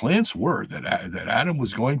these plants were that Adam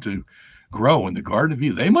was going to grow in the Garden of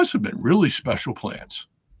Eden. They must have been really special plants,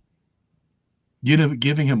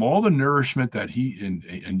 giving him all the nourishment that he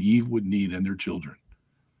and Eve would need and their children.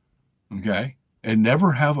 Okay? And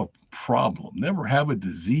never have a problem, never have a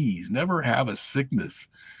disease, never have a sickness,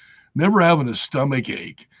 never having a stomach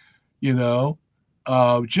ache,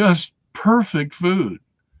 just perfect food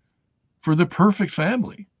for the perfect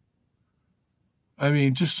family. I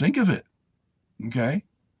mean, just think of it. Okay?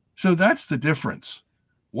 So that's the difference.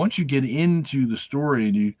 Once you get into the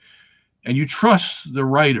story and you trust the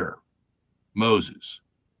writer, Moses,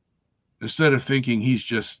 instead of thinking he's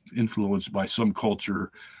just influenced by some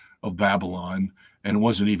culture of Babylon, and it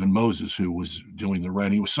wasn't even Moses who was doing the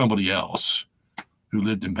writing, it was somebody else who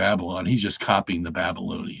lived in Babylon. He's just copying the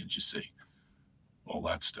Babylonians, you see, all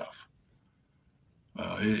that stuff.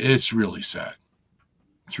 It's really sad.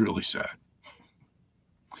 It's really sad.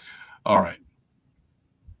 All right.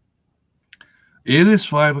 It is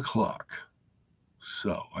 5 o'clock,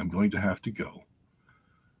 so I'm going to have to go.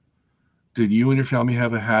 Did you and your family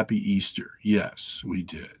have a happy Easter? Yes, we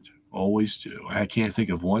did. Always do. I can't think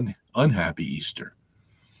of one unhappy Easter.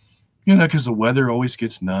 You know, because the weather always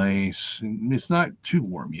gets nice. And it's not too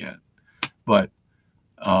warm yet, but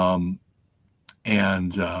um,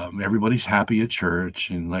 everybody's happy at church.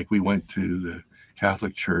 And like we went to the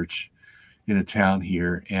Catholic church in a town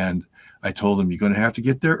here, and I told them, you're going to have to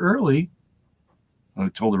get there early. I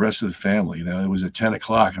told the rest of the family, you know, it was at 10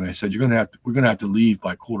 o'clock, and I said, we're going to have to leave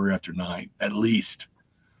by 9:15 at least.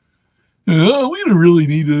 Oh, we don't really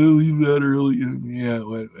need to leave that early.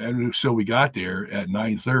 Yeah, and so we got there at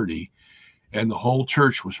 9:30, and the whole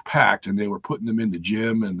church was packed, and they were putting them in the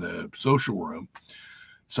gym and the social room.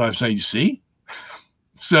 So I'm saying, you see?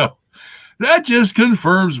 So that just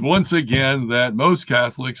confirms once again that most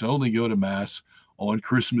Catholics only go to Mass on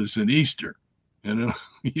Christmas and Easter. You know,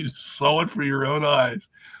 you saw it for your own eyes.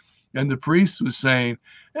 And the priest was saying,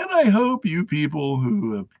 and I hope you people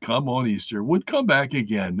who have come on Easter would come back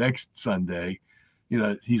again next Sunday. You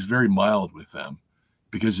know, he's very mild with them,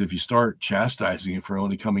 because if you start chastising it for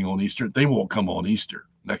only coming on Easter, they won't come on Easter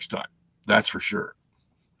next time. That's for sure.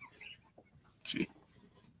 Gee.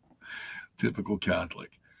 Typical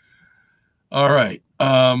Catholic. All right.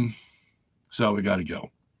 So we got to go.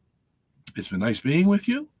 It's been nice being with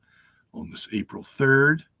you on this April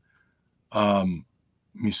 3rd.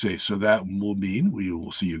 Let me see. So that will mean we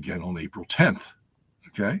will see you again on April 10th.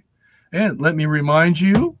 Okay. And let me remind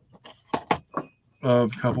you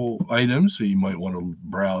of a couple items so you might want to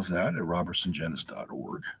browse that at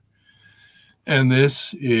robertsongenis.org. And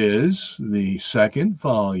this is the second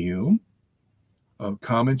volume of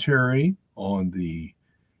commentary on the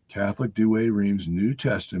Catholic Douay-Rheims New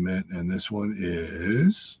Testament. And this one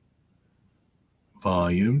is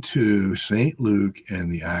Volume 2, St. Luke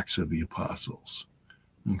and the Acts of the Apostles.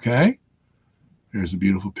 Okay? There's a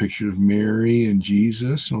beautiful picture of Mary and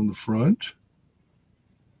Jesus on the front.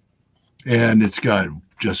 And it's got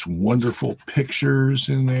just wonderful pictures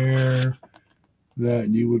in there that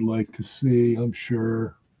you would like to see, I'm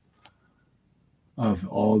sure, of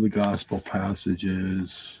all the gospel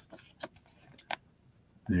passages.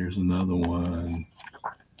 There's another one.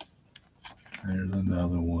 There's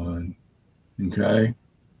another one. Okay?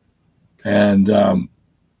 And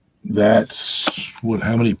that's what,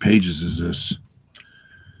 how many pages is this?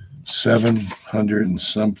 700 and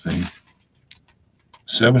something.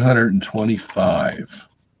 725.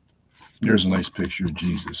 There's a nice picture of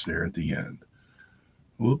Jesus there at the end.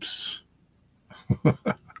 Whoops.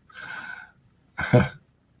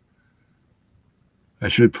 I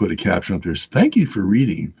should put a caption up there. Thank you for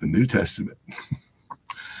reading the New Testament.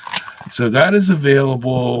 So that is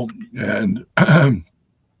available, and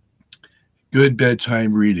good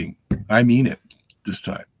bedtime reading. I mean it this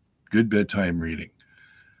time. Good bedtime reading.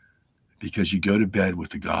 Because you go to bed with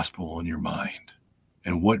the gospel on your mind.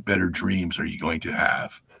 And what better dreams are you going to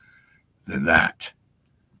have than that?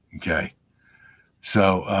 Okay.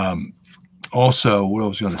 So also, what I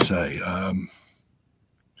was going to say,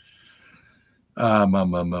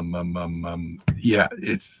 yeah,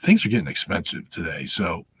 things are getting expensive today.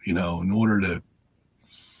 So, you know, in order to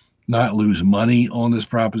not lose money on this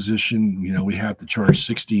proposition, you know, we have to charge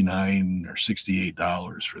 $69 or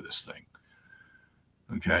 $68 for this thing.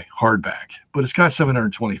 Okay, hardback. But it's got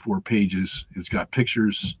 724 pages. It's got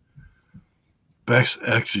pictures, best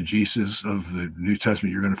exegesis of the New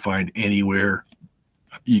Testament you're going to find anywhere.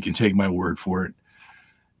 You can take my word for it.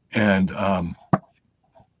 And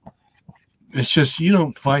it's just, you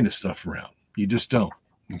don't find this stuff around. You just don't.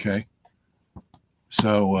 Okay.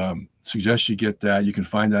 So suggest you get that. You can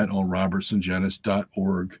find that on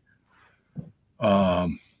robertsongenis.org.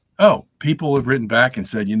 Oh, people have written back and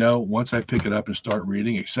said, you know, once I pick it up and start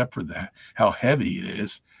reading, except for that, how heavy it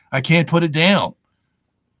is, I can't put it down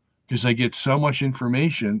because I get so much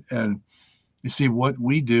information. And you see, what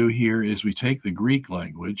we do here is we take the Greek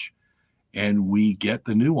language and we get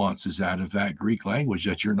the nuances out of that Greek language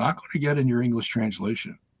that you're not going to get in your English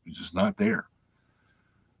translation. It's just not there.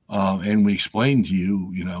 And we explain to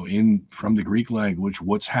you, you know, from the Greek language,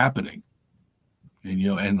 what's happening. And, you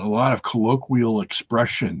know, and a lot of colloquial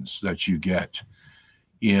expressions that you get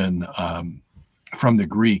in from the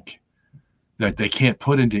Greek that they can't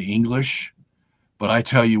put into English, but I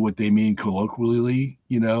tell you what they mean colloquially,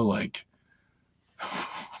 you know, like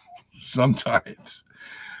sometimes,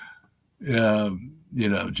 you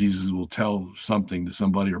know, Jesus will tell something to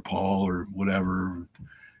somebody or Paul or whatever,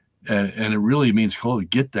 and it really means,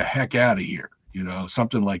 get the heck out of here, you know,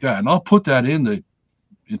 something like that. And I'll put that in the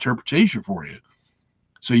interpretation for you,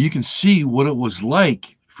 so you can see what it was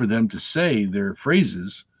like for them to say their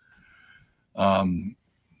phrases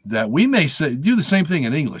that we may say, do the same thing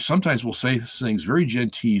in English. Sometimes we'll say things very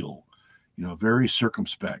genteel, very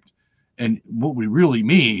circumspect. And what we really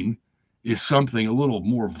mean is something a little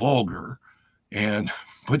more vulgar.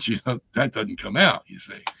 But that doesn't come out, you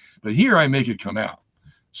see. But here I make it come out.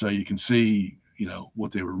 So you can see,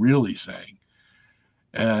 what they were really saying.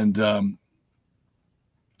 And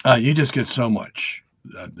you just get so much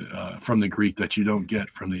from the Greek that you don't get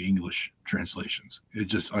from the English translations.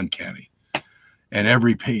 It's just uncanny. And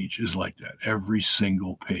every page is like that, every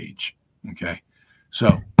single page. Okay.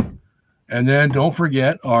 So, and then don't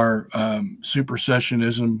forget our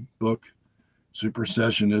supersessionism book.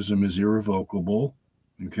 Supersessionism is irrevocable.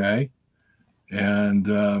 Okay. And,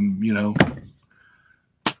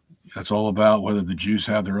 that's all about whether the Jews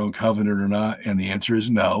have their own covenant or not. And the answer is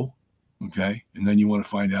no. Okay. And then you want to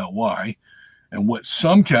find out why and what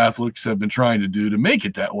some Catholics have been trying to do to make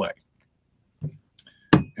it that way.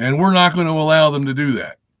 And we're not going to allow them to do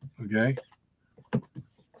that. Okay.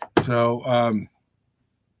 So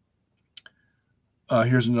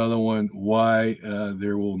here's another one. Why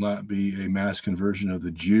there will not be a mass conversion of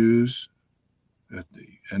the Jews at the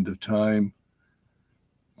end of time.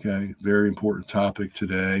 Okay. Very important topic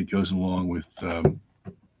today. Goes along with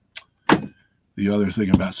the other thing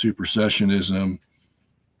about supersessionism.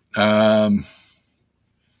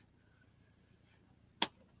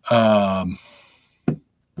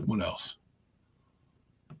 What else?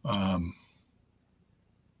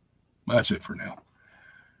 That's it for now.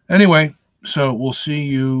 Anyway, so we'll see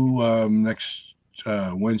you next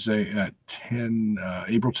Wednesday at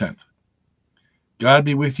April 10th. God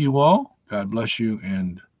be with you all. God bless you,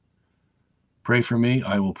 and pray for me.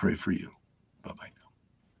 I will pray for you. Bye-bye.